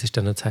und da hieß ich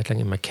dann eine Zeit lang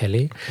immer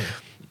Kelly.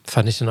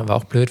 Fand ich dann aber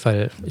auch blöd,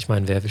 weil ich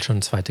meine, wer will schon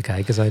eine zweite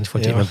Geige sein? Ich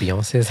wollte immer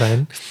Beyoncé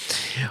sein.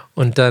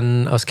 Und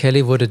dann aus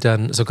Kelly wurde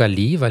dann sogar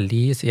Lee, weil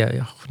Lee ist ja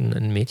auch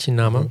ein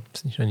Mädchenname,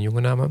 ist nicht nur ein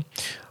junger Name.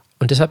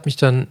 Und das hat mich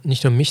dann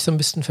nicht nur mich so ein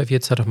bisschen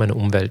verwirrt, es hat auch meine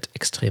Umwelt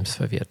extremst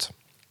verwirrt.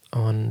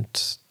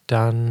 Und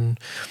dann,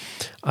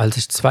 als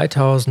ich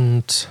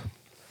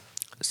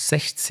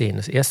 2016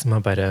 das erste Mal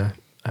bei der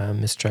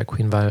Miss Drag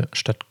Queen Wahl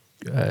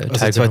also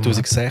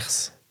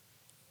 2006?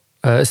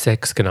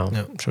 6, genau.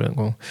 Ja.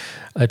 Entschuldigung.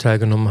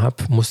 Teilgenommen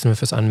habe, mussten wir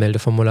fürs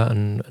Anmeldeformular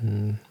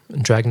einen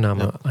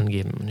Drag-Namen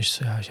angeben. Und ich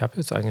so, ja, ich habe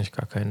jetzt eigentlich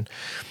gar keinen.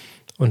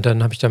 Und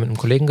dann habe ich da mit einem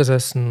Kollegen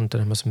gesessen und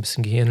dann haben wir so ein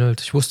bisschen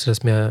gehähnelt. Ich wusste,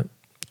 dass mir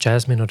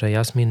Jazzmin oder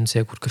Jazzmin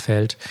sehr gut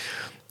gefällt.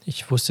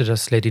 Ich wusste,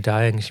 dass Lady Di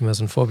eigentlich immer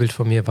so ein Vorbild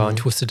von mir war und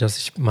ich wusste, dass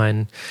ich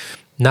meinen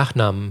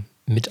Nachnamen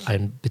mit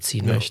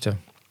einbeziehen möchte.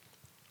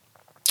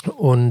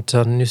 Und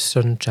dann ist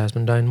dann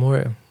Jazzmin Dian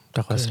Moore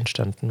daraus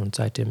entstanden und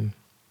seitdem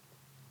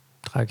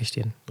trage ich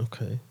den.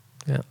 Okay.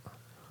 Ja.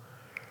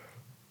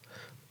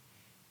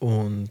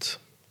 Und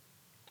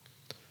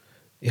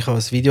ich habe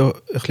ein kleines Video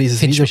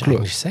Findest du mich geschaut.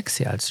 eigentlich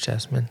sexy als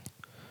Jazzmin?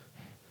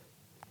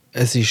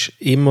 Es ist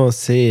immer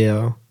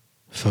sehr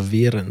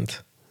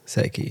verwirrend,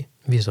 sage ich.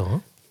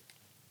 Wieso?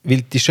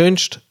 Weil die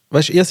schönste,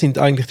 weißt du, ihr seid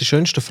eigentlich die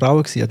schönsten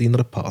Frauen gewesen an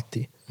deiner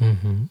Party.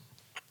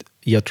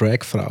 Ihr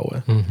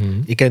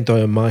Drag-Frauen. Ihr gebt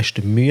euch am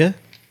meisten Mühe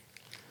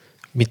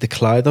mit den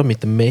Kleidern,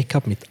 mit dem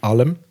Make-up, mit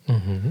allem.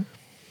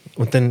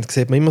 Und dann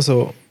sieht man immer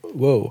so,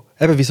 wow,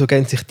 eben, wieso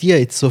geben sich die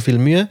jetzt so viel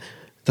Mühe?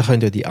 Da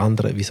können ja die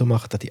anderen, wieso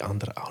machen das die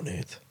anderen auch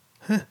nicht?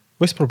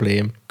 Wo ist das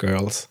Problem,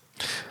 Girls?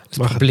 Das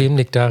Problem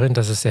liegt darin,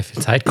 dass es sehr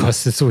viel Zeit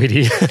kostet,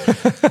 Sweetie.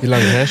 Wie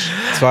lange hast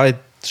du? 2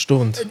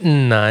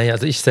 Stunden? Nein,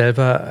 also ich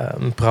selber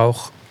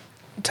brauche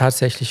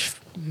tatsächlich,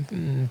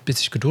 bis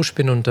ich geduscht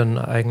bin und dann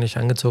eigentlich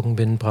angezogen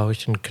bin, brauche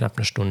ich knapp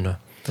eine Stunde.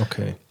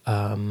 Okay.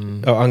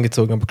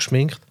 Angezogen, aber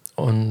geschminkt?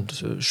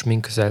 Und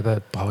Schminke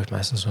selber brauche ich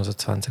meistens nur so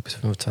 20 bis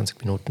 25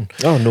 Minuten.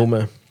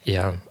 Nummer.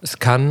 Ja, es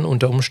kann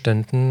unter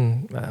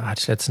Umständen,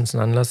 hatte ich letztens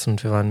einen Anlass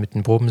und wir waren mit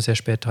den Proben sehr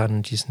spät dran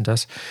und dies und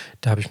das,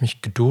 da habe ich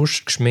mich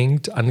geduscht,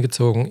 geschminkt,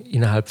 angezogen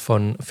innerhalb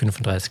von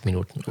 35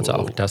 Minuten. Also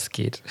auch das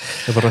geht.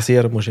 Aber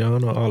rasieren musst du ja auch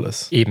noch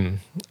alles. Eben,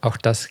 auch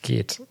das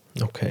geht.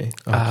 Okay.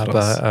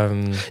 Aber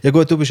ja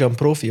gut, du bist ja ein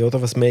Profi, oder?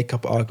 Was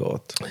Make-up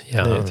angeht.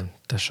 Ja, nicht?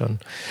 Das schon.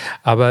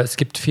 Aber es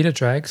gibt viele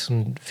Drags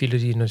und viele,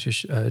 die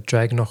natürlich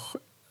Drag noch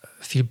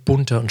viel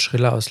bunter und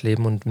schriller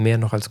ausleben und mehr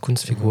noch als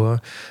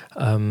Kunstfigur.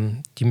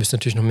 Die müssen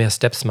natürlich noch mehr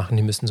Steps machen.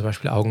 Die müssen zum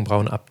Beispiel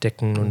Augenbrauen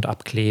abdecken und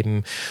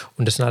abkleben.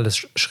 Und das sind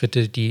alles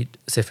Schritte, die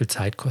sehr viel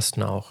Zeit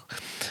kosten auch.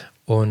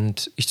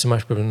 Und ich zum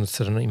Beispiel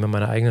benutze dann immer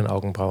meine eigenen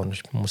Augenbrauen.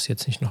 Ich muss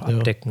jetzt nicht noch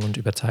abdecken und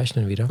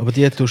überzeichnen wieder. Aber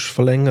die tust du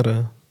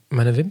verlängern?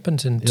 Meine Wimpern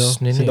sind,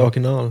 sind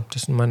original.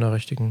 Das sind meine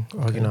richtigen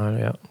Original,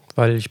 ja.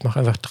 Weil ich mache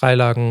einfach 3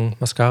 Lagen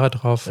Mascara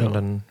drauf und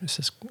dann ist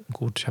es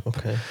gut. Ich habe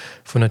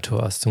von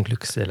Natur aus zum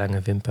Glück sehr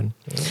lange Wimpern.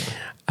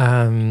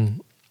 Ja.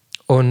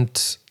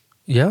 Und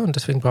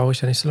deswegen brauche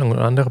ich ja nicht so lange. Und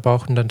andere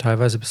brauchen dann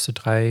teilweise bis zu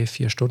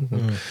 3-4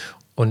 Stunden.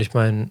 Und ich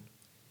meine,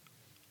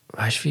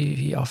 weißt du,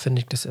 wie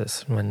aufwendig das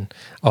ist? Ich meine,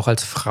 auch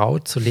als Frau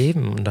zu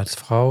leben und als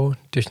Frau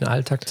durch den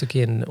Alltag zu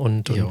gehen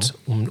und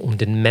um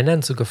den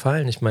Männern zu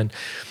gefallen. Ich meine,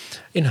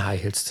 in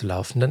High Heels zu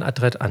laufen, dann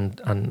adrett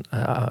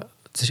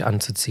sich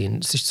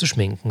anzuziehen, sich zu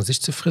schminken,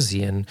 sich zu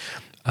frisieren.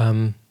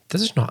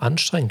 Das ist noch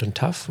anstrengend und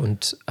tough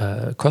und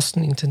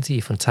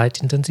kostenintensiv und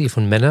zeitintensiv.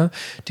 Und Männer,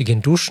 die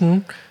gehen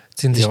duschen,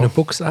 ziehen sich eine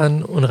Buchs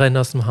an und rennen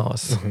aus dem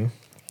Haus.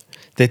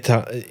 Ich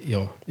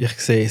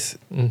sehe es.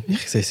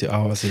 Ich sehe es ja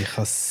auch. Also ich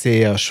habe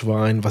sehr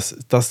Schwein, was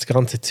das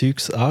ganze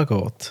Zeugs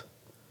angeht.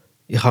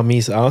 Ich habe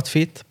mein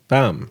Outfit,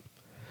 bam.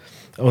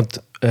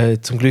 Und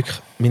zum Glück,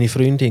 meine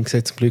Freundin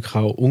sieht zum Glück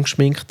auch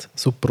ungeschminkt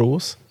super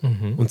aus.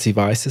 Und sie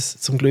weiß es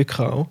zum Glück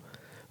auch.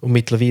 Und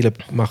mittlerweile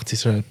macht sie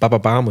schnell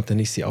bababam und dann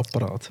ist sie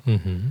Apparat.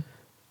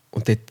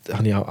 Und dort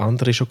habe ich auch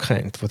andere schon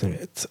gekannt, die dann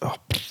jetzt,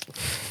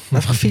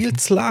 einfach viel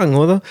zu lang,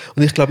 oder?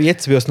 Und ich glaube,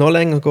 jetzt würde es noch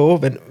länger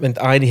gehen, wenn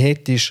du eine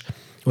hättest,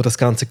 die das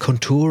ganze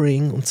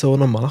Contouring und so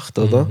noch macht,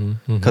 oder?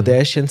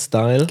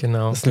 Kardashian-Style.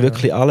 Genau, dass dann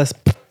wirklich alles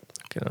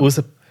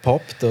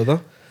rauspoppt,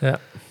 oder? Ja.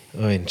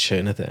 Oh, ein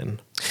schöner Dan.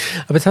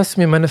 Aber jetzt hast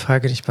du mir meine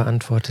Frage nicht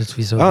beantwortet,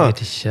 wieso ich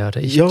dich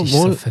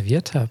so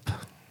verwirrt habe.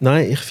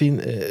 Nein, ich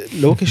finde,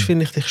 logisch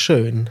finde ich dich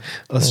schön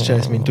als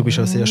Jazzmin. Du bist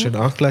auch sehr schön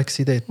angelegt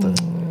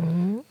dort.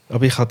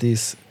 Aber ich habe dein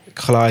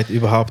Kleid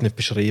überhaupt nicht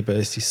beschrieben.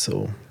 Es ist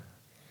so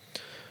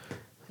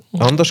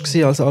anders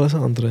gewesen als alles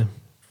andere.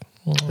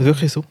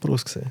 Wirklich super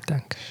ausgesehen.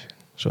 Dankeschön.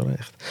 Schon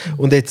recht.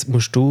 Und jetzt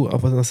musst du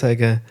aber noch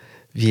sagen,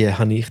 wie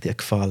habe ich dir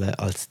gefallen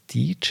als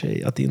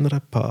DJ an deiner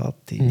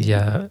Party?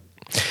 Ja.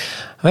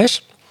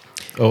 Weißt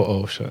du?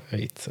 Oh, schon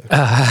jetzt.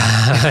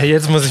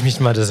 Jetzt muss ich mich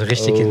mal das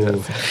richtig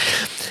hinsetzen.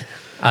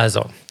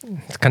 Also,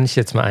 das kann ich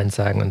jetzt mal eins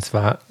sagen. Und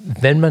zwar,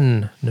 wenn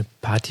man eine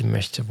Party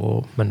möchte,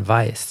 wo man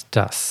weiß,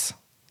 dass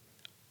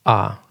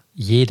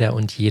jeder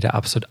und jede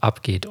absolut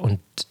abgeht und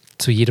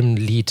zu jedem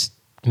Lied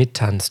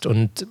mittanzt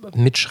und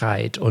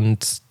mitschreit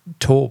und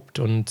tobt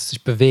und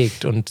sich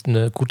bewegt und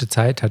eine gute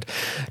Zeit hat,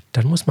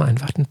 dann muss man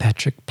einfach den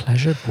Patrick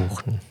Pleasure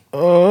buchen.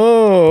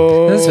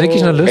 Oh. Das ist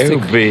wirklich noch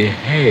lustig. Oh,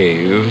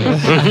 behave.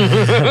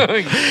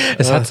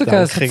 Es hat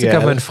sogar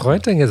mein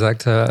Freund dann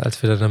gesagt,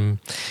 als wir dann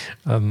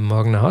am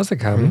Morgen nach Hause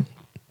kamen,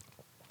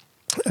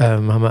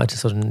 haben wir halt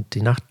so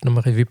die Nacht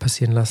nochmal Revue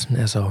passieren lassen.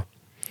 Er so,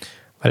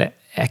 weil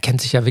er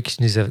kennt sich ja wirklich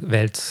in dieser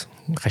Welt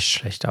recht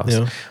schlecht aus.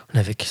 Ja. Und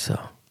er wirklich so,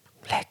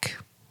 leck,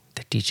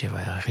 der DJ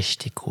war ja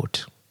richtig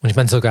gut. Und ich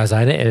meine, sogar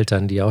seine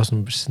Eltern, die auch so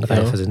ein bisschen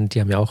reifer sind,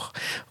 die haben ja auch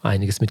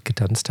einiges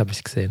mitgetanzt, habe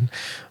ich gesehen.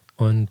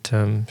 Und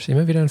ist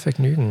immer wieder ein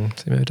Vergnügen,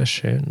 ist immer wieder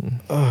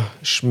schön. Oh,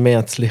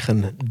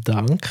 schmerzlichen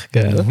Dank,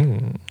 gell?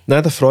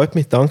 Nein, das freut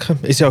mich, danke.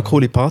 Es war ja eine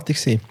coole Party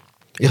gewesen.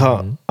 Ich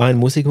habe einen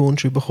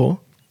Musikwunsch bekommen,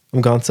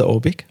 am ganzen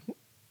Abend.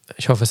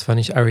 Ich hoffe, es war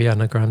nicht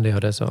Ariana Grande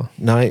oder so.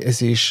 Nein,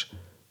 es ist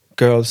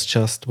Girls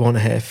Just Wanna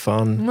Have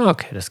Fun.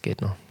 Okay, das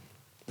geht noch.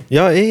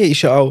 Ja,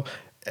 ist ja auch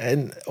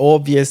ein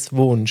obvious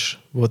Wunsch,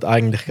 den du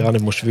eigentlich gar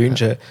nicht musst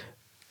wünschen musst.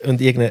 Und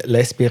irgendeine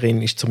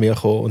Lesbierin ist zu mir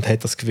gekommen und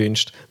hat das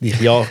gewünscht. Und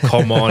ich, ja,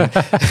 come on.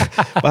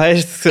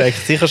 Weißt du,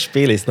 sicher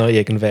spiele ich es noch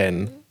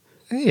irgendwann.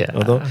 Ja.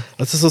 Oder?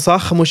 Also so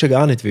Sachen musst du ja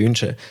gar nicht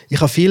wünschen.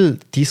 Ich habe viel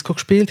Disco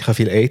gespielt, ich habe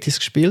viel 80s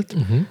gespielt.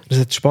 Das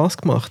hat Spass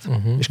gemacht.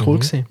 Ist cool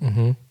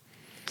gewesen.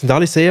 Sind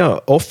alle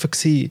sehr offen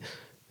gewesen.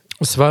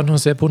 Es war eine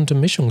sehr bunte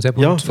Mischung, sehr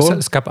bunt. Ja, voll.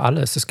 Es gab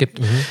alles. Es gibt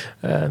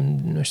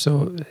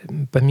so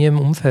bei mir im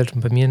Umfeld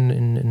und bei mir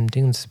in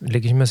Dings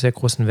lege ich immer sehr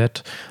großen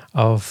Wert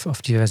auf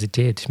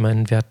Diversität. Ich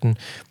meine, wir hatten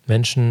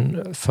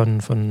Menschen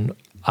von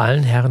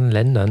allen Herren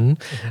Ländern,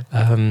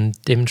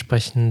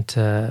 dementsprechend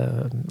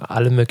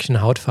alle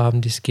möglichen Hautfarben,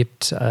 die es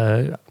gibt,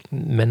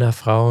 Männer,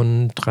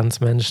 Frauen,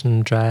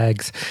 Transmenschen,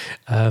 Drags,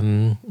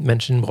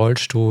 Menschen im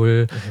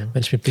Rollstuhl,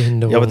 Menschen mit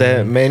Behinderung. Ja, aber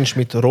der Mensch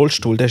mit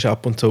Rollstuhl, der ist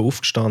ab und zu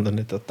aufgestanden,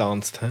 nicht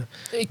tanzt.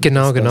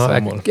 Genau.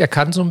 Er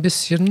kann so ein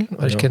bisschen,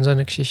 weil ich kenne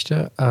seine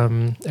Geschichte,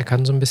 er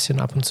kann so ein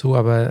bisschen ab und zu,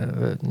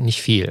 aber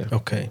nicht viel.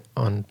 Okay.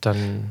 Und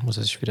dann muss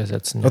er sich wieder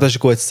setzen. Ja, das ist ein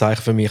gutes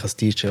Zeichen für mich als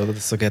DJ, oder?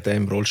 Dass sogar der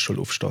im Rollstuhl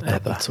aufsteht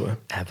ab und zu.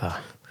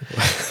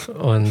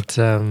 Und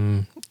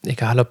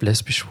egal ob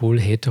lesbisch,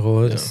 schwul,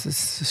 hetero,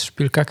 es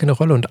spielt gar keine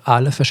Rolle und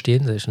alle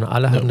verstehen sich und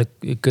alle haben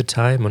eine good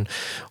time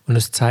und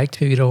es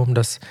zeigt mir wiederum,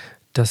 dass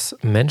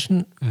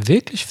Menschen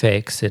wirklich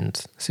fähig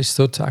sind, sich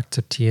so zu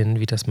akzeptieren,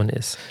 wie das man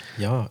ist.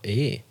 Ja,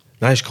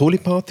 Nein, es war eine coole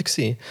Party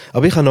gewesen.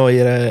 Aber ich habe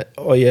euren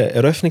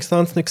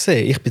Eröffnungstanz nicht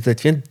gesehen. Ich bin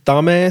dort wie ein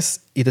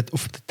Dumbass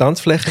auf der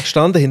Tanzfläche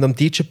gestanden, hinter dem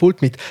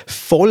DJ-Pult mit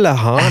vollen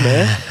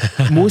Hahnen,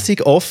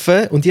 Musik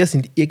offen und die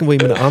sind irgendwo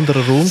in einem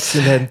anderen Raum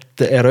und haben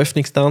den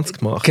Eröffnungstanz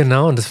gemacht.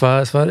 Genau, und das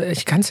war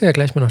ich kann es dir ja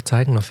gleich mal noch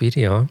zeigen auf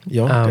Video.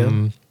 Ja,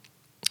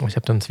 ich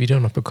habe dann das Video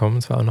noch bekommen,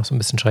 es war auch noch so ein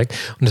bisschen schräg.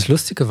 Und das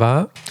Lustige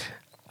war,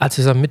 als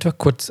wir am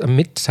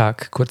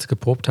Mittag kurz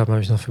geprobt haben,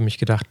 habe ich noch für mich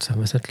gedacht, sollen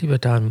wir es nicht lieber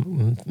da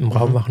im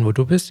Raum machen, wo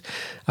du bist?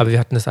 Aber wir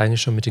hatten das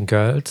eigentlich schon mit den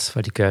Girls,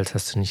 weil die Girls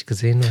hast du nicht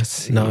gesehen,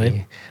 was sie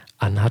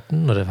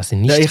anhatten oder was sie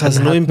nicht anhatten. Ja, ich habe es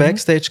nur im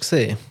Backstage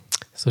gesehen.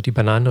 So die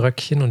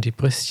Bananenröckchen und die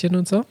Brüstchen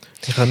und so.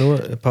 Ich habe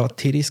nur ein paar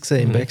Titties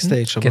gesehen im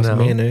Backstage, aber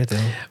mehr nicht. Ja.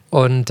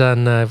 Und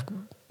dann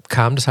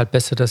kam das halt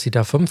besser, dass sie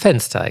da vom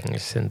Fenster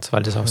eigentlich sind,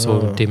 weil das auch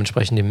so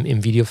dementsprechend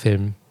im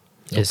Videofilm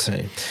ist.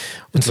 Okay.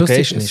 Und die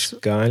Location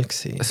ist geil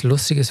gewesen. Das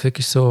Lustige ist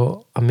wirklich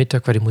so, am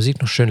Mittag war die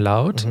Musik noch schön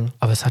laut,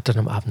 aber es hat dann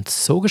am Abend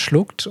so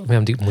geschluckt und wir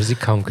haben die Musik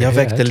kaum gehört.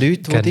 Ja, wegen der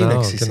Leute, die drin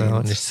waren.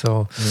 Genau, nicht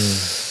so.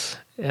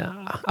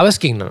 Ja, aber es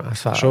ging dann.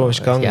 Es war, schon, ist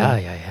gegangen. Ja.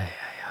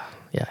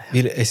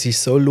 Weil es war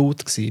so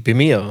laut gewesen. Bei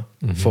mir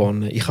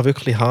vorne. Ich habe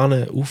wirklich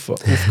Hahn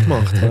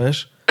aufgemacht,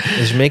 weißt du?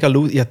 Es ist mega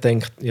laut. Ich habe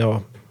gedacht,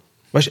 ja,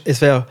 weißt du,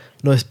 es wäre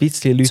noch ein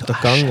bisschen Leute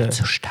gegangen.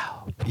 Zu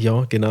Staub.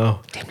 Ja, genau.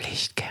 Dem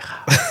Licht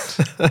geraubt.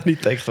 Ich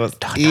dachte, was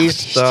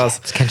ist das?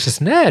 Jetzt kennst du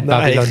das nicht,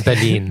 Babylon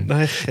Berlin.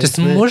 Nein, ich kenn's das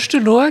nicht. musst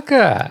du schauen.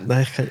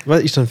 Nein,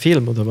 was, ist das ein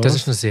Film oder was? Das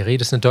ist eine Serie,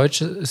 das ist eine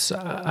deutsche, ist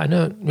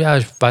eine, ja,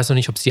 ich weiß noch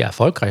nicht, ob es die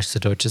erfolgreichste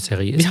deutsche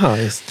Serie ist. Wie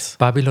heißt's?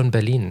 Babylon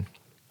Berlin.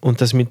 Und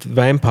das mit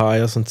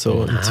Vampires und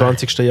so im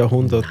 20.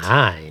 Jahrhundert.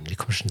 Nein, wie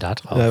kommst du denn da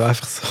drauf? Ja,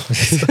 einfach so.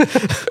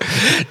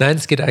 Nein,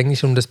 es geht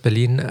eigentlich um das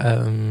Berlin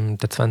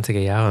der 20er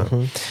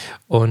Jahre.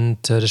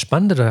 Und das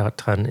Spannende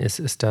daran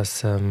ist,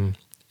 dass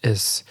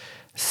es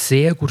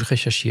sehr gut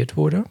recherchiert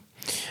wurde.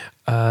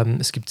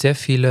 Es gibt sehr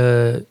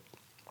viele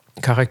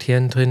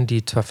Charakteren drin,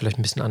 die zwar vielleicht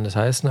ein bisschen anders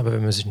heißen, aber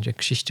wenn man sich in der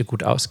Geschichte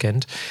gut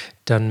auskennt,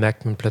 dann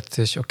merkt man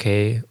plötzlich,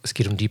 okay, es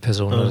geht um die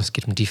Person oder es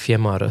geht um die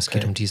Firma oder es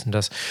geht um dies und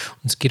das.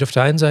 Und es geht auf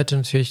der einen Seite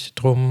natürlich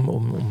darum,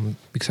 um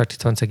wie gesagt, die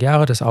 20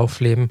 Jahre, das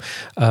Aufleben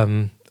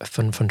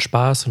von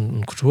Spaß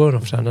und Kultur und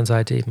auf der anderen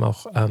Seite eben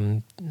auch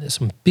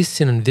so ein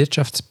bisschen ein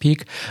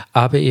Wirtschaftspeak,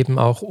 aber eben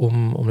auch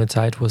um eine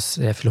Zeit, wo es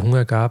sehr viel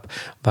Hunger gab,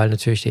 weil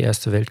natürlich der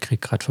Erste Weltkrieg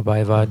gerade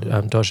vorbei war.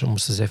 Deutschland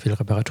musste sehr viele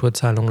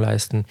Reparaturzahlungen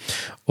leisten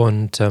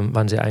und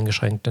waren sehr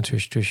eingeschränkt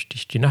natürlich durch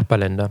die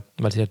Nachbarländer,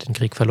 weil sie halt den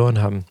Krieg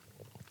verloren haben.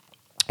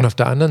 Und auf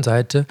der anderen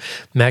Seite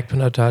merkt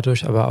man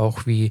dadurch aber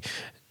auch, wie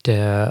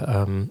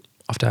der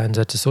auf der einen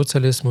Seite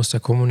Sozialismus, der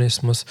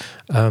Kommunismus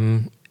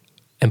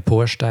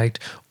emporsteigt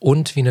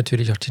und wie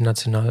natürlich auch die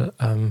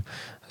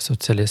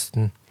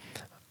Nationalsozialisten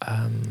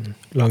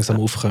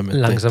langsam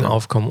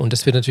aufkommen. Und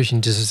das wird natürlich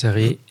in dieser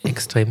Serie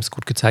extrem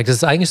gut gezeigt. Das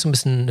ist eigentlich so ein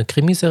bisschen eine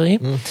Krimiserie.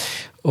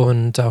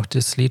 Und auch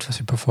das Lied, was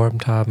wir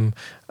performt haben,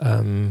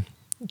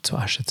 zu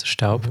Asche, zu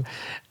Staub,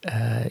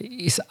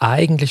 ist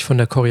eigentlich von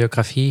der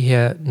Choreografie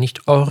her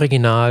nicht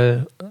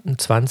original ein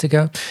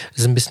 20er. Es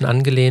ist ein bisschen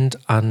angelehnt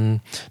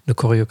an eine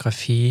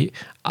Choreografie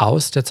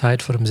aus der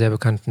Zeit von einem sehr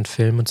bekannten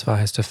Film. Und zwar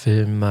heißt der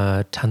Film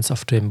Tanz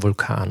auf dem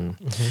Vulkan.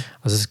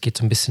 Also es geht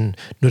so ein bisschen,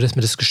 nur dass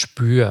man das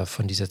Gespür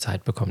von dieser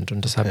Zeit bekommt.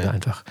 Und das haben wir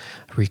einfach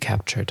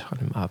recaptured an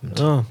dem Abend.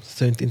 Ah, das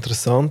klingt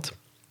interessant.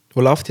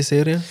 Wo läuft die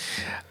Serie?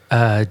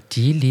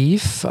 Die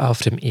lief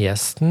auf dem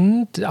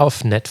ersten,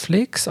 auf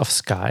Netflix, auf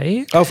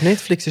Sky. Auf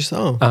Netflix ist es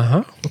auch?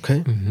 Aha.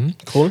 Okay,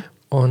 cool.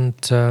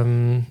 Und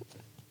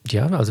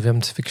ja, also wir haben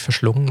es wirklich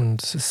verschlungen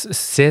und es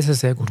ist sehr, sehr,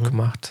 sehr gut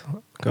gemacht.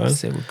 Geil.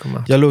 Sehr gut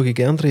gemacht. Ja, schaue ich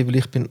gerne rein, weil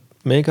ich bin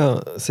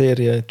mega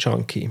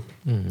Serie-Junkie,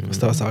 was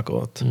das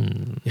angeht.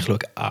 Ich schaue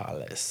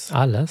alles.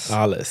 Alles?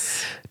 Alles.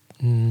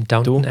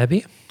 Downton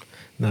Abbey?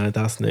 Nein,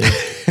 das nicht.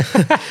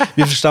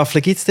 Wie viele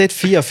Staffeln gibt es dort?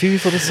 4,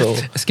 5 oder so?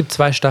 Es gibt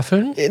 2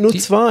 Staffeln. Nur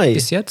 2?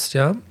 Bis jetzt,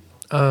 ja.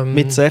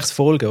 Mit 6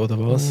 Folgen, oder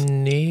was?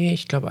 Nee,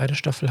 ich glaube, eine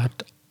Staffel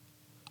hat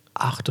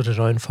 8 oder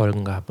 9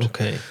 Folgen gehabt.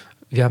 Okay.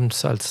 Wir haben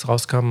es, als es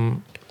rauskam,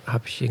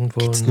 habe ich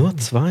irgendwo Gibt's nur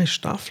 2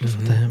 Staffeln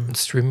von dem? einen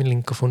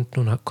Streaming-Link gefunden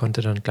und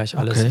konnte dann gleich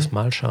alles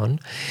erstmal schauen.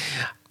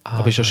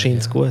 Aber ist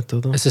erscheint gut,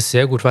 oder? Es ist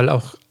sehr gut, weil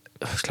auch,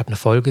 ich glaube, eine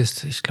Folge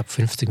ist,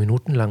 50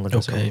 Minuten lang oder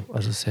Okay. so.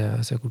 Also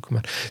sehr, sehr gut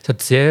gemacht. Es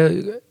hat sehr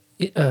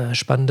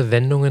spannende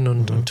Wendungen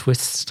und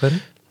Twists drin.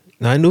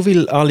 Nein, nur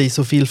weil alle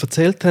so viel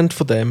erzählt haben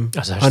von dem.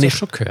 Also hast du das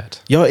schon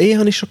gehört? Ja,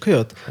 habe ich schon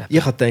gehört.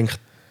 Ich habe gedacht,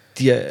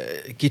 die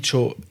gibt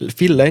schon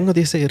viel länger,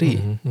 die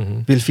Serie.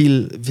 Weil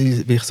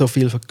ich so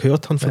viel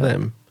gehört habe von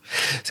dem.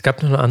 Es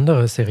gab noch eine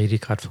andere Serie, die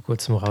gerade vor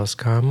kurzem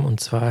rauskam. Und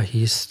zwar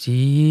hieß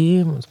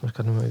die, muss ich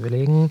gerade mal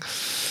überlegen,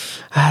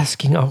 es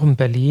ging auch um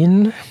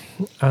Berlin,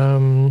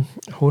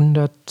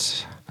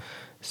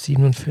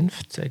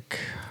 157.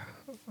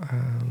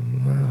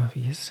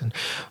 Wie hieß es denn?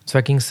 Und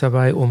zwar ging es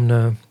dabei um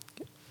eine,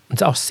 und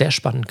es ist auch sehr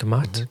spannend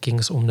gemacht, ging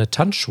es um eine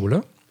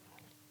Tanzschule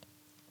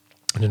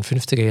in den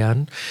 50er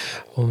Jahren,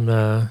 um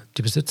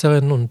die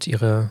Besitzerin und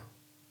ihre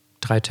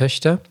 3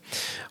 Töchter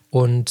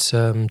und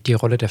die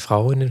Rolle der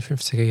Frau in den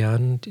 50er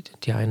Jahren.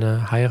 Die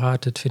eine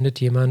heiratet,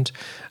 findet jemand,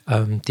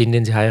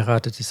 den sie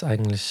heiratet, ist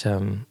eigentlich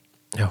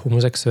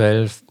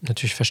homosexuell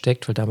natürlich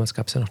versteckt, weil damals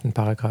gab es ja noch den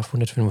Paragraph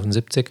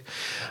 175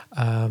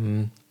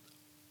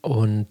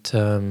 und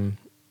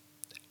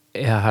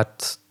er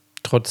hat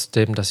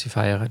trotzdem, dass sie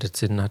verheiratet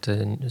sind,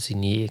 hatte sie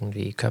nie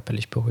irgendwie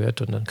körperlich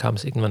berührt und dann kam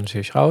es irgendwann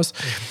natürlich raus.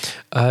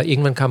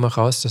 Irgendwann kam auch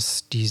raus,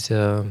 dass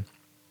diese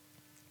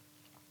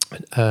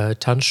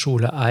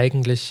Tanzschule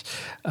eigentlich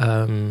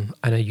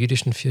einer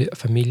jüdischen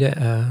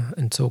Familie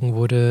entzogen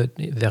wurde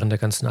während der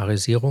ganzen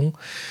Arisierung.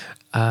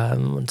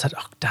 Und es hat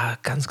auch da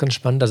ganz, ganz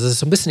spannend, also es ist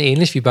so ein bisschen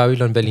ähnlich wie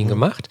Babylon Berlin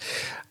gemacht,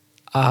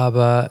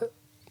 aber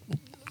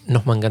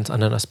nochmal einen ganz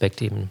anderen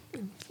Aspekt eben.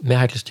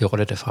 Mehrheitlich die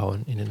Rolle der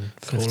Frauen in den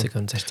 50er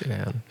und 60er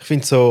Jahren. Ich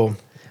finde so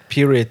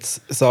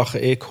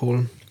Periods-Sachen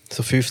cool.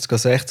 So 50er,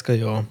 60er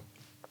Jahre.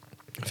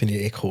 Finde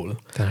ich cool.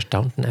 Da hast du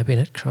Downton Abbey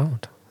nicht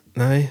geschaut.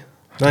 Nein,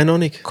 noch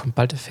nicht. Kommt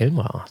bald der Film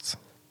raus.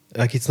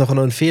 Gibt es nachher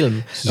noch einen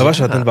Film? Ja. Aber weißt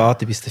du, dann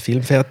warte ich, bis der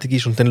Film fertig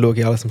ist und dann schaue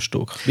ich alles am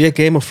Stück. Wie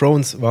Game of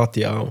Thrones warte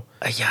ich auch.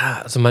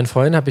 Ja, also meinen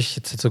Freund habe ich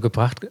jetzt dazu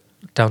gebracht,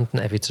 Downton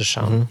Abbey zu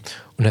schauen.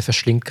 Und er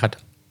verschlingt gerade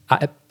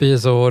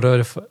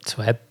Episode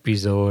zu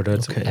Episode,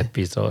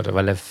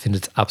 weil er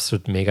findet es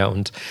absolut mega.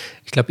 Und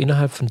ich glaube,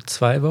 innerhalb von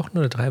 2 Wochen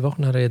oder 3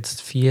 Wochen hat er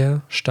jetzt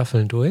 4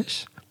 Staffeln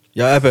durch.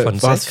 Ja, eben, Von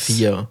was? 6?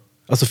 4?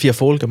 Also 4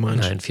 Folgen,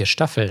 meinst du? Nein, 4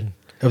 Staffeln.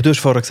 Aber du hast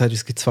vorher gesagt,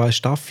 es gibt 2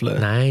 Staffeln.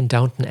 Nein,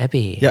 Downton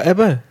Abbey. Ja,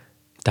 eben.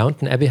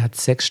 Downton Abbey hat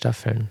 6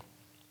 Staffeln.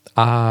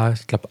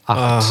 Ich glaube 8.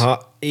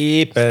 Aha,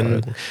 eben.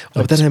 Folgen.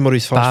 Aber Und dann haben wir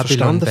uns falsch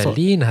Babylon verstanden.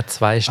 Berlin hat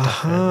 2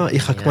 Staffeln. Aha,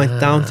 ich habe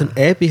gemeint, Downton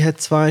Abbey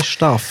hat 2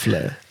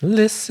 Staffeln.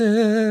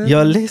 Listen.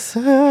 Ja,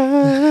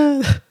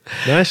 listen.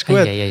 Nein, ist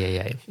gut.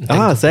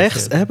 Ja.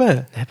 6,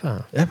 eben.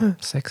 Eben.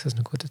 6 ist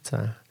eine gute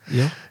Zahl.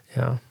 Ja.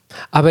 Ja.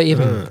 Aber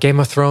eben, Game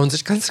of Thrones,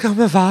 ich kann es kaum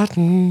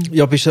erwarten.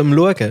 Ja, bist du am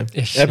Schauen?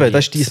 Ich Eben,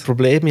 das ist lieb's. dein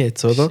Problem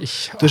jetzt, oder? Du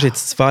Du hast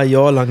jetzt 2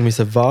 Jahre lang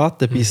müssen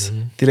warten, bis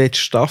die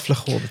letzte Staffel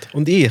kommt.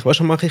 Und weißt du, was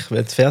mache ich,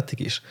 wenn es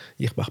fertig ist?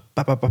 Ich mache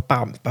bam, bam,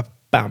 bam, bam,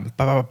 bam,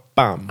 bam,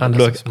 bam. Und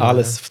Alles aufs schaue Mal,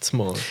 alles aufs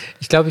Mal.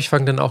 Ich glaube, ich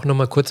fange dann auch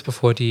nochmal kurz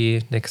bevor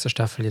die nächste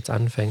Staffel jetzt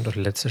anfängt oder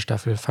letzte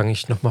Staffel, fange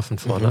ich nochmal von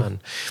vorne an.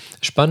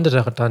 Das Spannende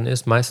daran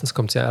ist, meistens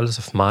kommt ja alles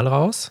auf Mal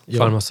raus, Ja.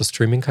 vor allem aus so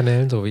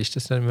Streaming-Kanälen, so wie ich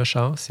das dann immer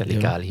schaue. Ist ja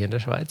legal hier in der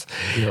Schweiz.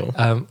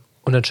 Ja.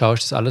 Und dann schaue ich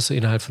das alles so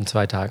innerhalb von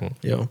 2 Tagen.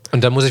 Ja.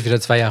 Und dann muss ich wieder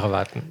 2 Jahre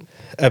warten.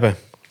 Eben.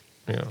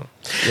 Ja.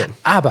 Ja.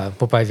 Aber,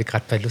 wobei wir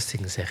gerade bei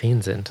lustigen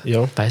Serien sind,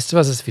 Ja. weißt du,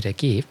 was es wieder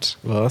gibt?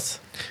 Was?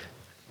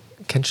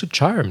 Kennst du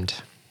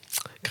Charmed?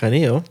 Keine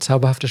ich, ja.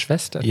 Zauberhafte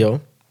Schwestern? Ja.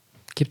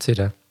 Gibt's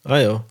wieder. Ah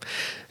ja.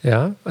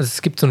 Ja, also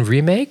es gibt so ein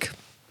Remake,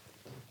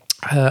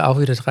 auch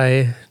wieder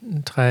drei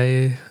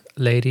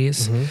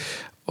Ladies.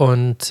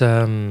 Und zuerst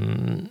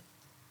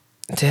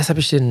habe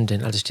ich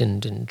als ich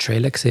den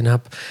Trailer gesehen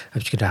habe, habe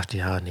ich gedacht,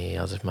 ja, nee,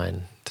 also ich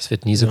meine, das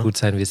wird nie so gut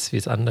sein wie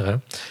es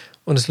andere.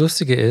 Und das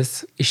Lustige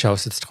ist, ich schaue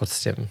es jetzt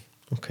trotzdem.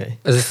 Okay.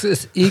 Also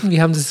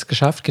irgendwie haben sie es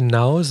geschafft,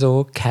 genau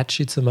so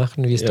catchy zu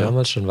machen, wie es Ja.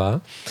 damals schon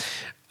war.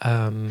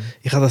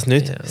 Ich habe das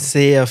nicht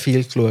sehr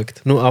viel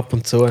geschaut. Nur ab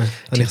und zu.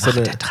 Die Ich so Macht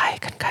eine, der 3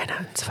 kann keiner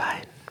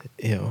entzweien.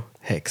 ja,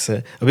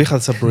 Hexe. Aber ich habe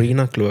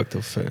Sabrina geschaut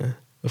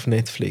auf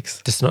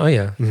Netflix. Das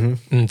Neue.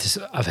 Das ist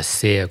aber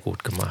sehr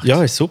gut gemacht.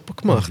 Ja, ist super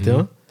gemacht,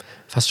 ja.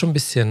 Fast schon ein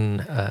bisschen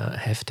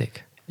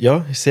heftig.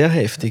 Ja, ist sehr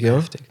heftig, ja.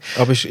 Heftig.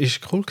 Aber ist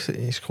cool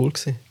gewesen. Ist cool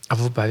gewesen.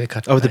 Aber wobei wir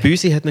gerade. Aber der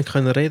Büsi hat nicht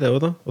können reden,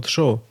 oder? Oder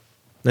schon?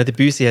 Nein, der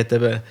Büsi hat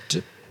eben.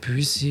 Der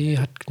Büsi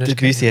hat Der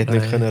Büsi hat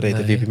nicht können reden,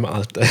 nein. wie beim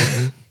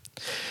Alten.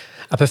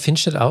 Aber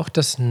findest du auch,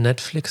 dass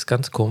Netflix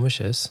ganz komisch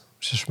ist?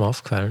 Ist dir schon mal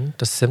aufgefallen,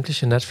 dass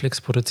sämtliche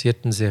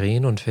Netflix-produzierten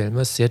Serien und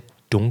Filme sehr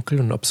dunkel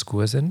und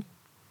obskur sind?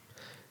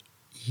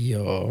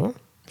 Ja.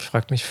 Ich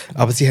frage mich.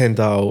 Aber sie haben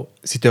auch,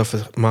 sie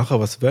dürfen machen,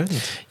 was sie wollen.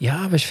 Ja,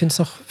 aber ich finde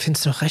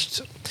es doch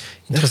recht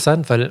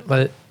interessant,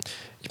 weil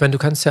ich meine, du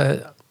kannst ja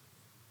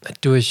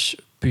durch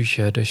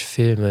Bücher, durch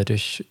Filme,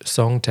 durch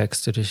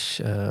Songtexte,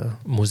 durch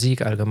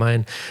Musik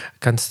allgemein,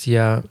 kannst du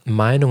ja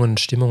Meinungen,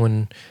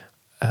 Stimmungen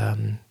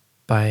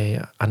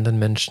bei anderen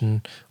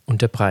Menschen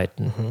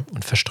unterbreiten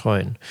und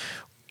verstreuen.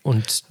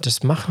 Und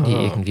das machen die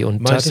irgendwie.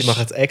 Und Meinst du, sie dadurch-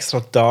 machen jetzt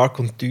extra dark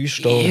und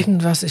düster?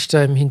 Irgendwas ist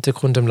da im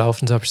Hintergrund am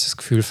Laufen, so habe ich das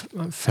Gefühl,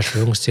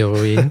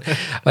 Verschwörungstheorien.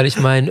 Weil ich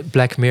meine,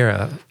 Black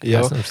Mirror. ich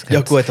Ja. weiß nicht, ob du's Ja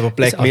kennst, gut, aber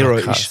Black ist auch Mirror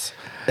noch krass.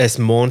 ist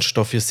ein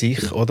Monster für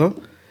sich, oder?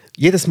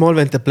 Jedes Mal,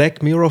 wenn du die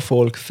Black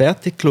Mirror-Folge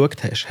fertig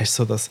geschaut hast, hast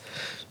du so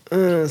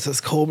so ein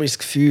komisches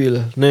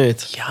Gefühl,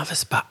 nicht? Ja,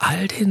 was bei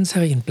all den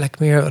Serien, Black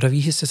Mirror oder wie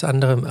hieß das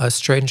andere,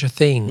 Stranger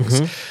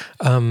Things,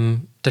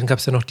 dann gab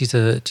es ja noch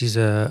diese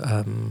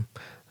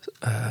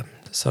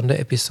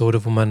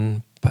Sonderepisode, wo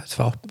man, es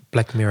war auch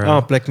Black Mirror. Ah,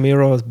 Black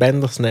Mirror,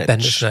 Bandersnatch.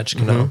 Bandersnatch,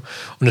 genau.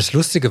 Und das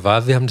Lustige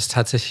war, wir haben das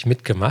tatsächlich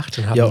mitgemacht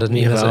und haben Ja, dann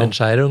wir ihre so auch.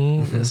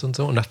 Entscheidungen und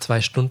so. Und nach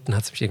 2 Stunden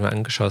hat es mich irgendwann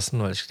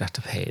angeschossen, weil ich gedacht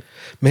habe, hey,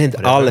 Wir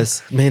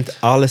haben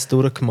alles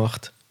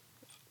durchgemacht.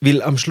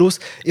 Weil am Schluss,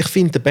 ich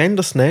finde, der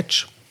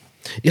Bandersnatch,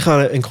 ich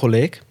habe einen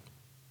Kollegen,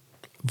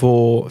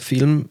 der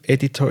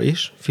Filmeditor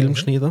ist,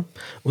 Filmschneider,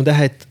 und er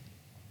hat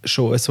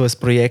schon so ein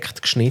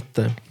Projekt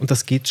geschnitten. Und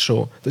das gibt es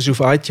schon. Das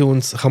ist auf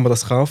iTunes, kann man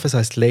das kaufen, das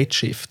heisst Late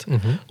Shift.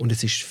 Und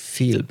es ist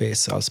viel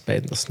besser als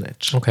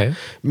Bandersnatch. okay.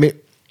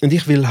 Und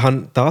ich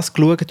habe das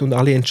geschaut und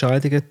alle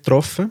Entscheidungen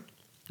getroffen.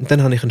 Und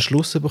dann habe ich einen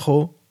Schluss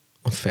bekommen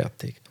und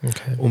fertig.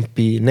 Okay. Und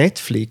bei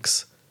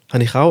Netflix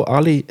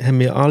haben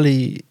wir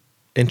alle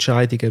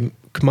Entscheidungen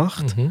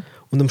gemacht.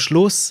 Und am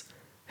Schluss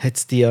hat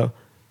es dir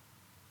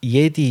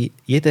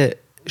jeder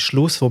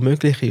Schluss, der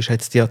möglich ist,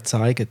 hat es dir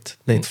gezeigt,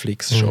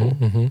 Netflix-Show.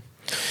 Und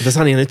das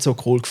habe ich nicht so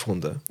cool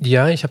gefunden.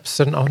 Ja, ich habe es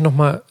dann auch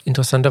nochmal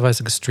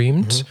interessanterweise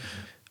gestreamt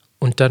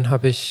und dann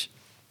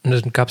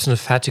gab es eine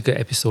fertige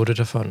Episode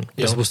davon.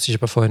 Das Ja. wusste ich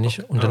aber vorher nicht.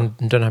 Und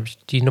dann habe ich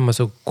die nochmal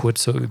so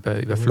kurz so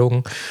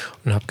überflogen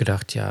und habe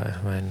gedacht, ja,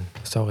 ich meine,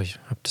 sorry, ich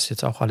habe das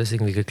jetzt auch alles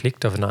irgendwie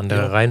geklickt auf eine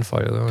andere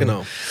Reihenfolge. Und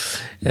Genau.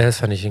 ja, das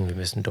fand ich irgendwie ein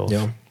bisschen doof.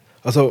 Ja.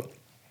 Also,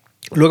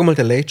 schau mal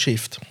den Late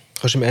Shift.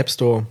 Kannst du im App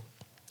Store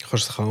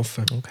es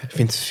kaufen. Okay. Ich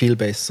finde es viel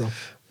besser.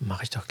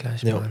 Mache ich doch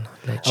gleich Ja. mal.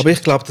 Aber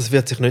ich glaube, das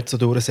wird sich nicht so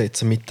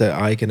durchsetzen mit den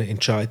eigenen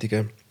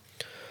Entscheidungen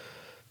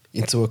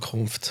in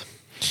Zukunft.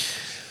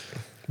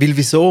 Weil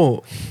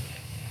wieso?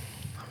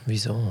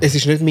 Wieso? Es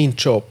ist nicht mein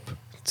Job,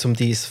 um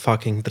dieses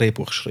fucking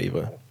Drehbuch zu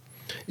schreiben.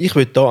 Ich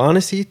will hier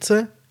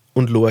hinsitzen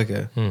und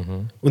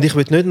schauen. Und ich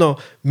will nicht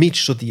noch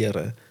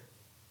mitstudieren.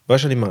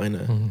 Weißt du, was ich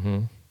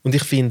meine? Und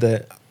ich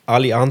finde,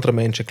 alle anderen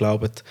Menschen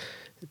glauben,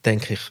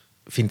 denke ich,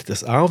 finden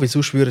das auch. Wie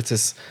sonst würden sie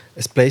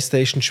ein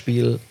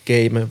Playstation-Spiel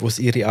gamen, wo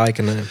sie ihre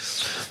eigenen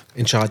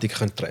Entscheidungen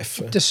können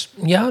treffen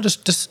können.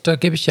 Da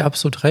gebe ich dir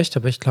absolut recht,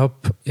 aber ich glaube,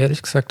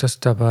 ehrlich gesagt,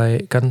 dass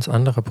dabei ganz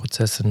andere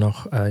Prozesse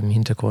noch im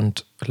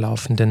Hintergrund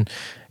laufen, denn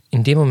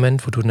in dem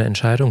Moment, wo du eine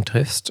Entscheidung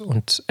triffst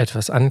und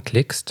etwas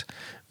anklickst,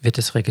 wird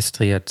es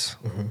registriert.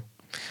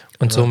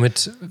 Und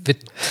somit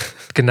wird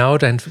genau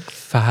dein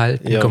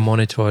Verhalten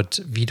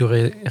gemonitort, wie du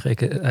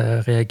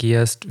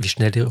reagierst, wie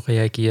schnell du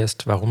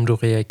reagierst, warum du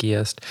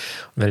reagierst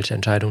und welche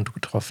Entscheidung du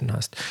getroffen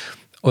hast.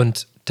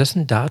 Und das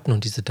sind Daten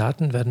und diese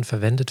Daten werden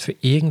verwendet für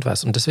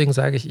irgendwas. Und deswegen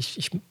sage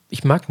ich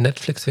mag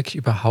Netflix wirklich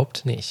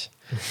überhaupt nicht.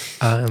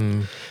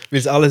 Weil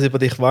es alles über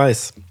dich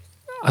weiß.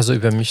 Also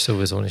über mich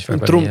sowieso nicht, weil und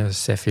bei drum, mir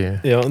ist sehr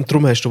viel... Ja, und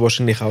darum hast du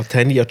wahrscheinlich auch die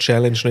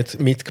 10-Year-Challenge nicht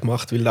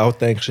mitgemacht, weil du auch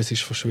denkst, es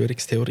ist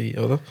Verschwörungstheorie,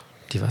 oder?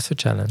 Die was für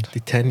Challenge?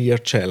 Die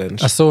 10-Year-Challenge.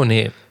 Ach so,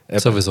 nee, Eben.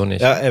 sowieso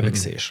nicht. Ja, eben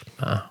siehst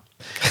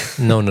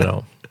du.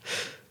 No.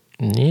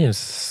 Nee.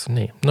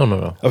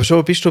 Aber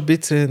schon bist du ein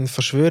bisschen ein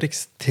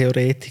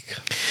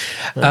Verschwörungstheoretiker.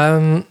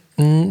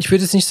 Ich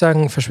würde jetzt nicht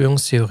sagen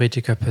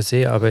Verschwörungstheoretiker per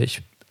se, aber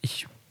ich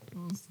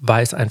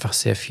weiß einfach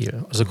sehr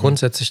viel. Also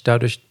grundsätzlich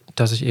dadurch,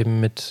 dass ich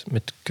eben mit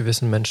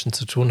gewissen Menschen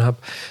zu tun habe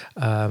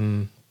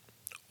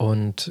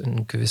und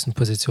in gewissen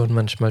Positionen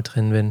manchmal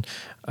drin bin,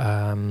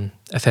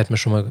 erfährt man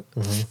schon mal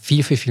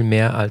viel, viel, viel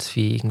mehr, als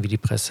wie irgendwie die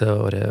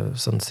Presse oder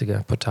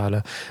sonstige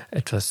Portale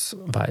etwas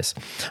weiß.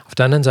 Auf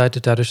der anderen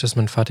Seite, dadurch, dass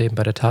mein Vater eben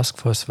bei der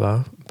Taskforce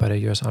war, bei der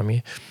US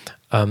Army,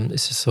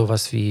 ist es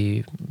sowas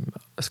wie,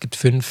 es gibt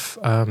 5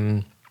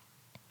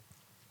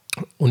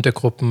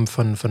 Untergruppen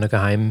von der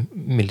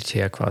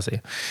Geheimmilitär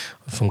quasi,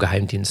 vom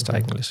Geheimdienst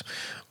eigentlich.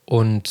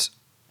 Und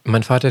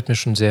mein Vater hat mir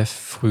schon sehr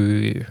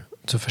früh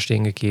zu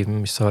verstehen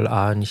gegeben, ich soll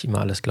A, nicht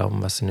immer alles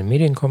glauben, was in den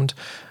Medien kommt,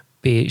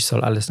 B, ich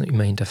soll alles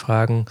immer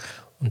hinterfragen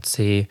und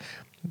C,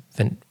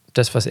 wenn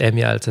das, was er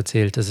mir als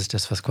erzählt, das ist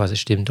das, was quasi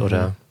stimmt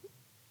oder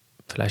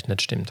vielleicht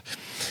nicht stimmt.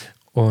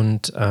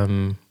 Und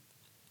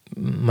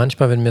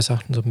manchmal, wenn mir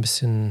Sachen so ein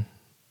bisschen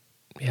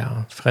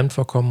fremd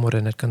vorkommen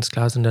oder nicht ganz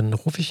klar sind, dann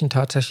rufe ich ihn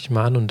tatsächlich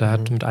mal an und da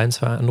hat mit 1,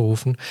 2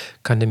 Anrufen,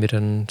 kann der mir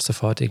dann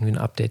sofort irgendwie ein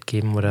Update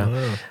geben oder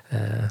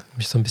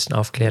mich so ein bisschen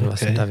aufklären,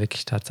 was denn da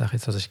wirklich Tatsache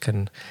ist. Also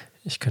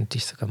ich könnte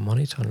dich sogar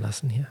monitoren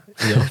lassen hier.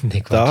 Ja,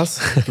 nee, das.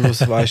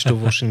 Plus weißt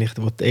du wahrscheinlich,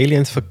 wo die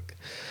Aliens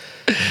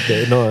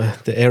der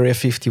Area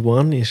 51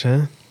 ist,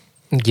 hä?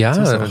 Ja,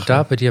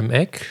 da bei dir im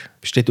Eck.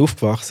 Bist du dort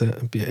aufgewachsen?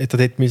 Hätte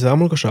dort müssen auch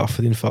mal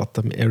arbeiten, dein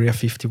Vater, im Area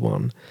 51.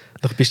 Dann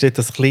bist du dort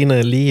als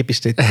kleiner Lee,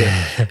 bist dort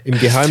im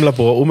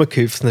Geheimlabor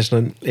rumgehüpft und hast noch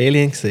einen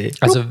Alien gesehen.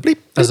 Also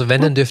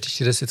wenn, dann dürfte ich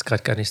dir das jetzt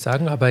gerade gar nicht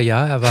sagen, aber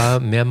ja, er war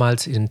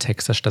mehrmals in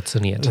Texas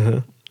stationiert.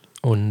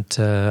 Und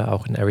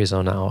auch in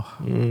Arizona auch.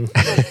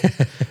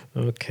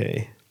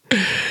 Okay.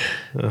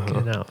 Aha.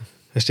 Genau.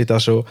 Hast du da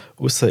schon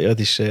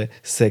außerirdische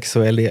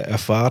sexuelle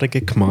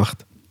Erfahrungen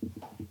gemacht?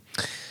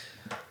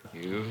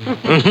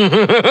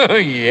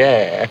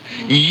 Yeah.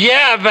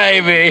 Yeah,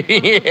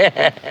 baby.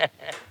 Yeah.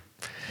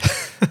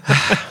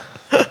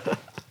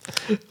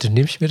 Du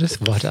nimmst mir das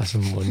Wort aus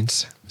dem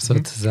Mund,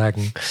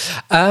 sozusagen.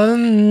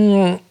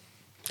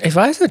 Ich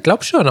weiß nicht,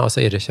 glaub schon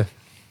Außerirdische.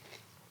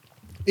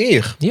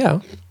 Ich?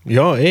 Ja.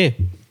 Ja,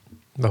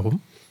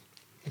 Warum?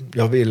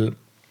 Ja, weil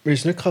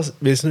es nicht kann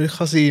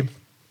sein,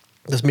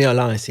 dass wir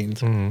allein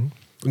sind.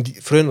 Und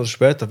früher oder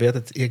später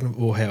werden sie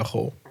irgendwo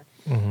herkommen.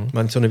 Ich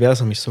meine, das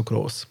Universum ist so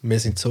groß, wir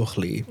sind so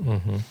klein.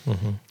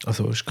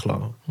 Also ist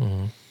klar.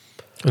 Und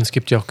es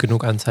gibt ja auch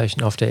genug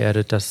Anzeichen auf der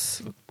Erde,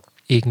 dass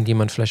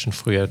irgendjemand vielleicht schon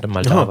früher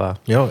mal da war.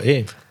 Ja,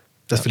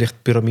 Dass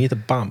vielleicht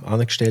Pyramiden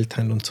angestellt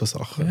haben und so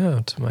Sachen.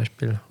 Ja, zum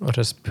Beispiel. Oder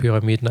dass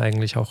Pyramiden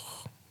eigentlich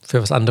auch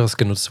für was anderes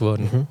genutzt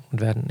wurden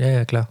und werden.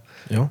 Ja, klar.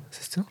 Ja.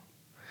 Siehst du?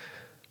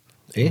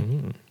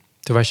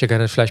 Du Du weißt ja gar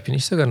nicht, vielleicht bin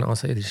ich sogar ein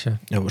Außerirdischer.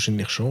 Ja,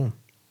 wahrscheinlich schon.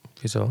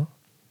 Wieso?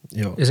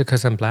 Ja. Is it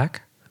because I'm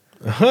black?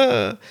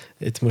 Aha,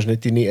 jetzt musst du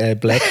nicht deine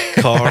Black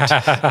Card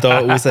da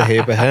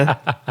rausheben. Hä?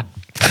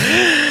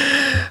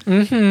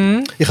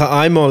 Ich habe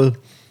einmal,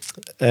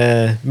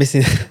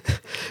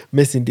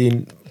 wir sind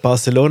in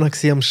Barcelona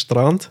am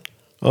Strand,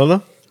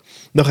 oder?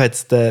 Noch hat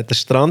es den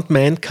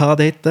Strandman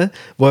dort,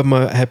 wo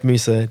man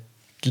die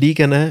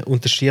Liegen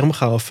und den Schirm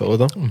kaufen,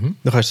 oder? Dann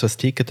hast du so ein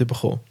Ticket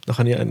bekommen. Dann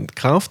habe ich einen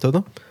gekauft,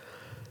 oder?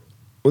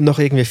 Und nach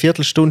irgendwie eine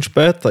Viertelstunde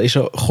später ist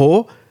er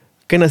gekommen,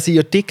 can I see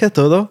your ticket,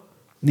 oder?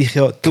 Und ich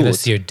ja, Can I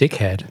see your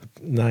dickhead?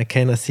 Nein,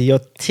 can I see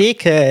your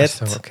ticket?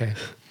 Ach so, okay.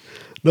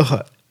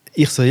 Nachher,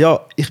 ich so,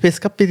 ja, ich bin jetzt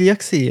gerade bei dir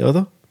gewesen,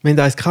 oder? Wir haben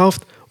eins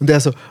gekauft. Und er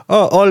so,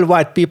 oh, all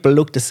white people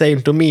look the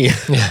same to me.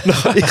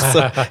 Nachher ich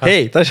so,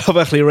 hey, das ist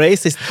aber ein bisschen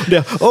racist. Und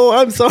er, oh,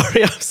 I'm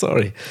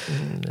sorry.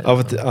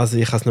 Aber also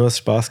ich habe es nur als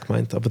Spaß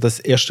gemeint. Aber das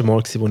erste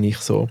Mal, wo ich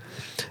so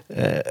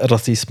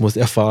Rassismus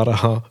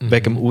erfahren habe,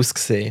 wegen dem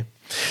Aussehen.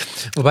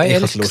 Wobei, ich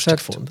ehrlich habe es lustig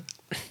gesagt, gefunden.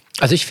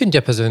 also ich finde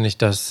ja persönlich,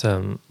 dass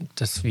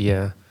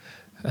wir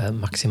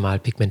maximal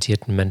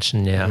pigmentierten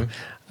Menschen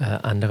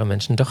andere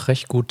Menschen doch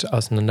recht gut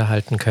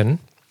auseinanderhalten können.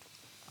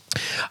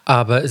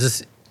 Aber es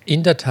ist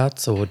in der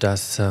Tat so,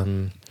 dass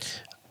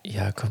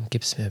ja, komm,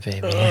 gib's mir,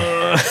 Baby.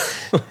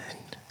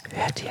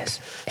 Hört ihr es?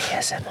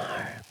 ASMR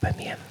bei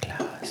mir im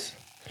Glas.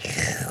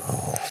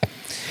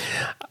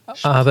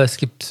 Aber es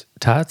gibt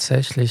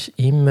tatsächlich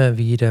immer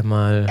wieder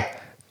mal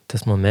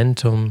das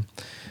Momentum,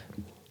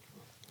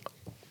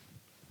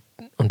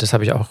 und das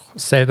habe ich auch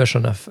selber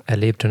schon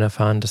erlebt und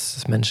erfahren, dass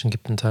es Menschen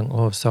gibt und sagen,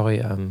 oh,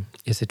 sorry,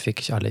 ihr seht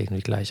wirklich alle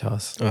irgendwie gleich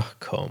aus. Ach,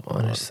 komm.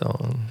 Und ich so,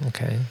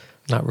 okay,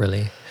 not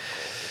really.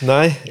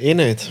 Nein,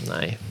 nicht.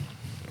 Nein.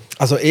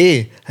 Also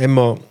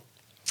haben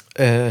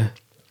wir,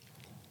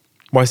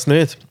 weiß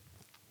nicht,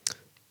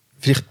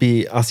 vielleicht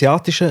bei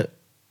asiatischen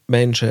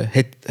Menschen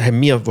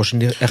haben wir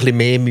wahrscheinlich ein bisschen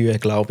mehr Mühe,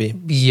 glaube ich.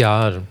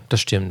 Ja, das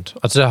stimmt.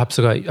 Also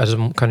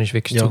kann ich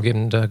wirklich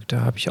zugeben, da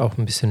habe ich auch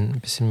ein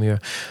bisschen Mühe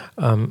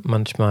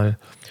manchmal.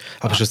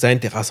 Aber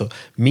schlussendlich, also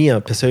mir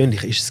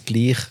persönlich ist es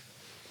gleich,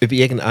 ob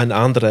irgendein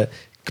anderer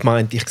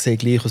gemeint, ich sehe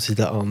gleich aus wie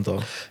der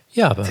andere.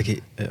 Ja, aber Ja.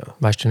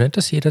 weißt du nicht,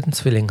 dass jeder einen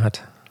Zwilling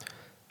hat?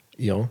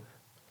 Ja.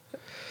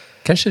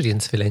 Kennst du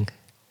den Zwilling?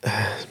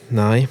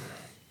 Nein.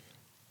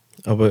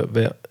 Aber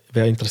wäre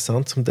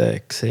interessant, zum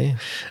den zu sehen.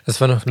 Das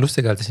war noch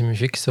lustiger, als ich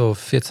nämlich wirklich so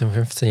 14,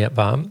 15 Jahre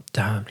war.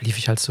 Da lief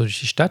ich halt so durch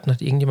die Stadt und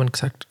hat irgendjemand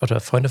gesagt, oder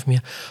ein Freund von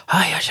mir,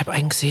 ja, ich habe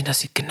einen gesehen, das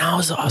sieht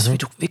genauso aus wie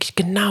du, wirklich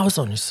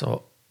genauso. Und ich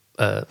so,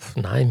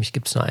 nein, mich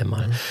gibt es nur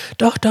einmal.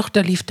 Doch,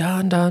 der lief da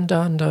und da und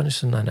da und da. Und ich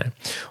so, nein.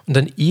 Und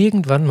dann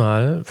irgendwann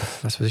mal,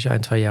 was weiß ich,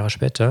 1, 2 Jahre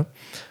später,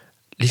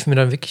 lief mir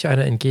dann wirklich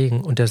einer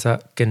entgegen und der sah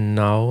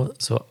genau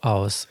so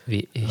aus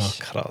wie ich. Ach,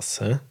 krass,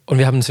 hä? Und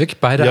wir haben uns wirklich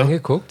beide Ja.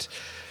 angeguckt.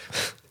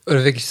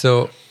 Oder wirklich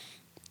so,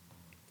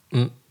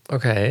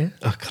 okay.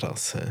 Ach,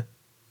 krass, hä?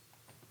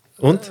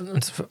 Und?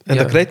 Und, Haben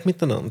ihr geredet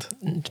miteinander?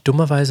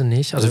 dummerweise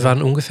nicht. Also wir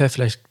waren ungefähr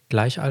vielleicht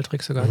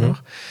gleichaltrig sogar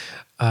noch.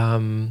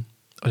 Und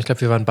ich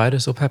glaube, wir waren beide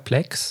so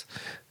perplex,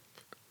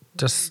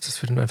 dass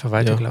wir dann einfach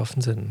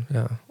weitergelaufen sind.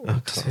 Ja. Und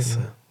Ach, krass.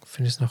 deswegen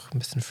finde ich es noch ein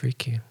bisschen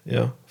freaky.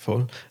 Ja,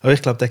 voll. Aber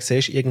ich glaube, den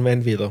siehst du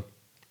irgendwann wieder.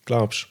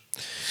 Glaubst du?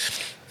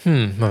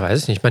 Man weiß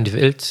es nicht. Ich meine, die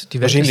Welt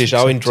Wahrscheinlich ist so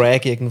auch in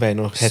Drag irgendwann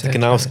und hat Sehr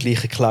genau das geil.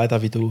 gleiche Kleid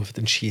an wie du.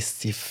 Dann schießt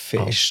sie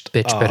fest.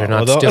 Bitch, an, better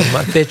not oder?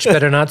 bitch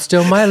better not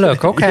steal my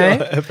look. Okay.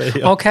 Ja, eben,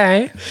 ja.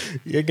 Okay.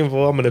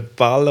 Irgendwo an einem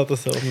Ball oder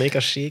so.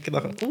 Mega schick.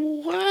 Nachher,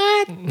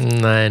 what?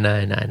 Nein.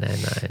 Nein.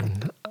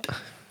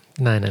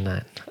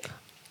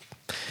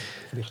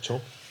 Vielleicht schon.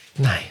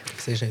 Nein.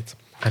 Siehst du jetzt?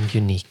 I'm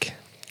unique.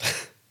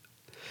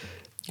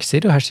 Ich sehe,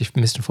 du hast dich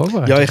ein bisschen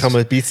vorbereitet. Ja, ich habe mir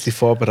ein bisschen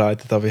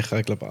vorbereitet, aber ich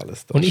habe, glaube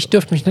alles da Und ich schon.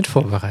 dürfte mich nicht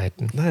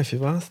vorbereiten. Nein, für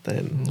was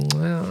denn?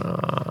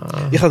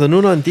 Ja. Ich habe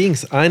nur noch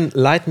ein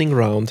Lightning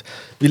Round.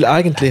 Weil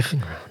eigentlich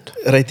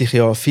rede ich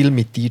ja viel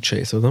mit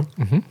DJs, oder?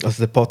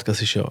 Also der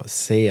Podcast ist ja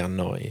sehr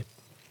neu.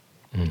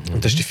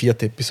 Und das ist die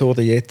 4.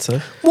 Episode jetzt.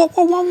 Oder?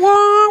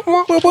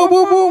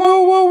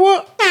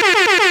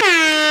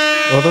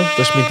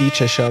 Das ist mein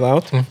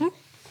DJ-Shoutout.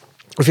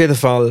 Auf jeden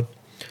Fall,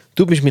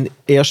 du bist mein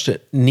erster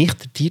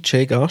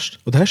Nicht-DJ-Gast.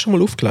 Oder hast du schon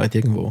mal aufgelegt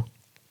irgendwo?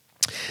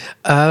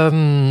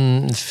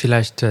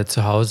 Vielleicht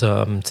zu Hause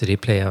am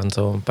CD-Player und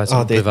so, bei so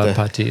einer dort.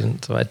 Privatparty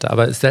und so weiter.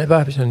 Aber selber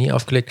habe ich noch nie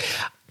aufgelegt.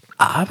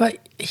 Aber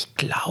ich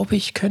glaube,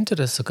 ich könnte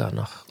das sogar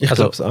noch. Ich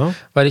glaube es auch.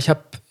 Weil ich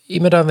habe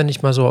immer da, wenn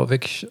ich mal so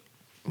wirklich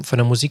von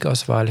der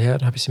Musikauswahl her,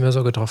 habe ich es immer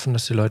so getroffen,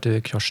 dass die Leute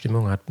wirklich auch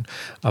Stimmung hatten.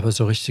 Aber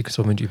so richtig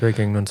so mit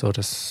Übergängen und so,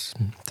 das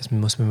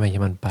muss mir mal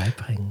jemand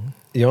beibringen.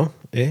 Ja,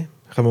 können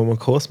wir mal einen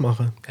Kurs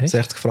machen. Echt?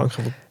 60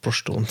 Franken pro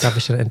Stunde. Darf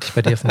ich dann endlich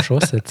bei dir auf dem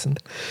Schoß sitzen?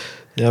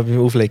 Ja, beim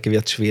Auflegen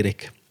wird es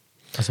schwierig.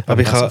 Also beim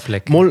Aber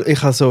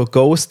ich habe so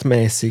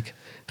Ghost-mäßig,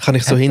 kann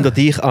ich so hinter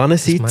dich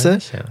ansitzen meine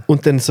ich, ja.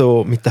 und dann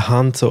so mit der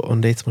Hand so,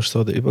 und jetzt musst du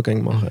so den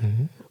Übergang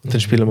machen. Und dann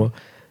spielen wir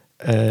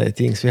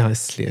wie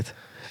heißt das Lied?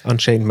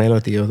 Unchained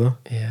Melody, oder?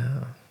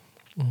 Ja.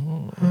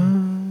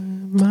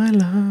 My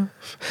love,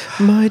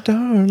 my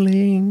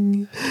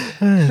darling,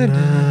 and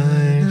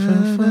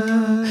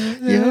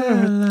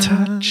your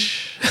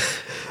touch.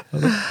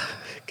 Oder?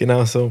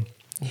 Genau so.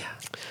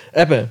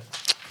 Ja. Eben.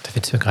 Da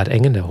wird es mir gerade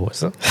eng in der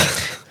Hose.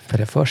 Bei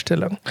der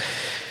Vorstellung.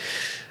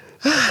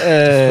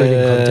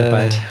 Frühling kommt ja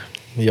bald.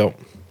 Ja.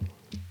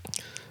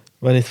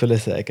 Was ich will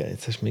sagen,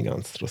 jetzt hast du mich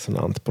ganz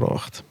durcheinander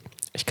gebracht.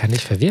 Ich kann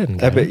nicht verwirren.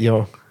 Gell? Eben,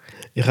 ja.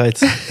 Ich habe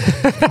jetzt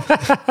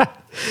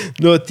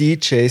nur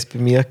DJs bei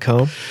mir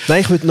gehabt.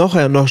 Nein, ich würde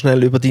nachher noch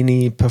schnell über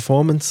deine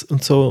Performance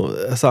und so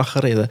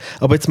Sachen reden.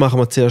 Aber jetzt machen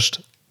wir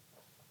zuerst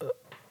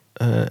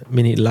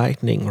meine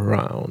Lightning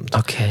Round.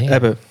 Okay.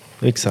 Eben,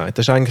 wie gesagt,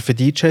 das ist eigentlich für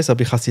DJs,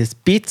 aber ich habe sie ein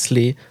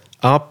bisschen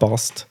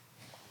angepasst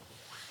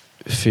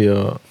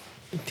für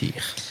dich.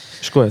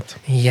 Ist gut.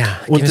 Ja,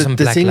 Und gib mir so ein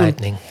der Black Sinn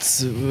Lightning.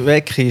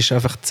 weg ist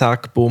einfach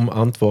zack, bumm,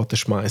 Antworten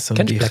schmeißen.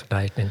 Kennst du Black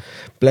Lightning?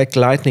 Black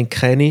Lightning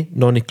kenne ich,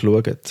 noch nicht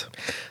geschaut.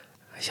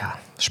 Ja,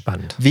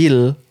 spannend.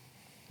 Weil,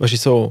 weißt du,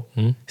 so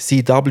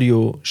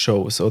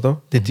CW-Shows,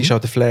 oder? Dort ist auch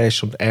der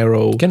Flash und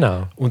Arrow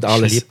Genau. und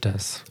alles. Ich liebe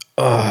das.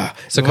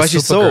 Sogar weißt du,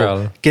 so,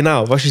 Supergirl.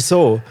 genau, weißt du,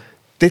 so.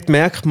 Dort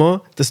merkt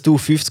man, dass du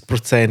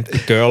 50% ein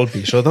Girl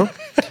bist, oder?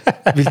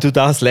 Weil du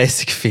das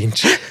lässig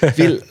findest.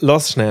 Weil,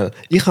 lass schnell,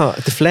 ich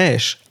habe den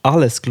Flash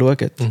alles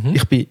geschaut.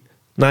 Ich bin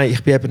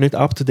eben nicht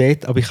up to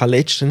date, aber ich habe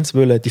letztens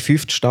die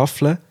 5.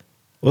 Staffel,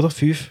 oder?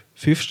 Fünfte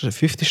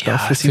Staffel Ja,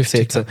 50,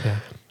 setzen. glaub,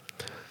 ja.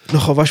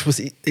 nachher, weißt du,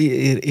 was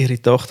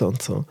ihre Tochter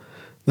und so.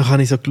 Dann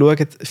habe ich so geschaut,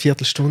 eine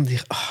Viertelstunde,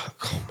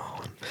 come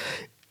on.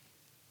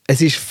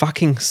 Es ist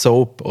fucking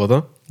Soap,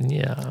 oder?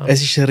 Ja.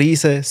 Es ist ein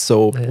riesen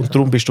Soap und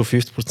darum bist du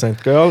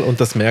 50% Girl und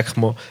das merkt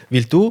man,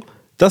 weil du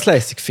das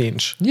lässig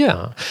findest.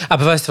 Ja,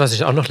 aber weißt du, was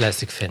ich auch noch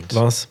lässig finde?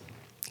 Was?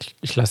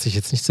 Ich lasse dich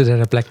jetzt nicht zu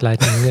deiner Black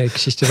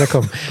Lightning-Geschichte da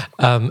kommen.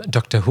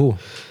 Doctor Who.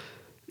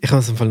 Ich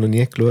habe es im Fall noch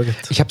nie geschaut.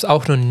 Ich habe es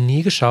auch noch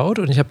nie geschaut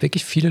und ich habe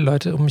wirklich viele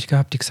Leute um mich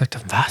gehabt, die gesagt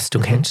haben, was, du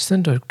kennst es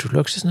denn? Du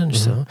schaust es noch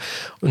nicht so?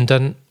 Und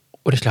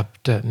ich glaube,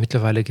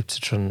 mittlerweile gibt es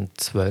jetzt schon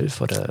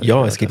 12 oder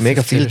Ja, es gibt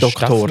mega viele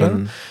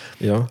Doktoren.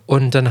 Ja.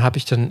 Und dann habe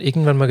ich dann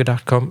irgendwann mal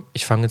gedacht, komm,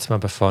 ich fange jetzt mal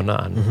bei vorne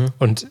an.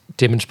 Und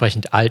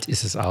dementsprechend alt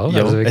ist es auch.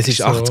 Ja, Also es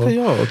ist 80er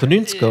Jahre oder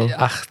 90er.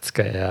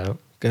 80er, ja.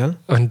 Gell?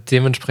 Und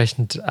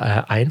dementsprechend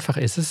einfach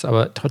ist es,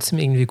 aber trotzdem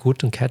irgendwie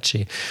gut und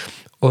catchy.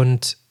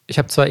 Und ich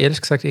habe zwar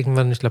ehrlich gesagt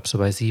irgendwann, ich glaube so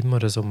bei 7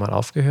 oder so mal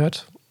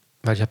aufgehört,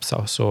 weil ich habe es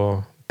auch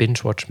so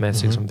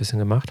Binge-Watch-mäßig so ein bisschen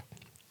gemacht.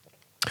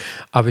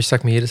 Aber ich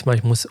sage mir jedes Mal,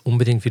 ich muss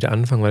unbedingt wieder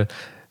anfangen, weil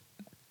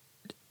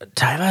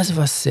teilweise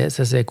war es sehr,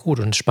 sehr, sehr gut.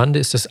 Und das Spannende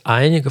ist, dass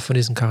einige von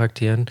diesen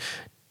Charakteren,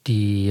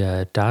 die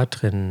da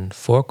drin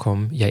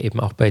vorkommen, ja eben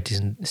auch bei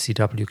diesen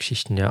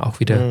CW-Geschichten ja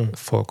auch wieder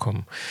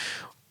vorkommen.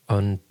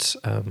 Und,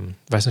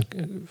 weiß nicht,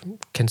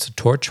 kennst du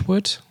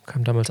Torchwood?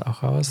 Kam damals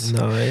auch raus.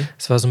 Nein.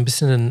 Es war so ein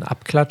bisschen ein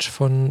Abklatsch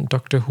von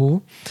Doctor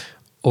Who.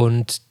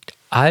 Und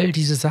all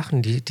diese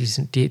Sachen, die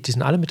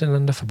sind alle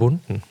miteinander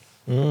verbunden.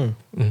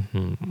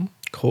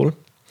 Cool.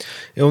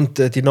 Ja, und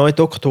die neue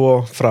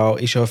Doktorfrau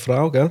ist ja eine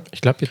Frau, gell?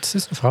 Ich glaube, jetzt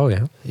ist es eine Frau,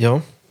 ja.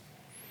 Ja.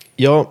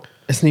 Ja,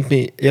 es nimmt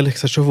mich ehrlich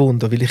gesagt schon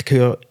Wunder, weil ich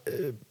höre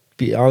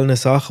bei allen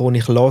Sachen, die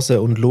ich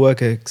höre und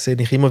schaue, sehe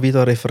ich immer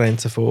wieder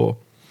Referenzen von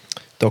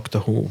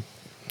Doctor Who.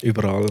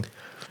 Überall.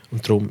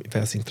 Und darum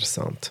wäre es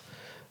interessant.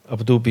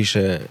 Aber du bist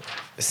eine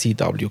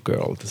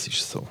CW-Girl, das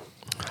ist so.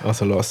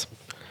 Also los.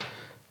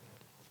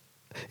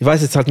 Ich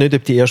weiß jetzt halt nicht,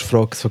 ob die erste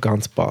Frage so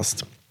ganz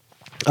passt.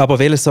 Aber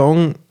welchen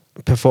Song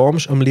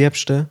performst du am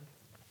liebsten?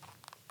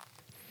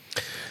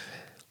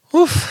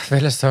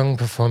 Welcher Song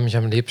performe ich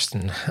am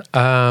liebsten?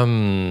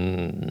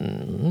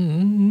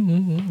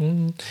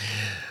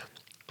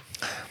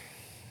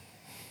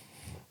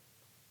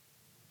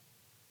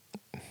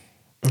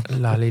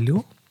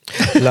 Lalelu?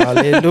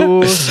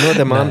 Lalelu, nur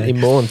der Mann im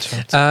Mond.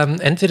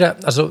 Entweder,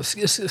 also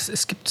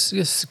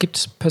es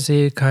gibt per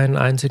se keinen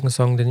einzigen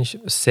Song, den ich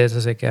sehr,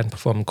 sehr, sehr gern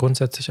performe.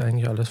 Grundsätzlich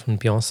eigentlich alles von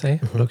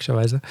Beyoncé,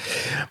 logischerweise.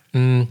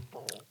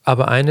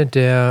 Aber eine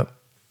der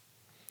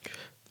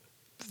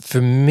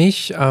für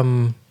mich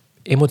am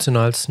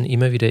emotionalsten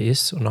immer wieder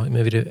ist und auch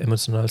immer wieder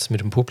emotionalsten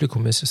mit dem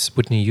Publikum ist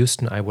Whitney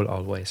Houston, I Will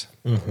Always.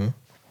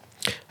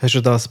 Hast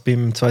du das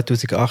beim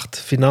 2008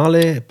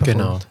 Finale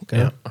performt?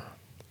 Genau, ja.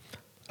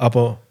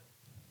 Aber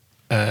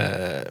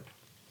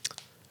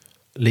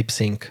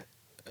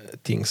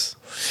Lip-Sync-Dings.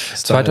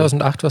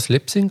 2008 war es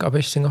Lip-Sync, aber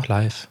ich singe auch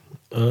live.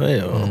 Ah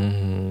ja.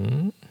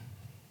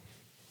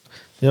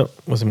 Ja,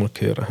 muss ich mal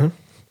hören. Hm?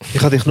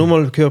 Ich habe dich nur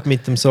mal gehört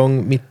mit dem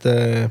Song mit,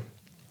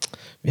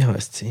 wie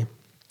heißt sie?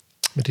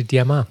 Mit der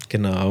Dian.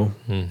 Genau.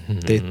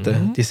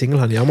 Dort, die Single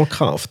habe ich auch mal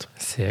gekauft.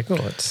 Sehr gut.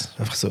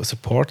 Einfach so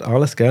Support,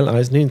 alles, gell?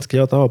 1,90,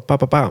 ja da,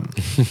 bam.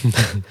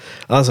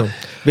 Also,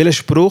 welchen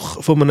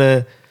Spruch von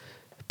einem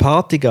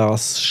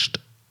Partygast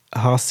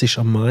hasst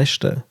du am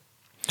meisten?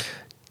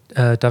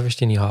 Darf ich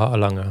dir in die Haare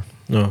erlangen?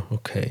 Ja,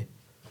 okay.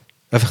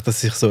 Einfach, dass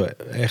es sich so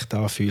echt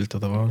anfühlt,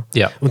 oder was?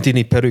 Ja. Und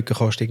deine Perücke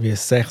kostet irgendwie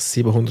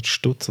 600-700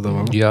 Stutz, oder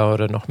was? Ja,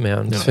 oder noch mehr.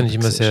 Und das Ja, finde ich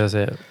immer das sehr,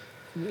 sehr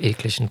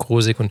eklig und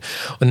grusig.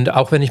 Und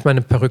auch wenn ich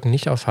meine Perücken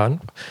nicht aufhabe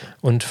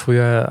und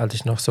früher, als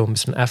ich noch so ein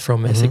bisschen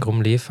Afro-mäßig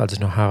rumlief, als ich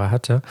noch Haare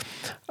hatte,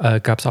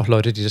 gab es auch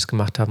Leute, die das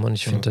gemacht haben. Und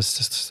ich finde, das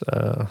ist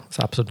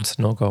absolut ein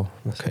No-Go.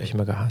 Das habe ich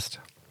immer gehasst.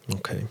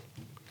 Okay.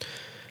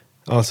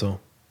 Also,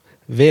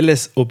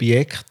 welches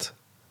Objekt,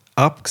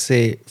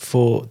 abgesehen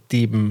von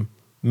deinem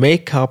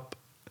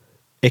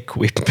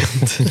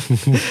Make-up-Equipment,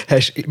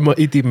 hast du immer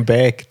in deinem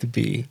Bag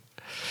dabei?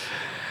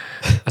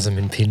 Also mit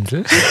einem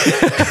Pinsel?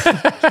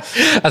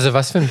 Also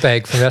was für ein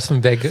Bag? Von was für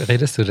ein Bag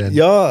redest du denn?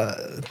 Ja,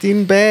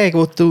 dein Bag,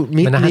 wo du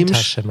mitnimmst. Meine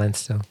Handtasche,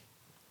 meinst du?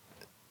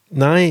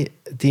 Nein,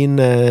 dein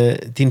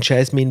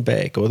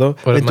Jazzmin-Bag, oder?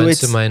 Oder Wenn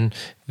meinst du mein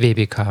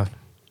WBK?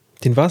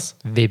 Den was?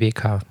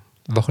 WBK,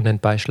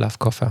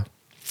 Wochenendbeischlafkoffer.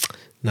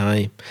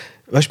 Nein.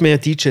 Weißt du, wir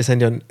DJs haben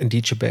ja einen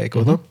DJ-Bag,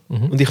 oder?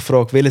 Und ich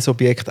frage, welches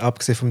Objekt,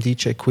 abgesehen vom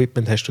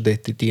DJ-Equipment, hast du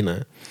dort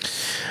drin?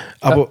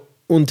 Aber,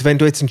 und wenn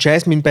du jetzt einen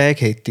Jazzmin-Bag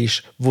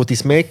hättest, wo dein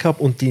Make-up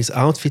und dein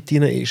Outfit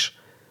drin ist,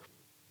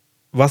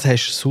 was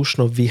hast du sonst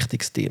noch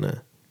Wichtiges drin?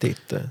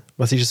 Dort?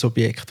 Was ist ein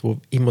Objekt, das du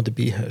immer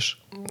dabei hast?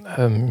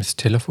 Das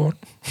Telefon.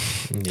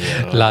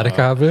 Ja.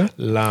 Ladekabel.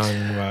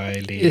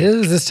 Langweilig. Ja,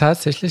 das ist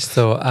tatsächlich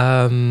so.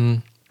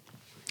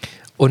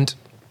 Und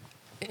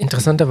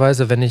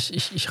interessanterweise, wenn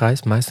ich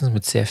reise meistens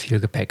mit sehr viel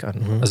Gepäck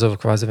an. Also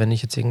quasi, wenn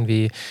ich jetzt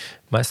irgendwie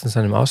meistens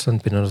dann im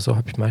Ausland bin oder so,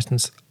 habe ich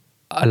meistens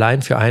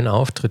allein für einen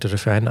Auftritt oder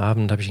für einen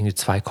Abend habe ich irgendwie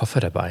 2 Koffer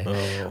dabei. Oh.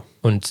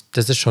 Und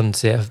das ist schon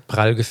sehr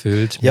prall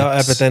gefüllt Ja,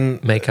 aber dann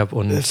Make-up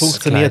und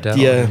funktioniert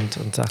Kleider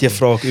und Sachen. die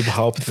Frage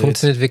überhaupt nicht.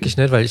 Funktioniert wirklich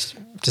nicht, weil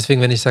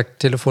deswegen, wenn ich sage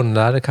Telefon und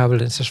Ladekabel,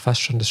 dann ist das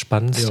fast schon das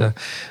Spannendste,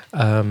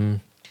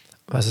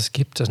 was es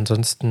gibt.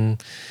 Ansonsten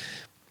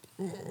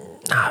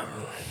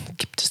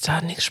gibt es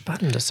da nichts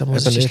Spannendes. Da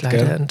muss Aber ich dich nicht,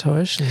 leider gell?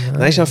 enttäuschen. Ja.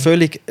 Nein, ist ja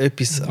völlig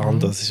etwas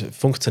anderes. Es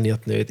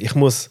funktioniert nicht. Ich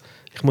muss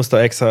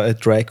da extra eine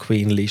Drag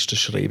Queen Liste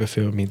schreiben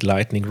für mein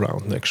Lightning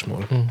Round nächstes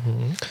Mal.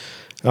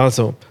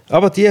 Also,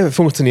 aber die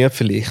funktioniert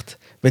vielleicht.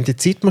 Wenn du eine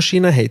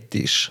Zeitmaschine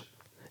hättest,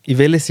 in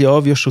welches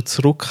Jahr würdest du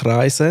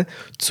zurückreisen,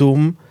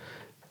 um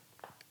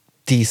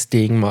dieses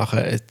Ding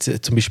machen,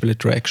 zum Beispiel eine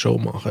Drag Show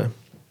machen?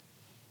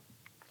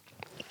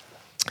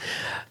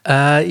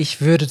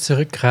 Ich würde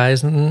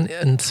zurückreisen,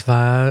 und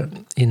zwar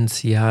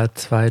ins Jahr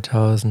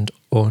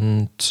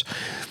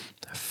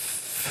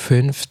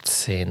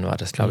 2015 war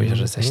das, glaube ich,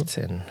 oder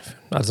 16.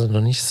 Also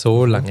noch nicht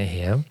so lange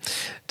her.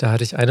 Da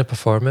hatte ich eine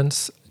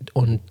Performance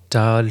und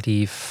da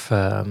lief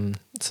so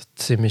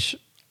ziemlich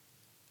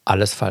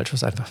alles falsch,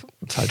 was einfach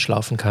falsch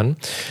laufen kann.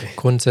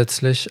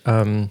 Grundsätzlich,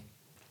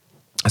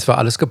 es war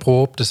alles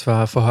geprobt, es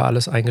war vorher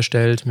alles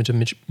eingestellt mit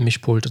dem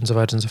Mischpult und so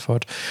weiter und so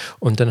fort.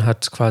 Und dann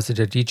hat quasi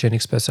der DJ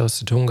nichts Besseres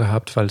zu tun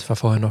gehabt, weil es war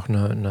vorher noch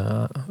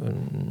eine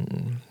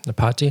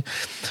Party,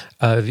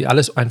 wie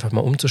alles einfach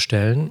mal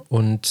umzustellen.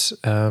 Und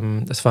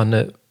es war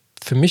eine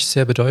für mich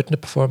sehr bedeutende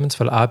Performance,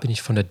 weil A, bin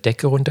ich von der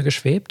Decke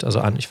runtergeschwebt,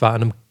 also ich war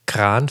an einem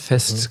Kran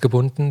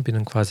festgebunden, bin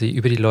dann quasi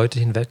über die Leute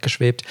hinweg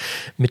geschwebt,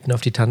 mitten auf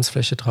die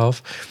Tanzfläche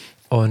drauf.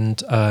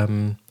 Und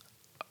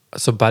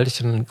sobald ich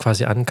dann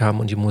quasi ankam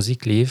und die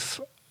Musik lief,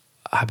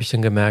 habe ich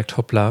dann gemerkt,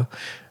 hoppla,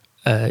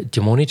 die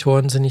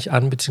Monitoren sind nicht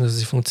an, beziehungsweise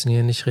sie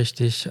funktionieren nicht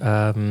richtig.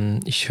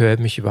 Ich höre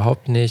mich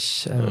überhaupt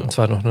nicht. Und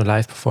zwar noch eine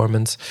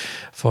Live-Performance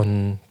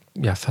von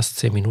fast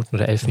 10 Minuten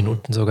oder 11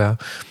 Minuten sogar.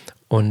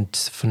 Und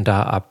von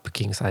da ab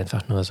ging es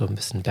einfach nur so ein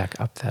bisschen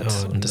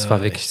bergabwärts. Und das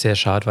war wirklich sehr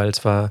schade, weil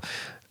es war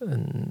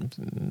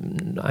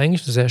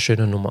eigentlich eine sehr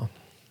schöne Nummer.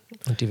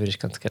 Und die würde ich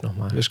ganz gerne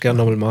nochmal. Würdest du gerne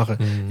nochmal machen.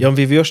 Ja, und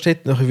wie würdest du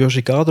nachher in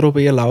die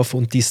Garderobe laufen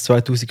und dieses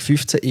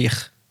 2015 ich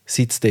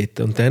sitze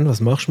dort. Und dann,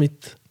 was machst du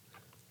mit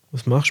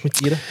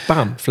ihr?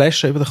 Bam,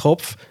 Flasche über den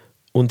Kopf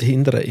und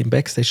hinterher im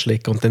Backstage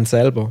legen und dann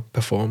selber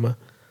performen.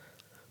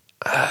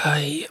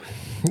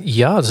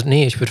 Ja, also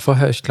nee, ich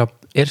glaube,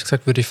 ehrlich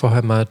gesagt würde ich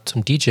vorher mal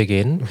zum DJ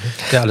gehen,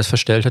 der alles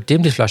verstellt hat,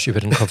 dem die Flasche über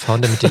den Kopf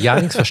hauen, damit der ja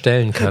nichts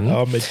verstellen kann.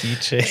 Arme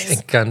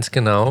DJs. Ganz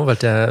genau, weil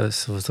der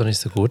ist sowieso nicht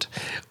so gut.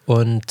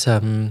 Und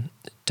dann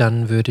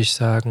würde ich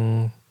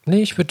sagen,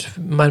 nee,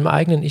 meinem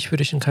eigenen Ich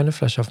würde ich ihm keine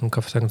Flasche auf den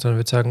Kopf sagen, sondern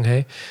würde sagen,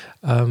 hey,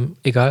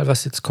 egal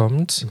was jetzt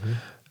kommt,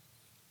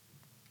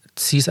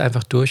 zieh es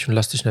einfach durch und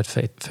lass dich nicht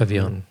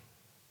verwirren.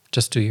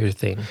 Just do your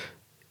thing.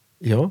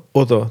 Ja,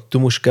 oder du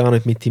musst gar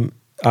nicht mit deinem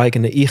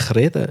eigenen Ich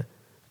reden.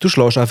 Du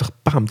schlägst einfach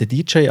bam, den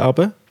DJ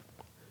ab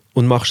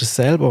und machst es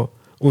selber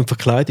und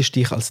verkleidest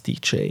dich als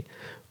DJ.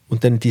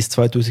 Und dann dieses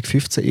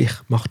 2015 Ich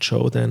macht die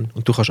Show dann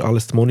und du kannst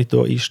alles den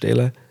Monitor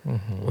einstellen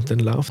und dann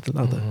läuft der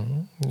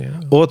Laden. Ja.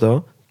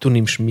 Oder du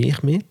nimmst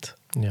mich mit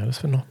Ja,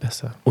 das wäre noch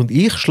besser. und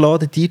ich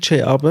schlage den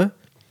DJ ab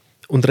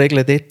und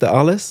regle dort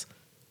alles.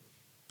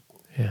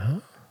 Ja.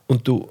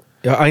 Und du,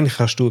 ja, eigentlich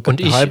kannst du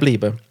daheim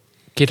bleiben.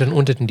 Geht dann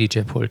unter den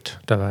DJ-Pult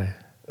dabei.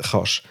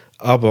 Kannst.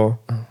 Aber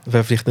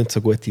wäre vielleicht nicht so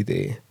eine gute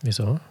Idee.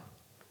 Wieso?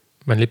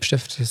 Mein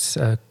Lipstift ist,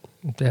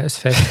 der ist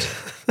fest.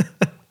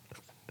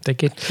 Der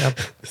geht nicht ab.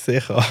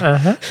 Sicher.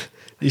 Aha.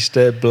 Ist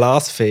der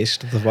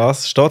blasfest oder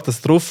was? Steht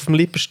das drauf auf dem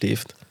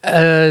Lippenstift?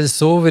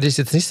 So würde ich es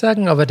jetzt nicht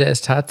sagen, aber der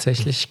ist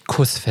tatsächlich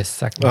kussfest,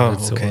 sagt man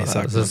dazu. Okay,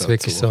 also es ist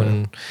wirklich so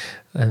ein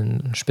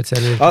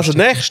spezieller Also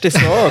nächste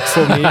Frage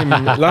von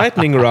meinem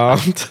Lightning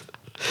Round.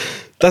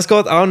 Das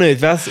geht auch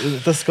nicht. Das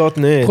geht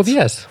nicht.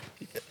 Probier's.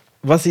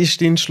 Was ist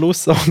dein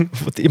Schlusssong, den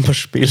du immer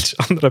spielst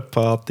an einer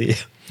Party?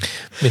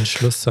 Mein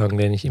Schlusssong,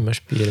 den ich immer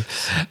spiele.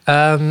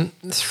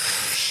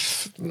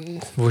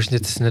 Wo ich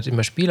jetzt nicht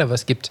immer spiele, aber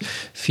es gibt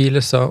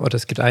viele Songs, oder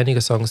es gibt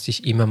einige Songs, die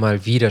ich immer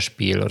mal wieder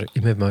spiele oder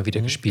immer mal wieder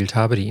gespielt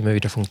habe, die immer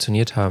wieder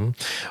funktioniert haben.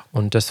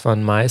 Und das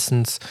waren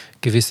meistens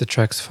gewisse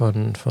Tracks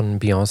von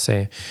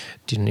Beyoncé,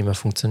 die dann immer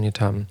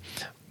funktioniert haben.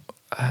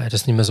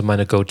 Das sind immer so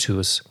meine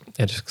Go-Tos,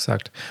 ehrlich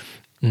gesagt.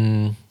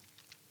 Ja.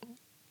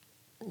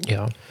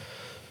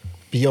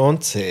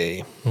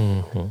 Beyoncé.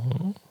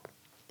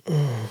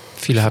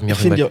 Viele haben ja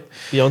Ich auch immer... finde ja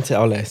Beyoncé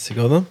auch lässig,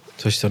 oder?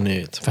 So ist es ja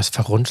nicht. Was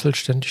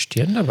verrunzelt denn die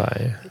Stirn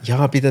dabei?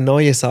 Ja, bei den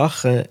neuen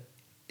Sachen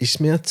ist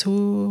mir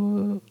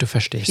zu Du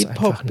verstehst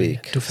einfach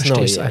hip-hopig. nicht. Du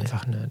verstehst Neue.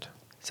 einfach nicht.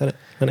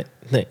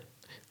 Nein.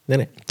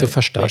 Du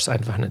verstehst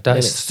einfach nicht. Da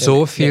ist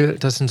so viel,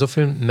 da sind so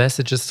viele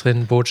Messages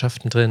drin,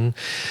 Botschaften drin.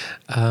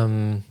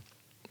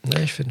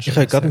 Ich finde Ich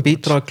habe gerade einen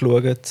Beitrag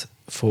geschaut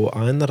von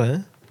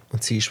einer,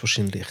 und sie ist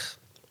wahrscheinlich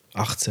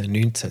 18,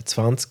 19,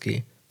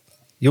 20.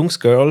 Junges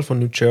Girl von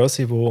New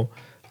Jersey, die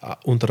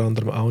unter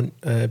anderem auch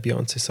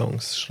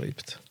Beyoncé-Songs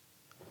schreibt.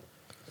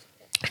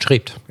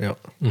 Schreibt. Ja.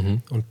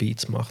 Und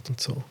Beats macht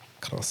und so.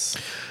 Krass.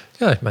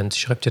 Ja, ich meine, sie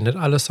schreibt ja nicht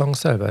alle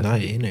Songs selber.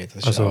 Nein, eh nicht.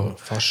 Das ist Also- auch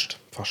fast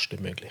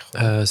unmöglich.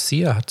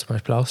 Sia hat zum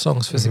Beispiel auch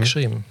Songs für sie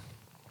geschrieben.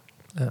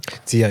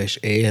 Sie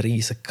ist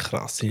riesig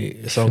krasse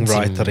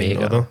Songwriterin,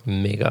 mega, oder?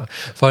 Mega.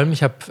 Vor allem,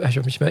 ich hab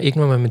mich mal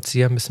irgendwann mal mit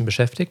Sia ein bisschen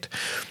beschäftigt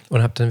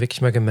und habe dann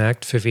wirklich mal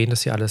gemerkt, für wen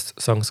das sie alles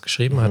Songs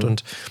geschrieben hat.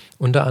 Und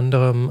unter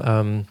anderem,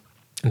 und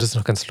das ist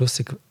noch ganz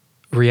lustig,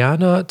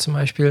 Rihanna zum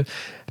Beispiel,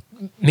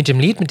 mit dem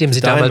Lied, mit dem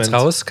sie damals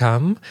Diamond.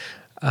 rauskam,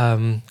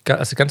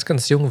 als sie ganz,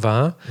 ganz jung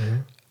war,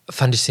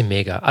 fand ich sie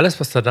mega.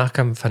 Alles, was danach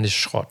kam, fand ich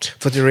Schrott.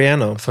 Von der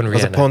Rihanna. Von Also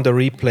Rihanna. Upon the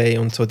Replay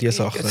und so die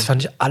Sachen. Das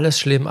fand ich alles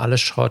schlimm, alles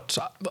Schrott.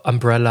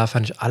 Umbrella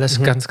fand ich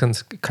alles ganz,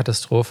 ganz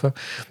Katastrophe.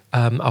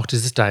 Auch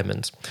dieses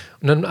Diamond.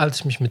 Und dann, als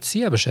ich mich mit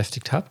Sia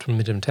beschäftigt habe und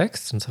mit dem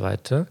Text und so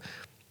weiter,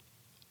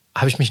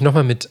 habe ich mich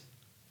nochmal mit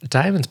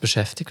Diamonds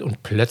beschäftigt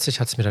und plötzlich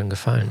hat es mir dann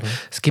gefallen.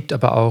 Es gibt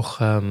aber auch...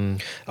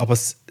 Aber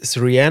das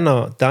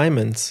Rihanna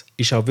Diamonds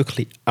ist auch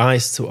wirklich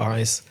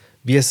 1:1,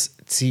 wie es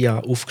Sia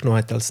aufgenommen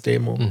hat als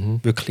Demo.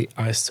 Wirklich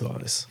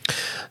 1:1.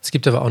 Es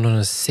gibt aber auch noch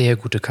eine sehr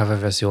gute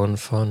Coverversion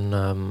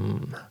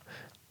von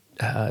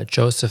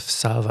Joseph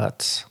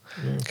Salvat.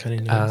 Kann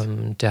ich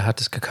nicht. Der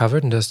hat es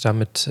gecovert und der ist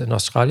damit in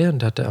Australien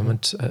und hat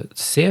damit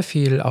sehr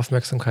viel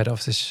Aufmerksamkeit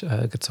auf sich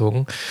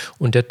gezogen.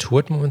 Und der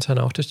tourt momentan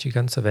auch durch die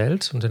ganze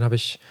Welt. Und den habe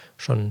ich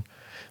schon,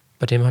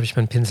 bei dem habe ich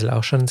meinen Pinsel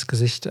auch schon ins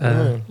Gesicht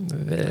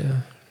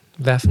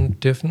werfen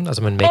dürfen.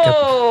 Also mein Make-up.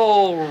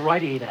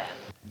 Alrighty then.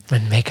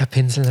 Mein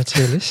Make-up-Pinsel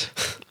natürlich.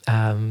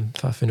 War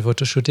für ein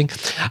Fotoshooting.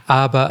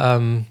 Aber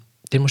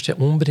den musst du ja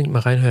unbedingt mal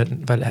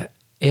reinhören, weil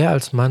er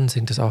als Mann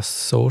singt es auch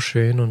so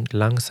schön und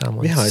langsam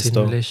und Wie heißt er?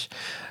 sinnlich.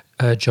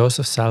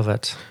 Joseph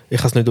Salvat. Ich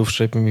habe es nicht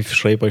aufgeschrieben, mein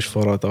Verschreiber ist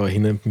vorher da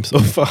hinten beim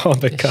Sofa Ich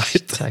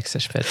runtergefallen. zeig's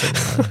dir später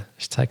mal.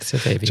 Ich zeig's dir,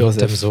 Baby,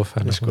 Joseph, auf dem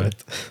Sofa. ist noch mal.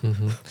 gut.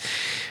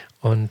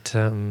 Und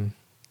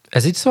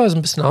er sieht zwar so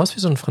ein bisschen aus wie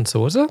so ein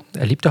Franzose.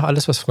 Er liebt auch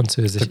alles, was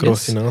französisch Der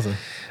grosse ist. Nase.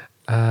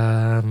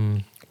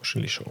 Ähm,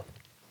 Wahrscheinlich schon.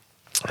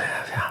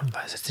 ja, ich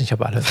weiß jetzt nicht,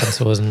 ob alle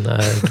Franzosen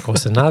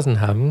große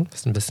Nasen haben. Das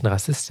ist ein bisschen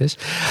rassistisch.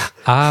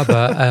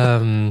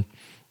 Aber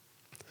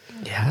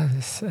ja,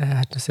 er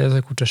hat eine sehr,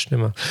 sehr gute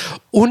Stimme.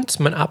 Und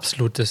mein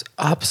absolutes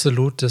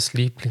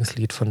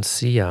Lieblingslied von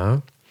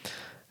Sia,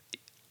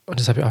 und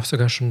das habe ich auch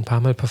sogar schon ein paar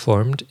Mal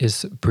performt,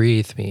 ist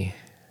Breathe Me.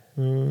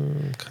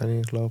 Kann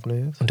ich glaube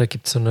nicht. Und da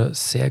gibt es so eine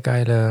sehr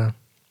geile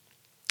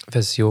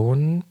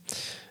Version,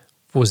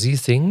 wo sie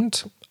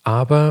singt,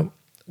 aber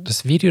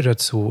das Video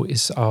dazu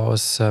ist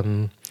aus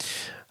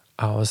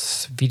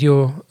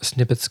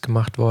Videosnippets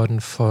gemacht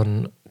worden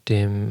von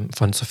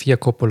Sofia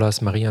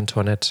Coppolas Marie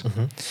Antoinette.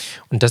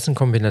 Und das in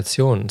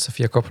Kombination,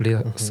 Sofia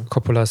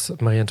Coppolas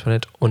Marie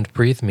Antoinette und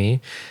Breathe Me,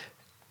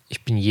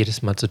 ich bin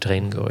jedes Mal zu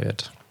Tränen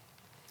gerührt.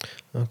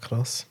 Ah,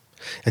 krass.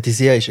 Ja, die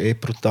Sia ist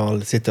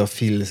brutal. Sie hat auch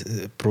viele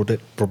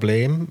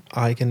Probleme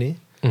eigene.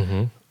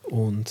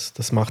 Und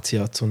das macht sie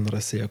ja zu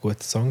einer sehr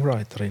guten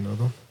Songwriterin,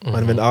 oder? Ich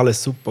meine, wenn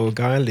alles super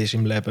geil ist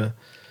im Leben,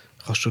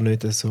 kannst du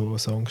nicht so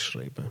Songs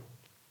schreiben.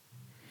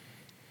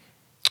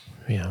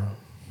 Ja.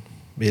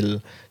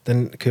 Weil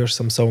dann hörst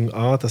du am Song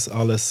an, dass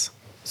alles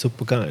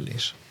super geil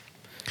ist.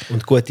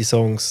 Und gute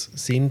Songs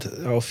sind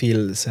auch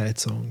viele Sad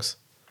Songs.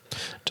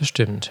 Das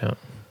stimmt, ja.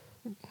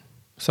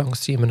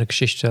 Songs, die immer eine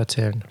Geschichte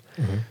erzählen.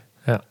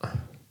 Ja.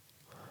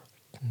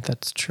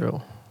 That's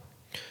true.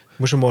 Du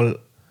musst mal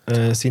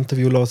das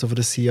Interview hören von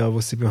der Sia,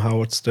 wo sie bei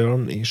Howard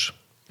Stern ist.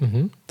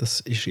 Das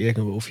ist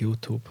irgendwo auf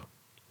YouTube.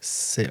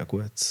 Sehr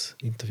gutes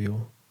Interview.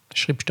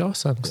 Schreibst du auch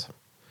Songs?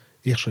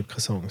 Ich schreibe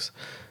keine Songs.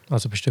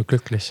 Also bist du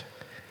glücklich?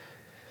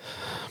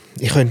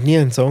 Ich könnte nie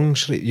einen Song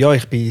schreiben. Ja,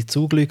 ich bin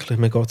zu glücklich,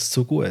 mir geht es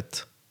zu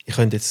gut. Ich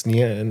könnte jetzt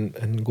nie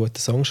einen guten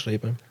Song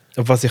schreiben.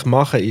 Aber was ich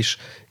mache, ist,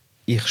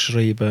 ich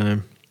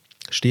schreibe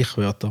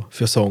Stichwörter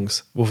für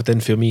Songs, die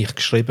dann für mich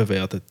geschrieben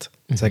werden.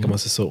 Sagen wir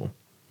es so.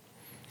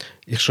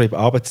 Ich schreibe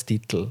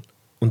Arbeitstitel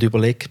und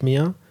überlege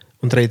mir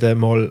und rede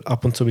mal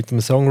ab und zu mit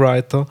dem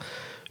Songwriter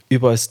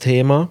über ein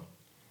Thema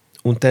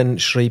und dann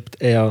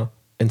schreibt er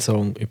einen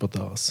Song über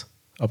das.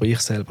 Aber ich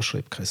selber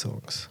schreibe keine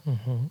Songs.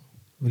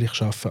 Weil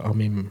ich arbeite an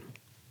meinem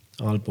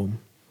Album.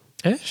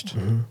 Echt?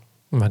 Und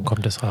wann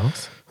kommt das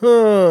raus?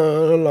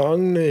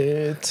 Lang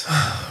nicht.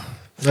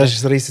 Das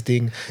ist ein riesiges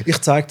Ding. Ich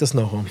zeige das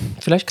nachher.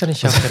 Vielleicht kann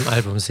ich ja auf dem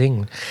Album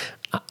singen.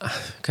 Wir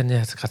können ja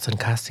jetzt gerade so ein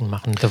Casting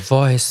machen. The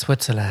Voice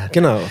Switzerland.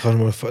 Genau, kann ich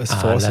mal es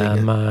Alle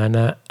vorsingen.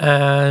 meine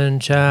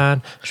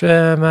Entchen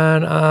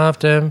schwimmen auf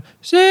dem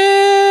See.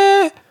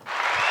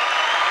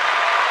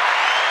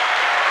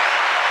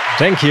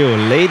 Thank you,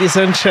 ladies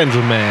and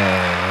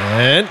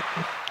gentlemen.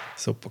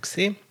 Super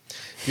gewesen.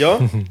 Ja,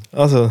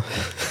 also...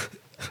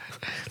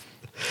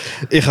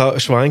 Ich habe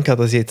Schwein gehabt,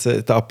 dass ich jetzt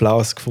den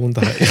Applaus gefunden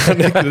habe. Ich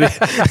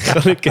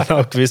habe nicht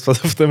genau gewusst,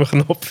 was auf dem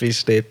Knopf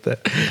ist. Dort.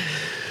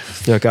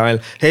 Ja,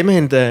 geil. Hey, wir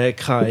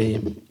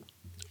haben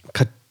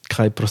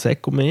kein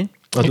Prosecco mehr.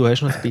 Ah, du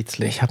hast noch ein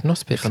bisschen. Ich habe noch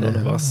ein Ich habe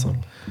bisschen. noch Wasser.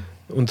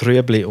 Und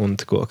Rüebli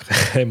und Gurke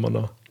haben wir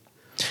noch.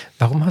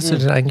 Warum hast du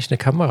denn eigentlich eine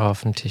Kamera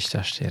auf dem Tisch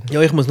da stehen?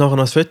 Ja, ich muss nachher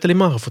noch ein Foto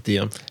machen von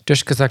dir. Du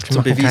hast gesagt, wir Zum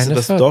machen Beweisen, keine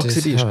dass du da Fotos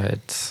bist. heute.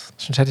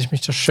 Sonst hätte ich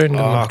mich doch schön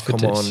gemacht für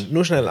come dich. on.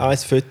 Nur schnell ein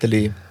Foto,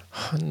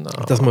 No.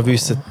 dass wir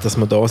wissen, dass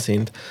wir da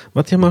sind.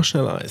 Warte, mach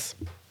schnell eins.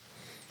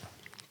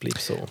 Bleib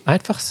so.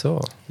 Einfach so.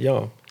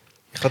 Ja.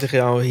 Ich kann dich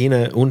ja auch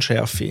hinten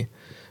Unschärfe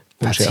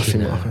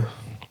hinten? machen.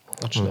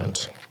 Warte schnell.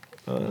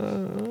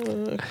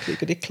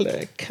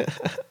 Klick.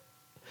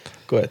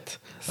 Gut.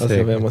 Also Sehr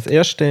dann wären wir das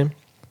erste.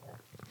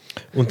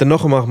 Und dann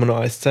nachher machen wir noch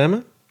eins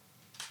zusammen.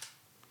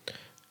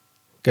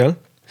 Gell?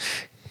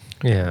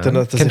 Ja. Dann,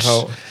 dass ich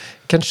auch-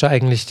 Kennst du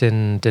eigentlich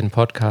den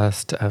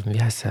Podcast,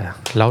 wie heißt der?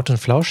 Laut und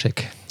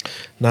Flauschig?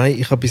 Nein,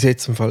 ich habe bis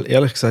jetzt im Fall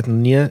ehrlich gesagt noch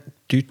nie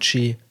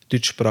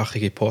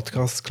deutschsprachige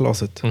Podcasts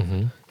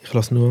gelesen. Ich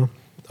lasse nur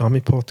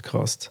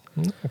Ami-Podcasts.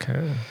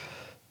 Okay.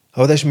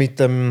 Aber das ist mit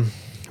dem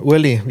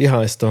Uli, wie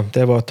heißt der?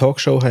 Der eine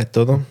Talkshow hat,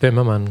 oder?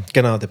 Böhmermann.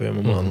 Genau, der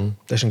Böhmermann.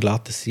 Das ist ein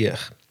glattes Sieg.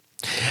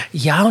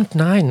 Ja und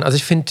nein. Also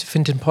ich finde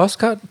den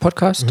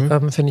Podcast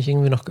finde ich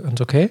irgendwie noch ganz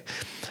okay.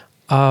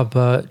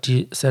 Aber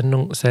die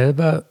Sendung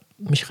selber,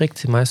 mich regt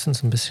sie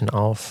meistens ein bisschen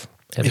auf.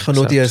 Ich habe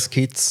nur die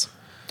Skits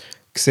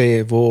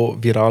gesehen, die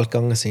viral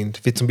gegangen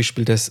sind. Wie zum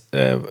Beispiel der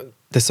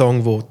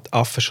Song, wo die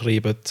Affen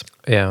schreiben.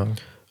 Ja.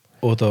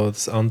 Oder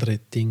das andere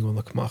Ding, das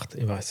er gemacht hat.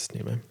 Ich weiß es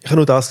nicht mehr. Ich habe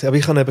nur das gesehen, aber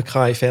ich habe eben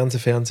kein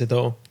Fernsehen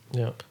da.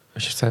 Ja.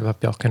 Ich selber habe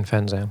ja auch keinen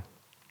Fernseher.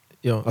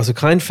 Ja, also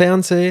kein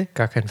Fernsehen,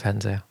 Gar keinen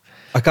Fernseher.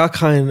 gar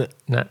kein...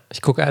 Nein,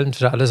 ich gucke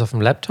entweder alles auf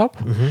dem Laptop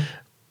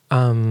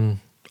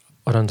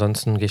oder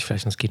ansonsten gehe ich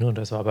vielleicht ins Kino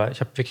oder so. Aber ich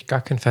habe wirklich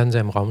gar keinen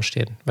Fernseher im Raum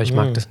stehen, weil ich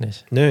mag das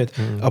nicht. Nicht.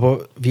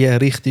 Aber wie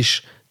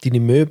richtest du deine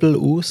Möbel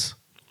aus?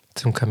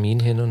 Zum Kamin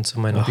hin und zu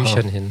meinen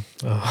Büchern hin.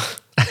 Ah.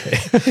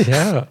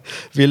 Ja.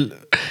 Weil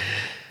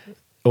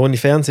ohne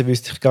Fernsehen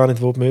wüsste ich gar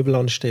nicht, wo die Möbel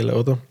anstellen,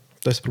 oder?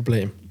 Das ist das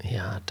Problem.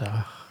 Ja,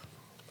 doch.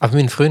 Aber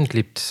mein Freund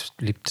liebt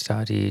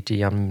da die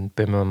Jan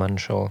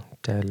Böhmermann-Show.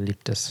 Der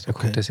liebt das, der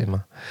guckt das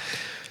immer.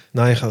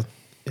 Nein,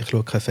 ich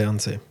schaue kein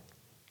Fernsehen.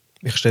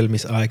 Ich stelle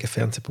mein eigenes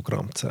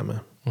Fernsehprogramm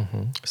zusammen.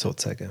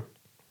 Sozusagen.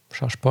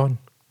 Schaust Porn?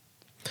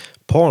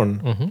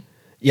 Porn?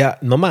 Ja,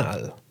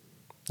 normal.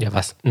 Ja,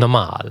 was?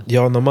 Normal.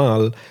 Ja,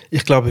 normal.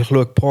 Ich glaube, ich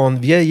schaue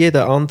Porn, wie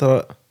jeder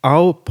andere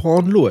auch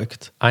Porn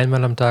schaut.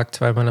 Einmal am Tag,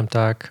 zweimal am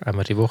Tag,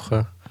 einmal die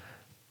Woche.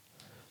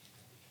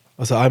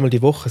 Also einmal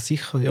die Woche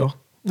sicher, ja.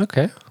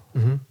 Okay.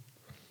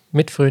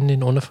 Mit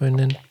Freundin, ohne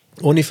Freundin?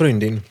 Ohne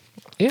Freundin.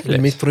 Ehrlich? Weil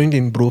mit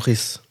Freundin brauche ich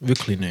es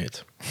wirklich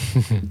nicht.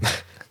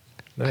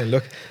 Nein,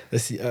 schau.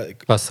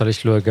 Was soll ich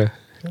schauen?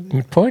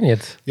 Mit Porn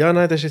jetzt? Ja,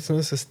 nein, das ist jetzt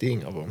nur so ein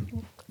Ding, aber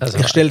Also,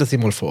 ich stelle das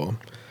mal vor.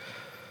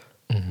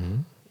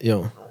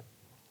 Ja.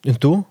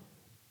 Und du?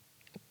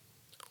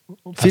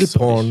 Viel soll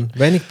Porn,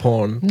 wenig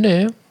Porn.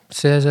 Nee,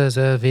 sehr, sehr,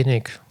 sehr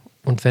wenig.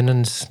 Und wenn,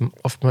 dann ist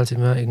oftmals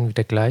immer irgendwie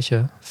der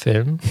gleiche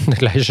Film, der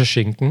gleiche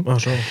Schinken. Ach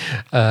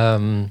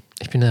schon.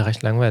 Ich bin ja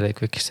recht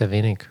langweilig, wirklich sehr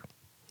wenig.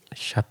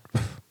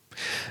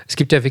 Es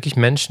gibt ja wirklich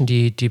Menschen,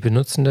 die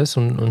benutzen das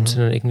und sind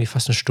dann irgendwie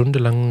fast eine Stunde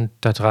lang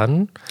da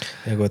dran.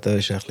 Ja gut, das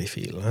ist ein bisschen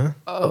viel.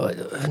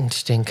 He? Und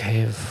ich denke,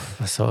 hey,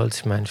 was soll's?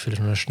 Ich meine, ich will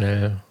nur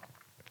schnell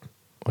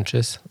und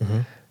tschüss.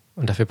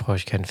 Und dafür brauche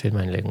ich keinen Film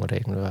einlegen oder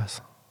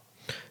irgendwas.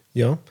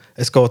 Ja,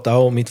 es geht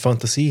auch mit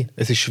Fantasie.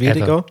 Es ist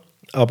schwieriger,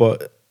 aber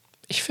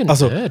Ich finde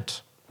Also-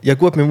 nicht. ja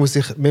gut, man muss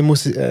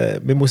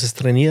es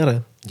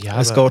trainieren. Ja,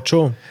 es aber- geht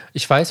schon.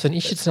 Ich weiß, wenn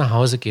ich jetzt nach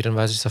Hause gehe, dann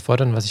weiß ich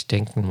sofort, an was ich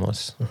denken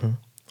muss.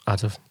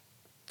 Also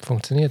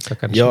funktioniert es ja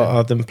ganz Ja, schnell.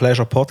 an dem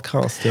Pleasure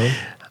Podcast, ja.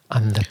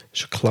 An der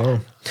Ist ja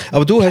klar.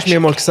 Aber du hast mir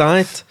mal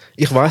gesagt,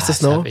 ich weiß das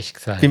Was noch, hab ich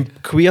gesagt? beim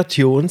Queer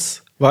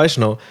Tunes, weißt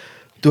du noch,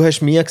 du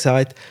hast mir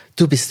gesagt,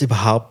 du bist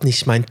überhaupt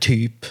nicht mein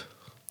Typ.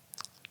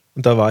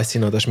 Und da weiß ich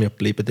noch, das ist mir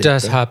geblieben. dort.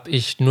 Das habe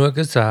ich nur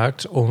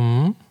gesagt,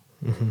 um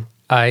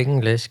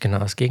eigentlich genau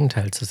das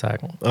Gegenteil zu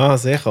sagen. Ah,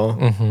 sicher.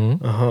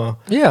 Aha,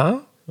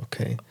 Ja,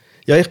 okay.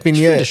 Ja, ich bin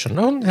ich nie... finde dich schon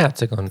noch ein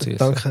herziger und süß.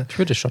 Danke. Ich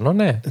würde dich schon noch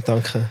nehmen.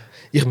 Danke.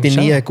 Ich Komm, bin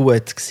schau. nie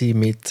gut gewesen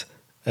mit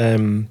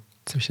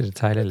Zwischen den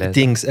Zeilen lesen.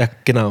 Dings.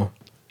 Genau.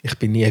 Ich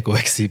bin nie gut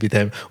gewesen bei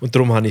dem. Und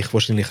darum habe ich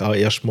wahrscheinlich auch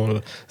erst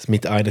mal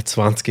mit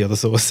 21 oder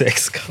so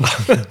Sex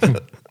gehabt.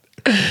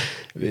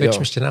 Würdest ja. du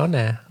mich denn auch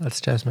nehmen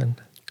als Jazzmin?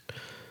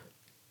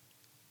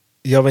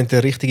 Ja, wenn du den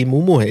richtigen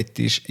Mumu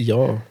hättest,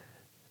 ja.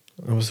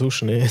 Aber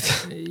sonst nicht.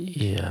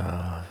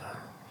 Ja.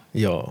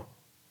 Ja.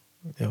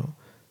 Ja.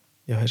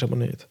 Ja, hast du aber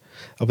nicht.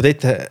 Aber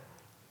dort,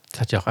 Das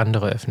hat ja auch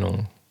andere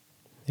Öffnungen.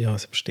 ja,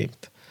 das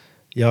bestimmt.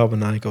 Ja, aber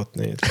nein, Gott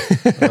nicht.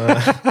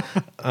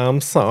 I'm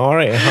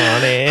sorry,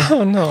 honey.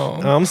 Oh no.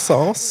 I'm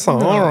so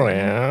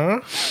sorry.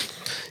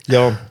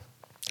 Ja,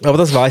 aber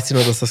das weiss ich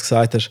noch, dass du das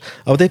gesagt hast.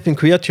 Aber dort beim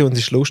Queer Tunes war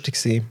es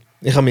lustig.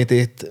 Ich habe mich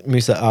dort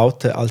müssen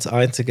outen als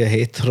einziger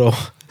Hetero.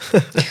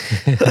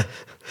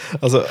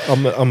 Also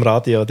am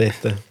Radio dort.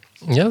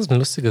 Ja, das ist ein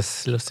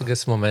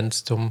lustiges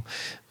Moment,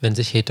 wenn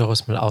sich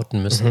Heteros mal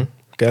outen müssen.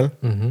 Gell?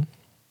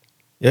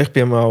 Ja, ich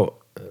bin mal.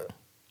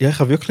 Ja, ich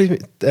habe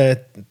wirklich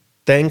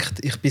gedacht,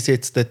 ich bin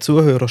jetzt der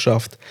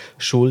Zuhörerschaft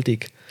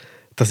schuldig,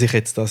 dass ich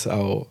jetzt dass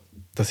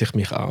ich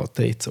mich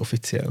oute jetzt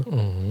offiziell.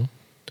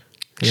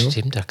 Ja.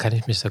 Stimmt, da kann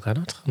ich mich sogar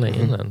noch dran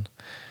erinnern.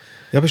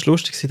 Ja, aber es war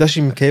lustig. Das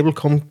war im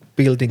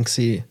Cablecom-Building.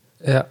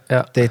 Ja.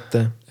 Dort.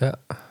 Ja.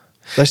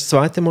 Das war das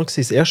zweite Mal.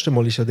 Das erste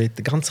Mal ist ja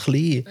dort ganz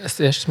klein. Das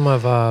erste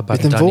Mal war bei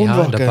Mit dem Dian in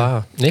Wohnwagen. der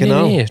Bar.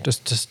 Genau. Nee,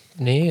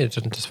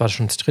 das war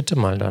schon das dritte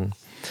Mal dann.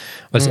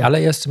 Weil das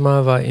allererste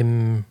Mal war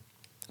im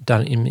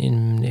Dani H.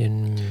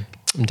 in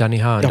Ja,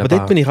 der aber Bar.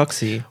 dort bin ich auch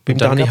gewesen. Beim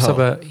Und dann Dani gab es H.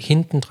 aber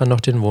hinten dran noch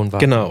den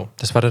Wohnwagen. Genau.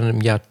 Das war dann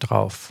im Jahr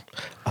drauf.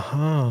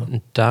 Aha.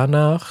 Und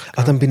danach.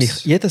 Dann bin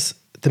gab's- ich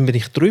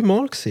 3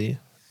 Mal gewesen.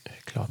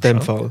 Ich glaube In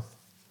dem schon. Fall.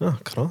 Ah,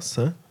 krass,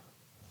 hä?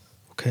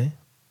 Okay.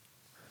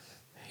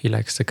 He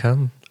likes to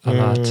come.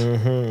 Aber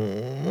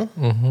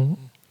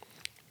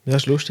Ja,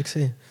 das war lustig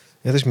gewesen.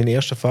 Ja, das war meine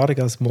erste Erfahrung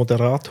als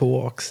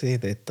Moderator gewesen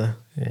dort.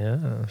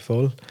 ja.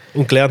 Voll.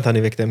 Und gelernt habe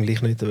ich wegen dem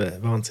gleich nicht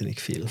wahnsinnig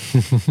viel.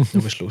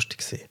 Aber es war lustig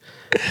gewesen.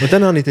 Und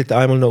dann habe ich dort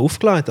einmal noch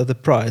aufgelegt an der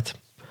Pride.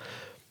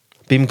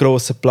 Beim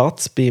grossen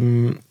Platz,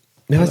 wie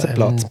heißt der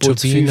Platz?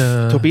 Puls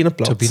 5,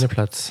 Turbinenplatz.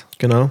 Turbinenplatz.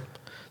 Genau.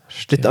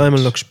 Dort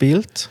einmal noch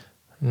gespielt.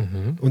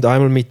 Und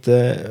einmal mit,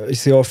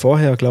 das Jahr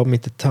vorher, glaube ich,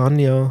 mit der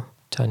Tanja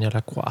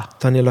Lacroix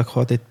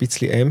dort ein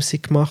bisschen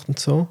MC gemacht und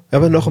so.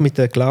 Aber nachher mit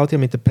der Claudia,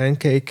 mit der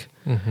Pancake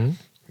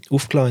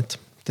aufgelegt.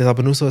 Das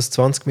aber nur so ein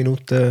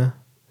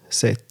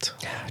 20-Minuten-Set.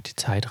 Ja, die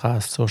Zeit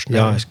rast so schnell.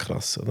 Ja, ist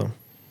krass, oder?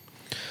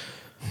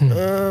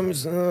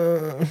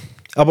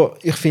 Aber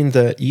ich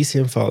finde easy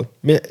im Fall.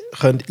 Wir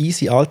können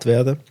easy alt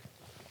werden,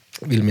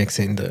 weil wir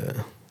sehen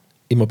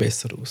immer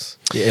besser aus,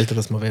 je älter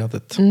das wir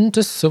werden.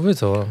 Das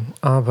sowieso.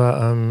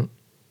 Aber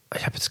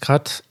ich habe jetzt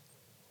gerade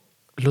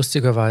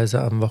lustigerweise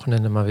am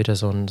Wochenende mal wieder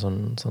so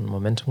ein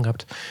Momentum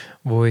gehabt,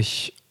 wo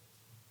ich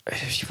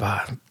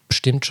war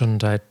bestimmt schon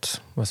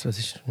seit, was weiß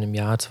ich, einem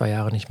Jahr, 2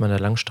 Jahre nicht mal in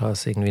der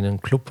Langstraße irgendwie in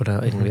einem Club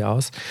oder irgendwie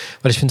aus.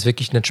 Weil ich finde es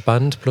wirklich nicht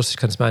spannend, plus ich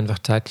kann es mir einfach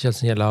zeitlich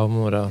als nicht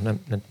erlauben oder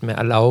nicht mehr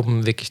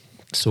erlauben, wirklich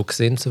so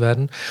gesehen zu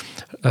werden.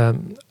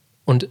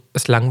 Und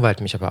es langweilt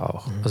mich aber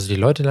auch. Also die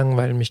Leute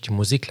langweilen mich, die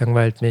Musik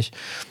langweilt mich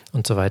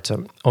und so weiter.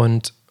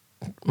 Und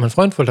mein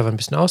Freund wollte aber ein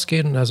bisschen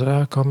ausgehen und er so,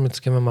 ja komm,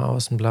 jetzt gehen wir mal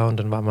aus und bla. Und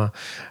dann waren wir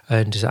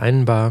in dieser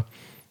einen Bar.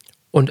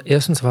 Und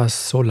erstens war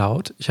es so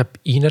laut, ich habe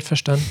ihn nicht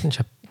verstanden, ich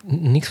habe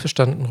nichts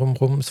verstanden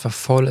rumrum, es war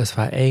voll, es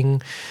war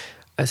eng,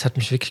 es hat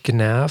mich wirklich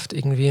genervt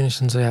irgendwie und ich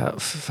dann so, ja,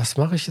 was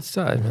mache ich jetzt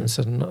da? Ich meine, das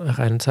ist eine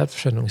reine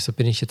Zeitverschwendung. Ich so,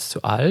 bin ich jetzt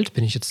zu alt,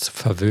 bin ich jetzt zu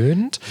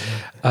verwöhnt?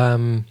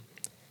 Und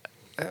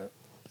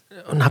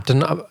habe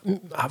dann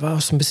aber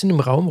auch so ein bisschen im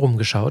Raum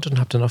rumgeschaut und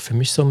habe dann auch für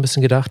mich so ein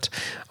bisschen gedacht,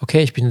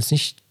 okay, ich bin jetzt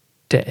nicht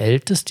der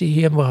Älteste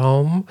hier im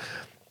Raum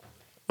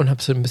und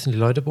habe so ein bisschen die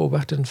Leute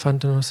beobachtet und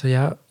fand dann auch so,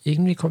 ja,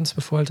 irgendwie kommt es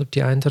mir vor, als ob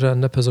die eine oder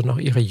andere Person auch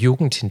ihrer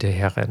Jugend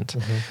hinterher rennt.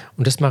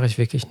 Und das mache ich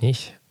wirklich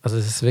nicht. Also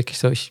es ist wirklich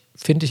so, ich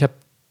finde, ich habe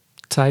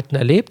Zeiten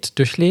erlebt,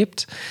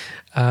 durchlebt,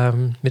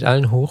 mit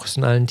allen Hochs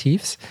und allen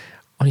Tiefs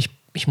und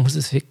ich muss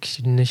es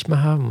wirklich nicht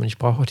mehr haben und ich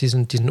brauche auch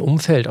diesen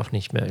Umfeld auch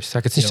nicht mehr. Ich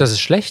sage jetzt nicht, dass es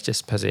schlecht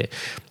ist per se,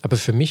 aber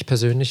für mich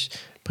persönlich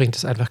bringt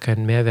es einfach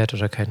keinen Mehrwert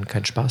oder keinen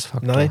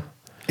Spaßfaktor. Nein,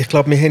 ich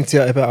glaube, wir haben es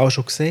ja eben auch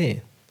schon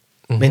gesehen.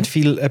 Wir haben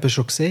viel eben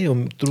schon gesehen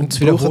und darum Und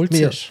es wiederholt brauchen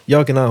wir, sich.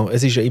 ja genau,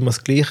 es ist ja immer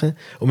das Gleiche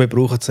und wir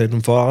brauchen es nicht.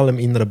 Und vor allem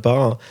in einer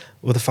Bar,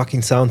 wo der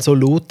fucking Sound so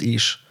laut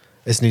ist,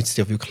 es nützt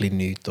ja wirklich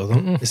nichts,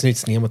 oder? Es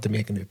nützt niemandem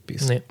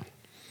irgendetwas. Nee.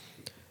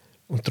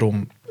 Und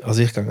darum,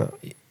 also ich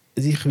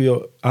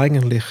würde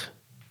eigentlich,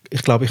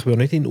 ich glaube, ich würde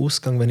nicht in den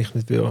Ausgang, wenn ich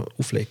nicht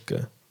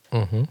auflegen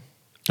würde.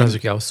 Also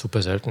ich auch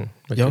super selten,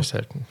 wirklich Ja.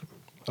 selten.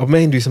 Aber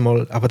wir haben uns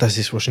mal, aber das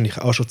ist wahrscheinlich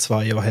auch schon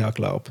 2 Jahre her,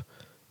 glaube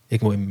ich,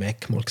 irgendwo im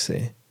Mac mal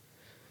gesehen.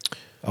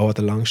 Auch an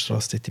der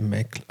Langstrasse dort im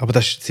Mac. Aber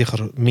das ist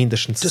sicher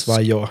mindestens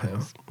 2 Jahre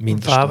her.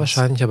 Mindestens. War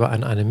wahrscheinlich aber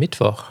an einem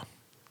Mittwoch,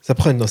 Das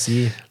könnte noch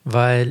sein.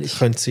 weil ich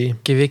Könnte sein.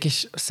 gehe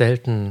wirklich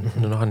selten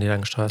nur noch an die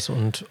Langstraße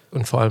und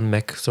vor allem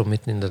Mac so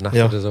mitten in der Nacht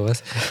Ja. oder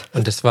sowas.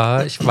 Und das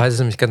war, ich weiß es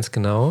nämlich ganz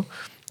genau,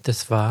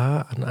 das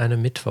war an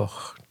einem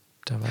Mittwoch.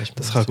 Da war ich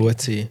Das kann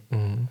gut sein.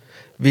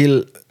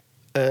 Weil,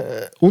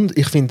 und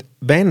ich finde,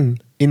 wenn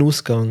in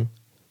Ausgang,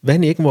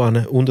 wenn irgendwo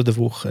unter der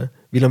Woche,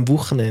 weil am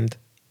Wochenende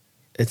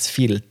jetzt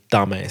viel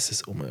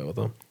Dumbasses rum,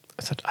 oder?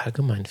 Es hat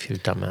allgemein viel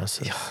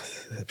Dumbasses. Ja,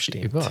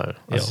 bestimmt. Überall.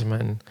 Ja. Also ich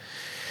meine,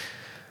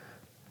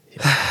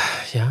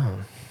 ja.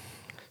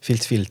 Viel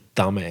zu viel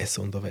Dumbass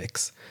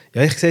unterwegs.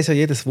 Ja, ich sehe es ja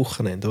jedes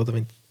Wochenende, oder?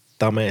 Wenn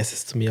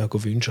Dumbasses zu mir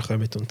wünschen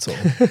kommen und so.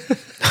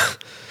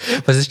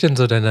 Was ist denn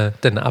so deine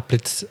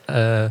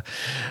Abblitzphrase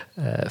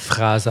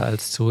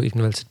als zu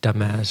irgendwelche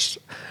Dumbass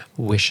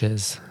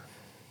Wishes?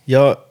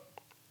 Ja,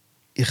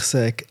 ich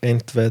sage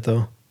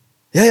entweder,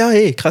 ja,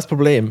 hey, kein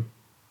Problem.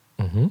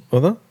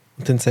 Oder?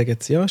 Und dann sagen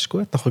sie, ja, ist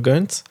gut, nachher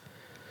gehen sie.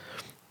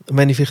 Und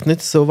wenn ich vielleicht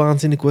nicht so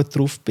wahnsinnig gut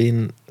drauf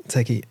bin,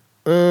 sage ich,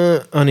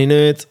 habe ich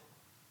nicht.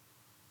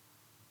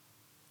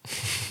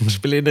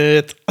 Spiele ich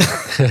nicht.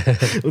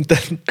 Und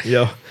dann,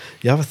 ja,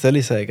 was soll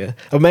ich sagen?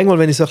 Aber manchmal,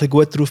 wenn ich so ein bisschen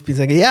gut drauf bin,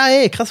 sage ich, ja,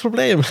 hey, kein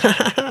Problem.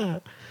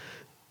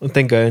 Und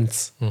dann gehen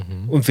sie.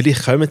 Und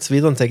vielleicht kommen sie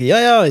wieder und sagen,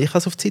 ja, ich kann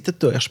es auf die Seite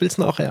tun, ich spiele es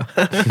nachher.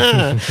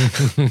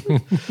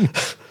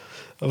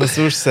 Aber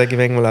sonst sage ich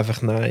manchmal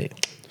einfach, nein,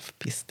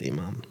 verpiss dich,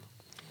 Mann.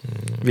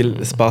 Weil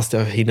es passt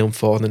ja hin und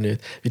vorne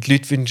nicht. Weil die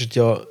Leute wünschen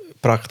ja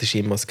praktisch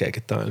immer das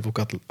Gegenteil, das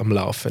gerade am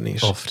Laufen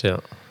ist. Oft, ja.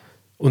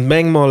 Und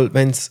manchmal,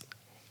 wenn sie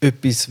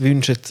etwas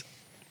wünschen,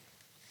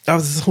 aber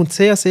das kommt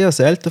sehr, sehr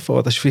selten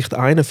vor. Das ist vielleicht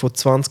einer von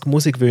 20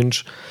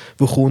 Musikwünschen,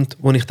 der kommt,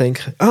 wo ich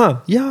denke,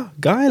 ja,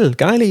 geil,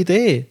 geile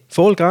Idee,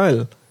 voll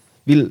geil.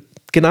 Weil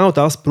genau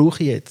das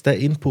brauche ich jetzt,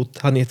 den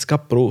Input habe ich jetzt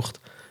gerade gebraucht.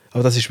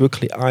 Aber das ist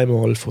wirklich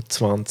einmal von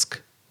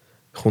 20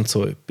 kommt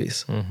so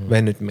etwas,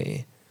 wenn nicht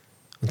mehr.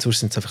 Und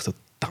sonst sind es einfach so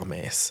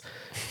Dumbass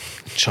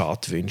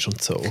Chartwünsche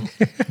und so,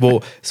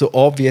 wo so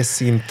obvious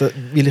sind, da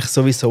will ich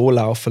sowieso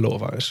laufen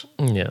lassen, weißt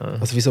du? Ja.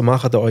 Also wieso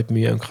machen da euch die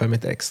Mühe und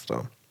kommen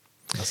extra?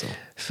 Also.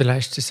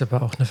 Vielleicht ist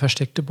aber auch eine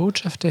versteckte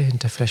Botschaft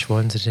dahinter. Vielleicht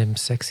wollen sie dem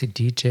sexy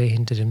DJ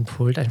hinter dem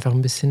Pult einfach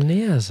ein bisschen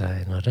näher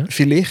sein, oder?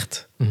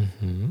 Vielleicht.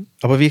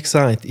 Aber wie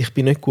gesagt, ich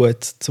bin nicht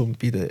gut zum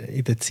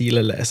in den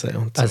Zielen lesen.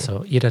 Und so.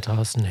 Also, ihr da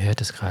draußen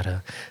hört es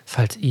gerade.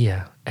 Falls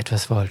ihr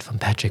etwas wollt von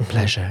Patrick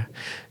Pleasure,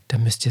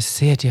 dann müsst ihr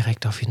sehr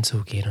direkt auf ihn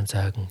zugehen und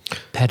sagen,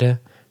 Padde,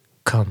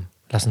 komm,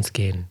 lass uns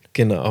gehen.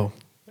 Genau.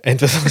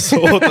 Entweder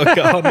so oder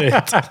gar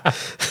nicht.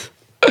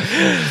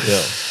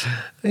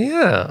 Ja.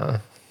 Ja.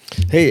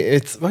 Hey,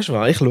 jetzt, weißt du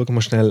was, ich schaue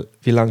mal schnell,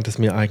 wie lange das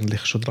wir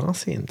eigentlich schon dran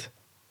sind.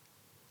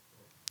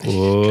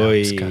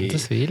 Ganz,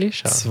 ganz wenig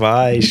schon.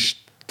 2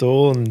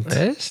 Stunden.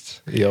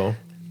 Echt? Ja,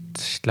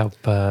 Ich glaube,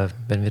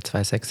 wenn wir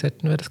 2,6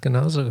 hätten, wäre das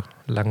genauso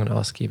lang und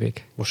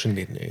ausgiebig.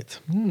 wahrscheinlich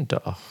nicht.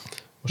 Doch.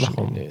 Wahrscheinlich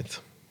Warum?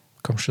 nicht.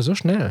 Kommst du so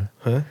schnell?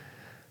 Hä?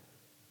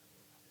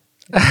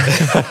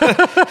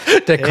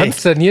 Der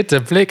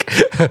konsternierte Blick.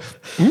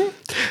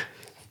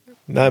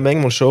 Nein,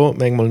 manchmal schon,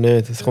 manchmal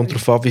nicht. Es kommt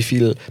darauf an, wie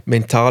viel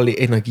mentale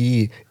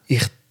Energie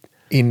ich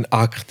in den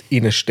Akt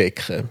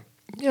stecke.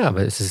 Ja,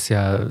 aber es ist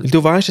ja... Weil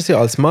du weißt es ja,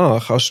 als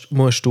Mann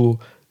musst du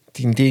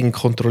dein Ding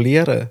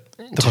kontrollieren.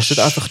 Du kannst nicht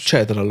einfach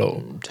chattern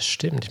lassen. Das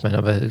stimmt. Ich meine,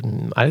 aber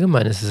im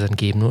Allgemeinen ist es ein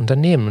Geben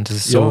Unternehmen. Und das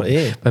ist so,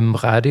 Ja, beim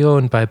Radio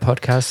und bei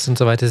Podcasts und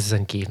so weiter ist es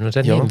ein Geben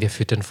Unternehmen. Ja. Wir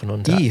füttern von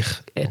unserer Ich.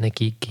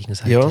 Energie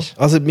gegenseitig. Ja,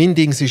 also mein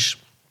Ding ist,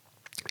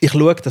 ich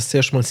schaue, dass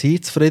zuerst mal sie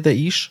zufrieden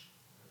ist.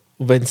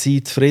 Und wenn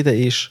sie zufrieden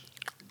ist,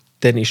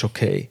 dann ist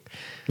okay.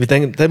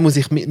 Weil dann muss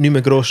ich nicht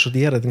mehr gross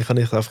studieren, dann kann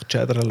ich einfach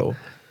chattern lassen.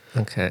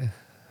 Okay.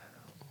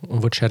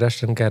 Und wo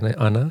chatterst du denn gerne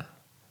an?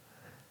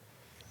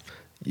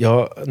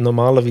 Ja,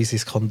 normalerweise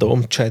ist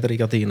Kondom Chattering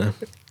drin.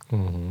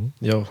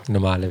 Ja,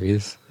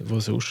 Normalerweise. wo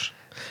sonst?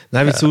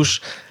 Nein, wie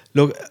sonst.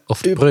 Schau,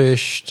 Auf die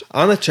Brüste.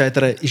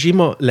 Anchattern ist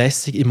immer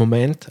lässig im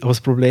Moment, aber das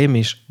Problem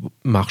ist,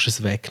 machst du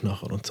es weg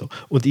nachher und so.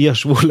 Und ihr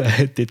Schwule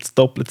habt jetzt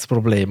doppelt das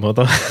Problem,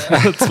 oder?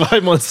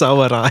 2-mal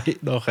Sauerei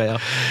nachher.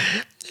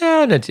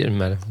 Ja, nicht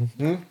immer.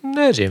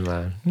 Nicht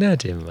immer.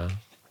 Nicht immer.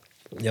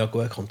 Ja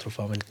gut, kommt drauf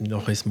an, wenn du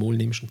nachher ins Maul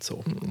nimmst und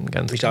so.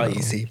 Ganz Ist genau. auch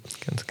easy.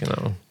 Ganz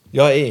genau.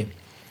 Ja,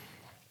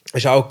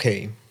 ist auch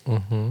okay.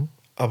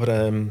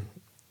 Aber die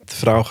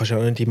Frau kannst du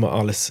auch nicht immer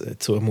alles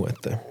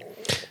zumuten,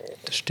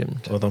 Das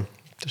stimmt. oder?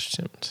 Das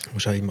stimmt. Du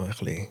musst auch immer ein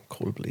bisschen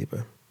cool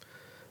bleiben.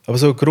 Aber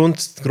so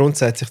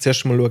grundsätzlich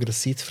zuerst mal schauen,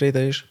 dass sie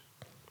zufrieden ist.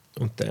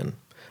 Und dann.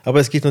 Aber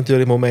es gibt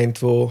natürlich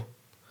Momente, wo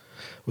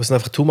es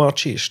einfach too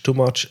much ist. Too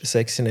much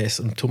Sexiness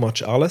und too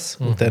much alles.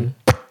 Und dann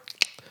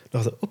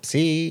so,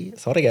 upsie,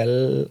 sorry,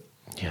 gell.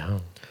 Ja.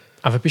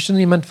 Aber bist du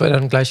jemand, der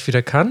dann gleich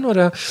wieder kann?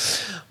 Oder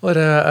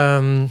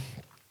am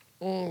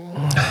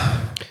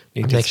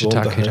Nicht nächsten jetzt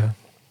Tag wundern, wieder?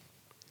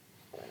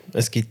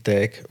 Es gibt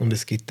Tage und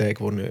es gibt Tage,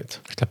 wo nicht.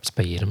 Ich glaube, das ist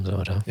bei jedem so,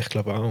 oder? Ich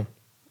glaube auch.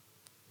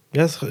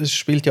 Ja, es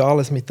spielt ja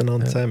alles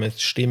miteinander zusammen.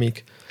 Die Stimmung,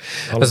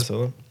 alles,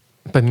 oder?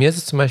 Bei mir ist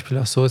es zum Beispiel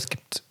auch so, es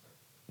gibt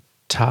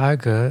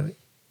Tage,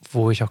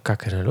 wo ich auch gar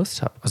keine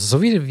Lust habe. Also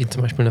so wie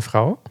zum Beispiel eine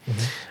Frau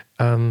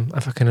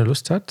einfach keine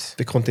Lust hat.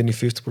 Da kommt in die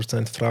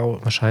 50% Frau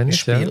Wahrscheinlich,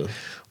 ins ja. Spiel.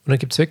 Und dann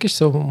gibt es wirklich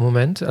so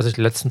Momente, also die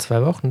letzten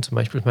 2 Wochen zum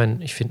Beispiel,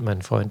 ich finde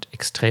meinen Freund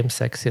extrem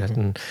sexy, er hat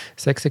einen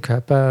sexy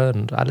Körper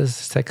und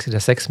alles ist sexy. Der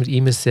Sex mit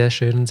ihm ist sehr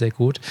schön und sehr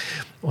gut.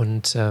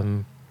 Und er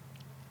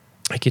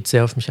geht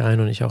sehr auf mich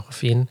ein und ich auch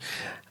auf ihn.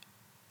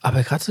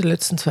 Aber gerade so die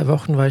letzten 2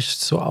 Wochen war ich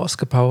so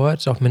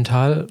ausgepowert, auch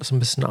mental so ein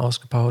bisschen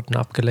ausgepowert und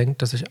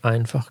abgelenkt, dass ich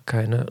einfach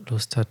keine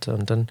Lust hatte.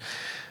 Und dann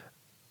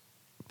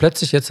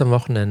plötzlich jetzt am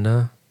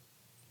Wochenende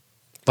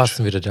war es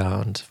dann wieder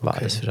da und war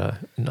alles wieder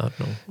in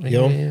Ordnung.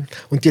 Ja.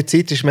 Und die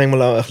Zeit ist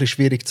manchmal auch ein bisschen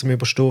schwierig zum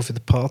Überstehen für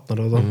den Partner,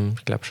 oder?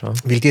 Ich glaube schon.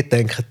 Weil die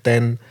denken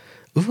dann,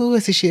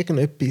 es ist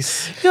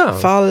irgendetwas Ja.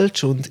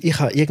 falsch und ich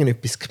habe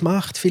irgendetwas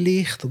gemacht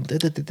vielleicht und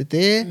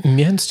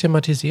Wir haben es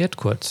thematisiert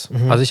kurz.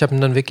 Also ich habe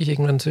ihn dann wirklich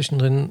irgendwann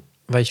zwischendrin,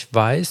 weil ich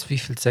weiß, wie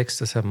viel Sex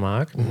das er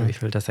mag und wie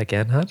viel das er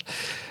gern hat,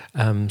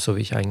 so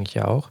wie ich eigentlich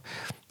ja auch.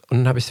 Und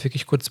dann habe ich es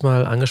wirklich kurz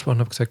mal angesprochen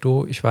und habe gesagt,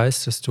 du, ich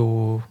weiß, dass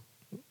du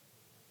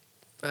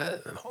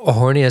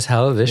horny as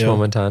hell bist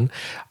momentan,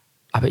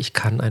 aber ich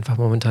kann einfach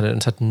momentan nicht. Und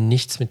es hat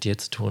nichts mit dir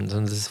zu tun,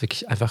 sondern es ist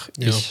wirklich einfach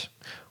ich.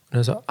 Und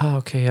er so,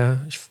 okay,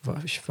 ja,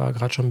 ich war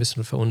gerade schon ein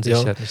bisschen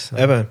verunsichert. Ja, Ich so,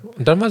 eben.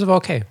 und dann war es aber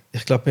okay.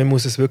 Ich glaube, man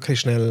muss es wirklich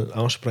schnell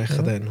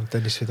ansprechen dann, und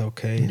dann ist es wieder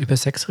okay. Über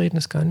Sex reden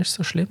ist gar nicht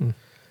so schlimm.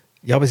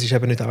 Ja, aber es ist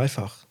eben nicht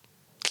einfach.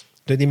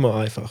 Nicht immer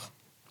einfach.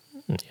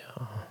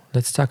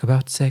 Let's talk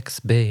about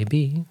sex,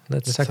 baby.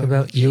 Let's talk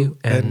about you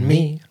and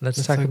me.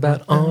 Let's talk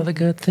about all the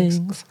good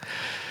things.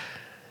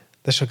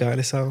 Das war schon ein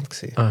geiler Sound.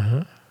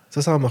 Aha.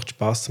 So Sound macht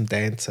Spass zum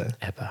Dancen.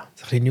 Eben. So ein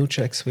bisschen New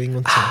Jack Swing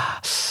und so.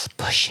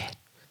 Push it.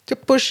 You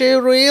push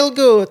it real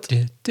good.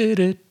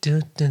 Du.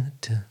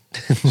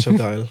 Schon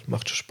geil,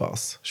 macht schon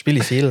Spass. Spiele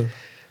ich viel.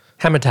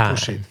 Hammer Time.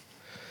 Push it.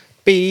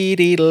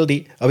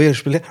 Beediddeldi. Aber ich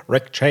spiele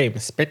Rick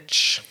James,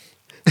 Bitch.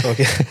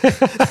 Okay.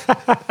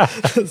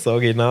 Das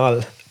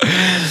Original.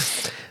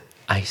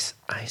 Ice,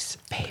 Ice,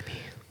 Baby.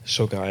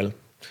 Schon geil.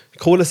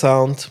 Cooler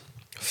Sound.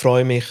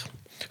 Freue mich.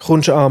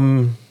 Kommst du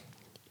am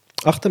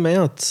 8.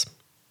 März?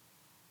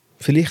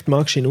 Vielleicht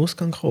magst du in den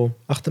Ausgang kommen.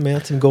 8.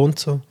 März im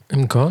Gonzo.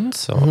 Im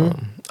Gonzo?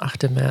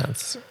 8.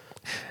 März.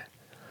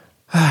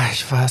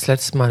 Ich war das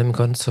letzte Mal im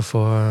Gonzo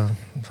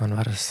wann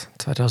war das?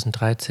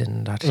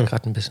 2013. Da hatte ich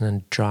gerade ein bisschen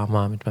ein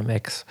Drama mit meinem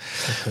Ex.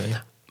 Okay.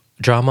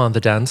 Drama on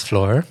the dance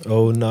floor.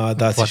 Oh nein,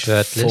 das ist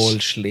Wortwörtlich.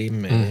 voll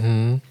schlimm.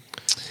 Ey.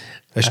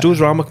 Hast du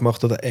Drama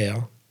gemacht oder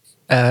er?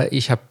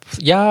 Ich habe,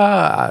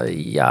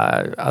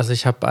 also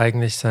ich habe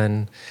eigentlich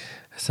sein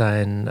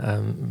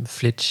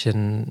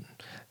Flittchen,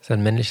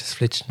 sein männliches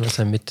Flittchen, was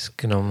er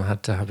mitgenommen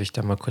hatte, habe ich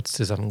da mal kurz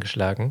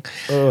zusammengeschlagen.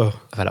 Oh.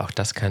 Weil auch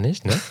das kann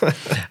ich, ne?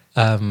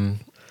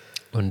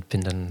 Und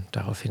bin dann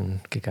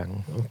daraufhin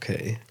gegangen.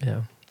 Okay.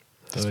 Ja.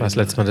 Das war das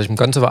letzte Mal, dass ich im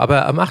Ganze war.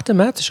 Aber am 8.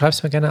 März, ich schreibe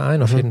es mir gerne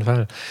ein, auf jeden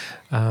Fall.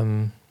 Ja,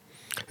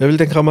 weil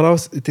dann kann man auch,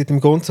 dort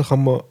im Gonzo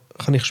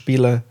kann ich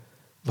spielen,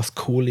 was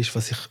cool ist,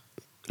 was ich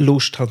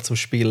Lust habe zum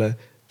Spielen,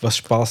 was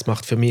Spaß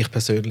macht für mich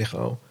persönlich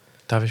auch.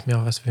 Darf ich mir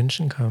auch was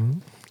wünschen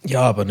können?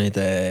 Ja, aber nicht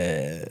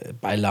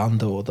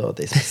Bailando oder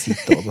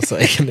Despacito oder so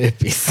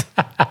irgendetwas.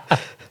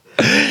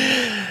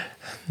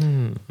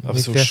 Aber Wie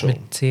so wär's schon.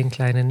 mit 10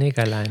 kleine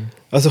Negerlein?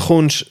 Also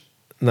kommst...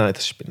 Nein,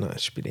 das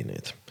spiele ich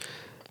nicht.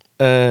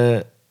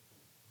 Also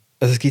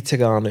es gibt es ja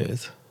gar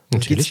nicht.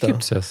 Natürlich da?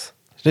 gibt es das.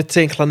 Ist nicht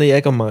 10 kleine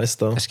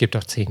Jägermeister. Es gibt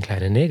auch 10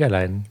 kleine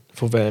Negerlein.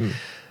 Von wem?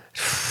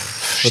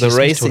 Schieß Oder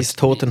mich Racist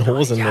tot. Toten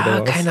Hosen Ja,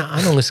 oder was? keine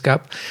Ahnung. Es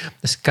gab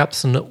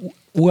so eine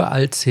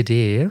uralt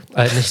CD,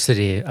 nicht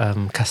CD,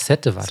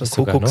 Kassette war So das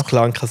sogar noch.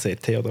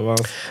 Kuckucksklan-Kassette oder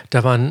was?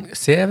 Da waren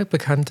sehr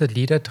bekannte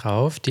Lieder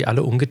drauf, die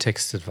alle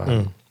umgetextet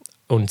waren.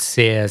 Und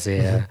sehr,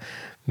 sehr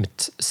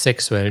mit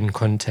sexuellen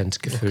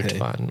Content gefüllt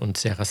waren und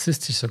sehr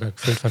rassistisch sogar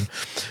gefüllt waren.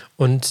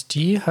 Und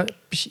die habe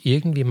ich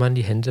irgendwie mal in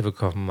die Hände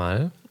bekommen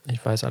mal.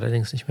 Ich weiß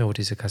allerdings nicht mehr, wo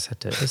diese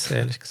Kassette ist,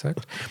 ehrlich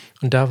gesagt.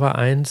 Und da war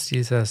eins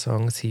dieser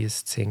Songs,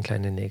 hieß 10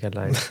 kleine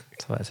Negerlein.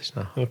 Das weiß ich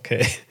noch.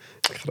 Okay,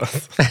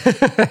 krass.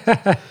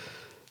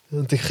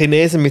 Und die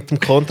Chinesen mit dem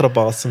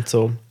Kontrabass und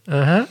so.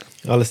 Aha.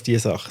 Alles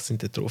diese Sachen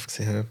sind da drauf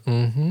gewesen.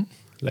 Mhm.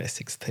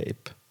 Lässiges Tape.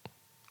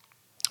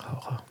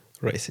 Horror.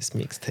 Racist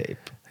Mixtape.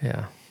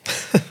 Ja.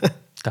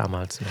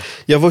 Damals noch.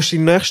 Ja, wo ist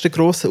dein nächster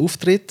grosser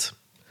Auftritt?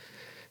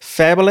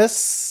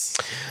 Fabulous,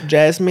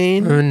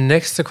 Jazzmin.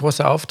 Nächster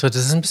große Auftritt.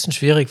 Das ist ein bisschen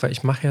schwierig, weil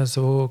ich mache ja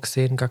so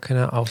gesehen gar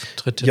keine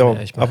Auftritte Ja,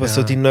 mehr. Ich mache aber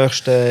so die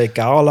nächste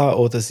Gala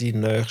oder die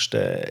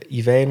nächste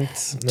Event?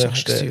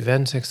 nächste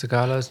Events, nächste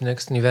Galas, die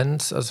nächsten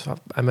Events. Also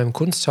einmal im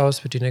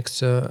Kunsthaus wird die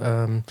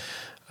nächste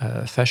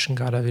Fashion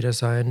Gala wieder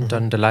sein.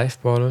 Dann der Live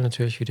Ball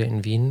natürlich wieder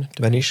in Wien.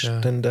 Wann ist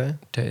denn der?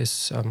 Der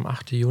ist am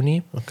 8.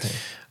 Juni. Okay.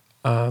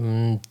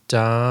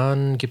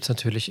 Dann gibt es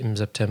natürlich im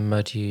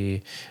September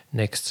die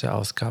nächste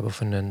Ausgabe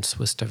von den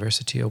Swiss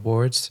Diversity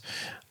Awards,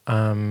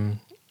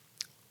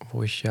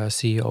 wo ich ja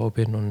CEO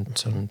bin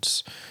und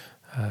das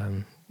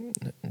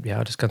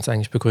Ganze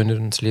eigentlich begründet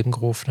und ins Leben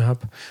gerufen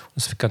habe. Und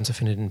das Ganze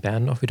findet in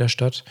Bern auch wieder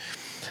statt.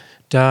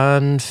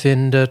 Dann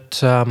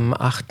findet am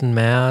 8.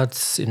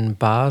 März in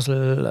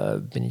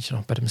Basel, bin ich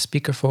noch bei dem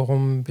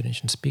Speaker-Forum, bin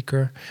ich ein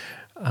Speaker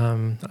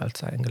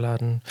als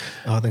eingeladen.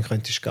 Dann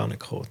könntest du gar nicht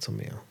kommen zu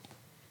mir.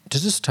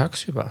 Das ist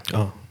tagsüber.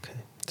 Okay.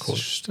 Cool.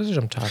 Das ist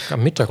am Tag,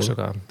 am Mittag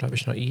sogar. Da habe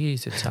ich noch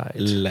easy Zeit.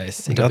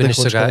 Lässig. Und da bin ich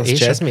sogar als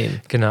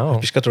Jazzmin. Genau. Du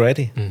bist gerade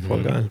ready.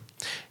 Voll geil.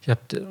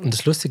 Und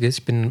das Lustige ist,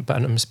 ich bin bei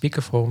einem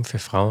Speakerforum für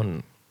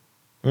Frauen.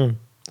 Das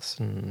ist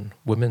ein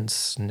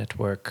Women's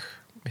Network,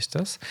 ist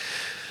das.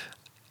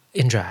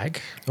 In Drag.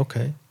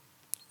 Okay.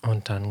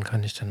 Und dann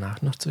kann ich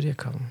danach noch zu dir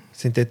kommen.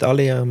 Sind dort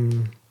alle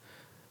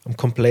am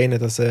Complainen,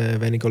 dass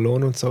sie weniger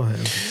Lohn und so haben?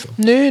 Und so?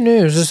 Nee,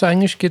 es ist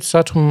eigentlich geht es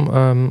darum,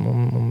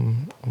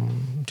 um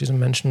diese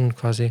Menschen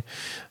quasi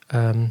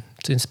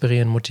zu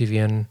inspirieren,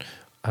 motivieren,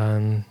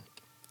 im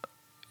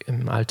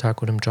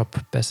Alltag und im Job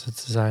besser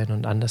zu sein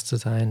und anders zu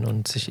sein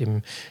und sich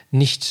eben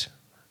nicht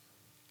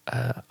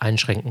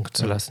einschränken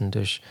zu lassen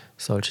durch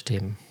solche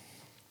Themen.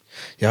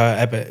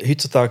 Ja, eben,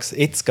 heutzutage,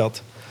 jetzt gerade,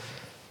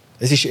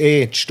 es ist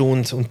die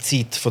Stunde und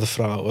die Zeit von der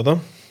Frau,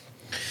 oder?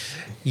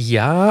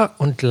 Ja,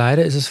 und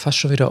leider ist es fast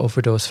schon wieder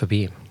Overdose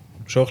vorbei.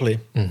 Schon ein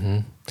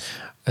bisschen.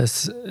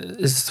 Es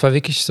ist zwar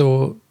wirklich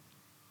so,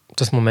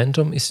 das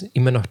Momentum ist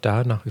immer noch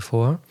da, nach wie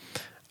vor,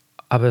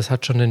 aber es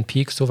hat schon den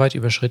Peak so weit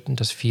überschritten,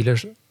 dass viele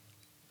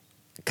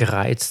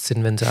gereizt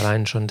sind, wenn sie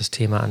allein schon das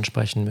Thema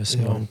ansprechen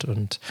müssen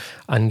und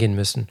angehen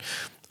müssen.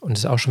 Und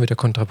es ist auch schon wieder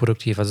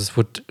kontraproduktiv. Also es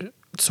wird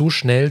zu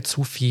schnell,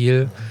 zu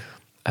viel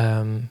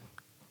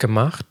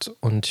gemacht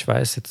und ich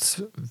weiß,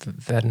 jetzt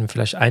werden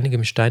vielleicht einige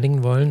mich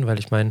steinigen wollen, weil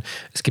ich meine,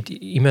 es gibt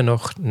immer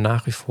noch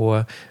nach wie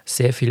vor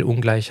sehr viel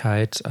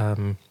Ungleichheit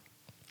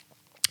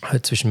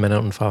halt zwischen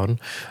Männern und Frauen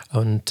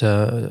und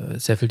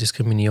sehr viel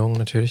Diskriminierung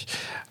natürlich.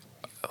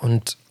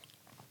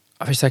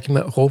 Aber ich sage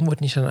immer, Rom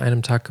wird nicht an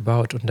einem Tag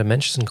gebaut und der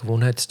Mensch ist ein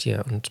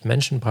Gewohnheitstier und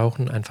Menschen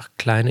brauchen einfach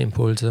kleine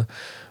Impulse,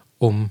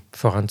 um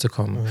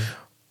voranzukommen.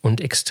 Und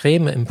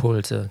extreme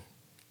Impulse,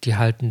 die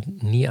halten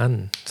nie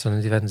an,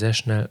 sondern sie werden sehr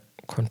schnell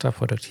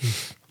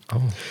kontraproduktiv. Oh.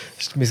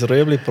 Hast du mein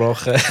Röbli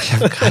gebrochen? Ich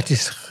habe gerade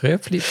dieses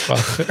Röpfli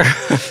gebrochen.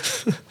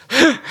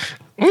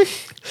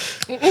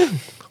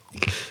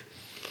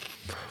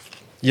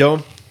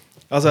 Ja,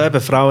 also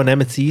eben, Frauen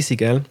nehmen es easy,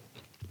 gell?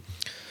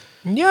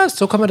 Ja,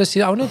 so kann man das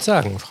hier auch nicht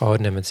sagen.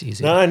 Frauen nehmen es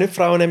easy. Nein, nicht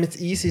Frauen nehmen es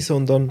easy,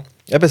 sondern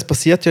eben, es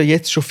passiert ja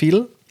jetzt schon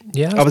viel,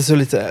 Ja, aber es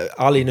sollen jetzt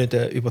alle nicht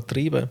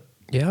übertreiben.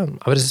 ja,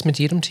 aber das ist mit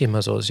jedem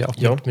Thema so. Das ist ja auch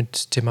Ja.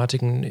 mit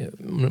Thematiken,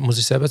 muss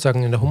ich selber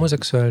sagen, in der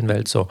homosexuellen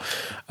Welt so.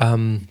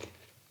 Man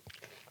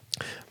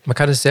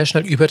kann es sehr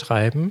schnell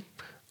übertreiben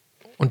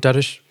und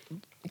dadurch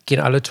gehen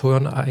alle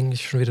Toren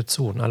eigentlich schon wieder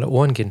zu und alle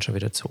Ohren gehen schon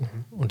wieder zu.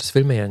 Und das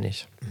will man ja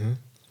nicht.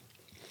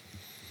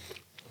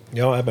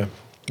 Ja, eben.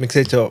 Man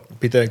sieht ja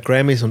bei den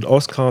Grammys und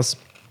Oscars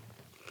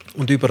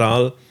und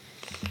überall,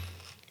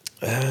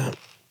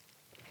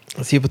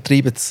 sie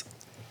übertreiben es.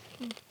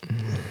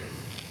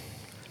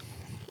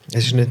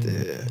 Es ist nicht,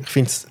 ich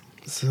finde es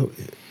so.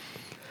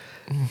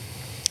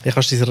 Ich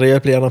kann dieses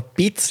Röbli auch noch ein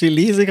bisschen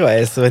leiser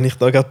essen, wenn ich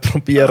da gerade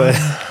probiere,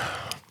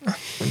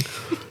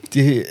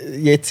 die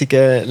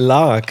jetzige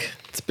Lage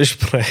zu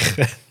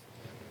besprechen.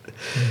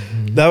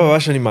 Nein, aber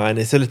weißt du, was ich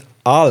meine? Es sollen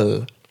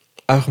alle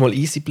einfach mal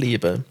easy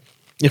bleiben.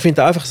 Ich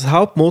finde einfach das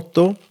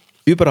Hauptmotto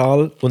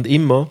überall und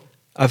immer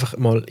einfach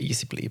mal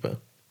easy bleiben.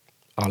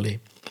 Alle.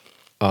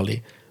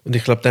 Und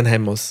ich glaube, dann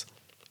haben wir es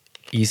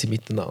easy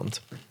miteinander.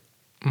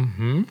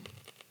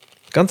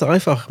 Ganz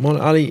einfach,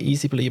 mal alle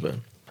easy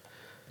bleiben.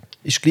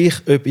 Ist gleich,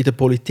 ob in der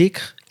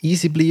Politik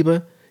easy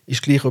bleiben,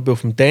 ist gleich, ob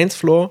auf dem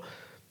Dancefloor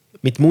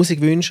mit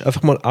Musikwünschen,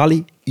 einfach mal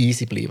alle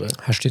easy bleiben.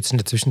 Hast du jetzt in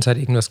der Zwischenzeit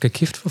irgendwas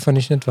gekifft, wovon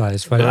ich nicht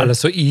weiß? Weil Nein.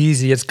 alles so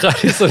easy jetzt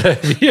gerade ist, oder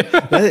wie?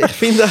 Nein, ich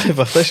finde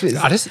einfach, das ist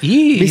Alles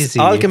easy.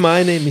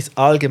 mein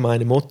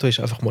allgemeine Motto ist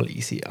einfach mal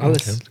easy.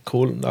 Alles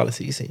cool und alles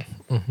easy.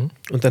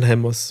 Und dann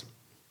haben wir es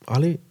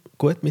alle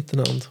gut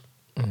miteinander.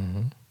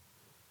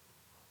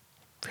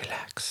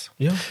 Relax.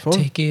 Ja, voll.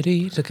 Take it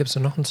easy. Da gibt es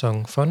noch einen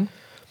Song von.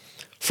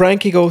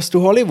 Frankie Goes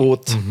to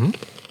Hollywood.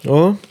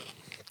 Ja.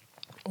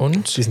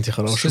 Und Die sind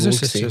sicher auch schwul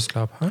gewesen. ich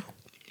glaube.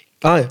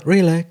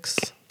 Relax.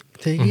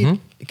 Take it.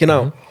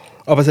 Genau.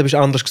 Aber es ist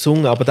anders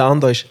gesungen, aber der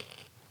andere ist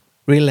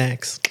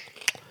Relax.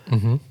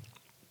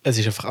 Es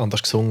ist einfach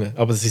anders gesungen,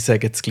 aber sie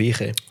sagen das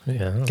Gleiche.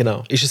 Ja.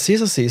 Genau. Ist es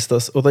Scissor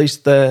Sisters oder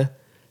ist der...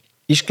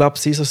 Ich glaube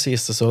Scissor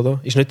Sisters, oder?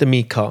 Ist nicht der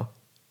Mika.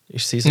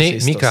 Ist Scissor Nee,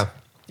 Sisters. Mika.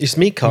 Ist es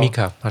Mika?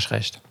 Mika, hast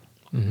recht.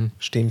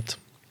 Stimmt.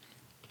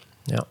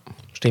 Ja.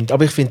 Stimmt.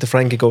 Aber ich finde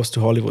Frankie Goes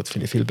to Hollywood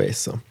finde ich viel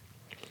besser.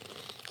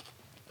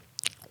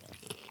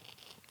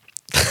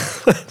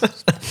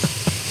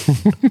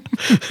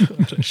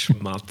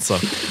 Schmatzer.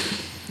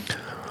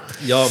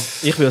 Ja,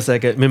 ich würde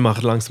sagen, wir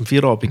machen langsam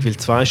Feierabend, weil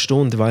 2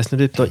 Stunden, ich weiss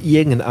nicht, ob da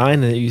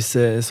irgendeiner uns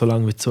so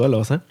lange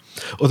zulassen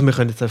will. Oder wir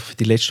können jetzt einfach für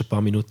die letzten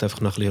paar Minuten einfach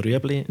noch ein bisschen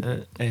Rüebli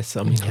essen.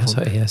 Am Ja, so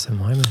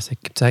ASMR-mäßig.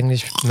 Gibt es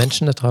eigentlich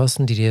Menschen da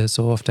draußen, die dir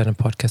so auf deinem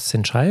Podcast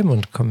sind, schreiben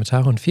und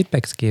Kommentare und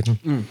Feedbacks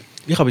geben?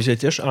 Ich habe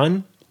jetzt erst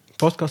einen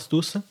Podcast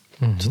draussen,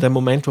 zu dem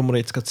Moment, wo wir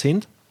jetzt gerade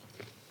sind.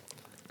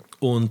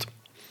 Und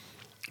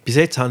bis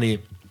jetzt habe ich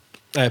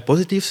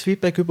positives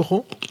Feedback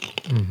bekommen,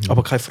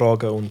 aber keine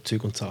Fragen und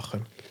Zeug und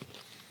Sachen.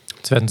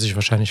 Jetzt werden sie sich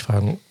wahrscheinlich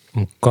fragen,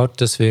 um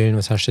Gottes Willen,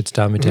 was hast du jetzt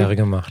da mit der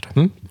gemacht?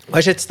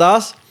 Weißt du jetzt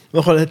das?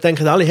 Wir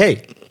denken alle,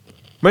 hey,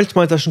 möchtest du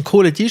mal, das ist ein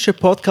cooler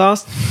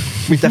DJ-Podcast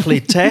mit ein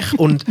bisschen Tech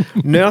und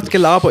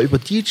Nerdgelaber über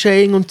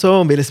DJing und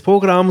so und welches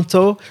Programm und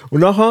so. Und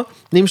nachher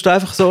nimmst du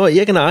einfach so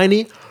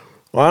irgendeine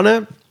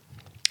an,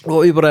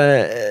 die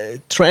über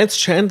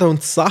Transgender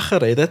und Sachen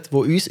redet, die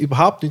uns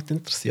überhaupt nicht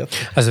interessiert.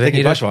 Also wenn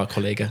jeder- weißt du was,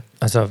 Kollege?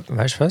 Also,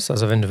 weißt du was?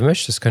 Also, wenn du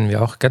möchtest, können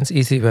wir auch ganz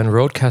easy über einen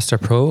Rodecaster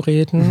Pro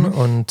reden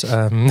und,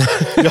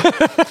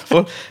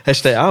 Voll.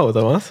 Hast du den auch,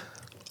 oder was?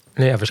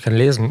 nee, aber ich kann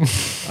lesen.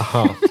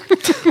 Aha.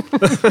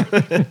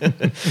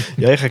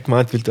 Ja, ich habe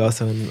gemeint, weil du auch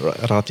so ein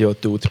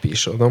Radio-Dude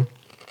bist, oder?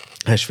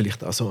 Hast du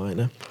vielleicht auch so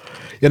einen?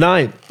 Ja,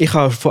 nein, ich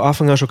habe von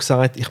Anfang an schon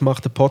gesagt, ich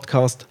mache den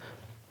Podcast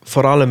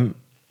vor allem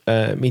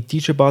mit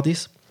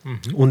DJ-Buddies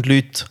und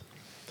Leuten,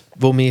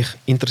 die mich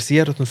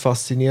interessieren und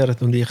faszinieren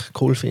und ich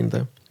cool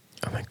finde.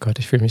 Oh mein Gott,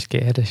 ich fühle mich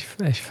geehrt. Ich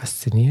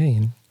fasziniere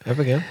ihn.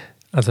 Eben, gell?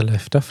 Also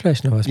läuft doch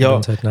vielleicht noch was mit Ja,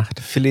 uns heute Nacht.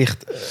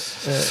 vielleicht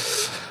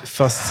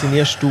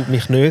faszinierst du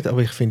mich nicht,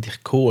 aber ich finde dich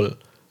cool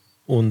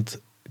und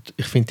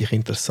ich finde dich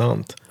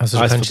interessant. Also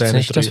du Eins kannst von jetzt diesen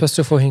nicht das, 3. was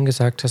du vorhin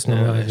gesagt hast,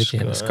 nochmal Ja, ist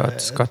revidieren. gut.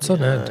 Das geht so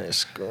Ja, nicht.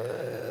 ist gut.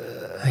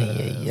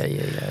 Eieieiei.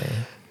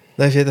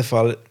 Nein, auf jeden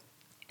Fall.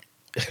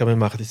 Ich glaube, wir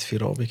machen jetzt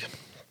Feierabend.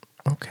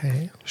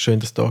 Okay. Schön,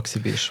 dass du da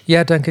bist.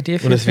 Ja, danke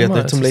dir Und es wird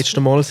nicht zum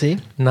letzten Mal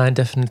sein. Nein,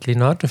 definitely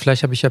not. Und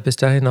vielleicht habe ich ja bis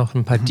dahin noch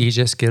ein paar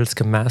DJ-Skills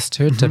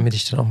gemastert, damit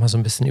ich dann auch mal so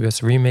ein bisschen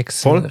übers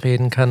Remixen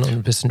reden kann und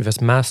ein bisschen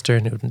übers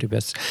Mastern und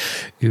übers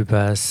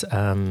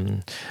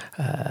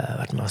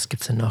warte mal, was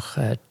gibt's denn noch?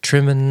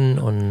 Trimmen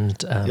und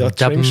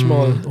trimmst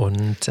mal. Dubben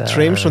und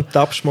Trimmst und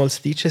tappst mal das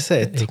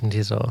DJ-Set.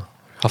 irgendwie so.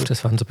 Ich hoffe,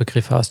 das waren so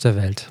Begriffe aus der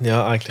Welt.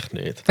 Ja, eigentlich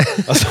nicht.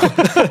 Also,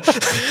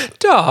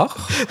 Doch.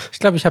 Ich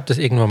glaube, ich habe das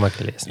irgendwann mal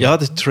gelesen. ja,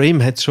 der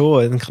Trim hat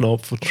schon einen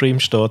Knopf, wo Trim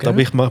steht, aber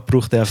ich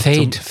brauche den einfach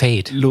Fade.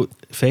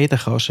 Faden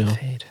kannst du, ja.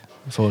 Fade.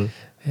 Voll.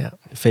 Ja.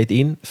 Fade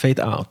in,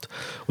 Fade out.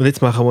 Und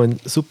jetzt machen wir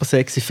einen super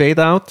sexy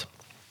Fade out,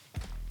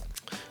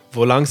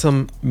 wo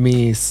langsam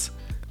mein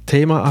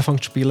Thema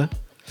anfängt zu spielen.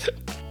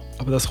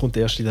 Aber das kommt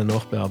erst in der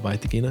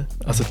Nachbearbeitung rein.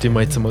 Also tun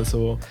wir jetzt mal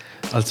so,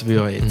 als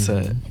würde jetzt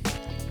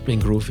ein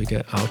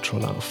grooviger Outro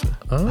laufen.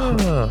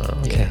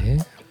 Okay.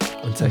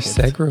 Und Das ist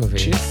sehr groovy.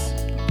 Tschüss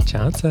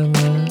Ciao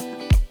zusammen.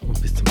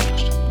 und bis zum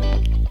nächsten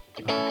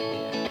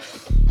Mal.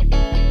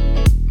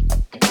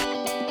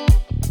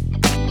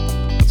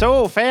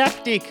 So,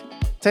 fertig.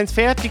 Jetzt haben sie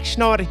fertig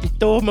geschnarrt, die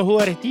dummen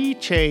Huren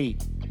DJ.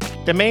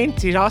 Der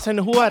Mensch ist auch so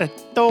ein Huren,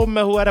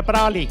 dummer Huren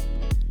Bralli.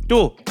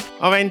 Du,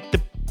 auch wenn du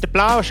den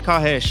Blausch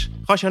gehabt hast,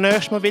 kannst du ja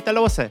nächstes Mal wieder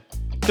hören.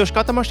 Du musst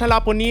gerade mal schnell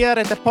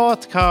abonnieren, den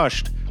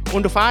Podcast.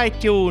 Und auf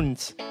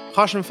iTunes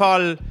kannst du im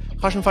Fall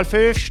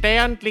 5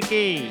 Sterne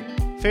geben.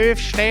 5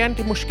 Sterne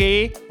musst du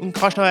geben und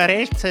kannst noch eine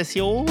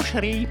Rezension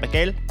schreiben,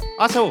 gell?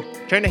 Also,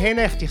 schöne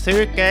Hinrichtung, ich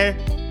sage, gell?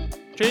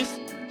 Tschüss.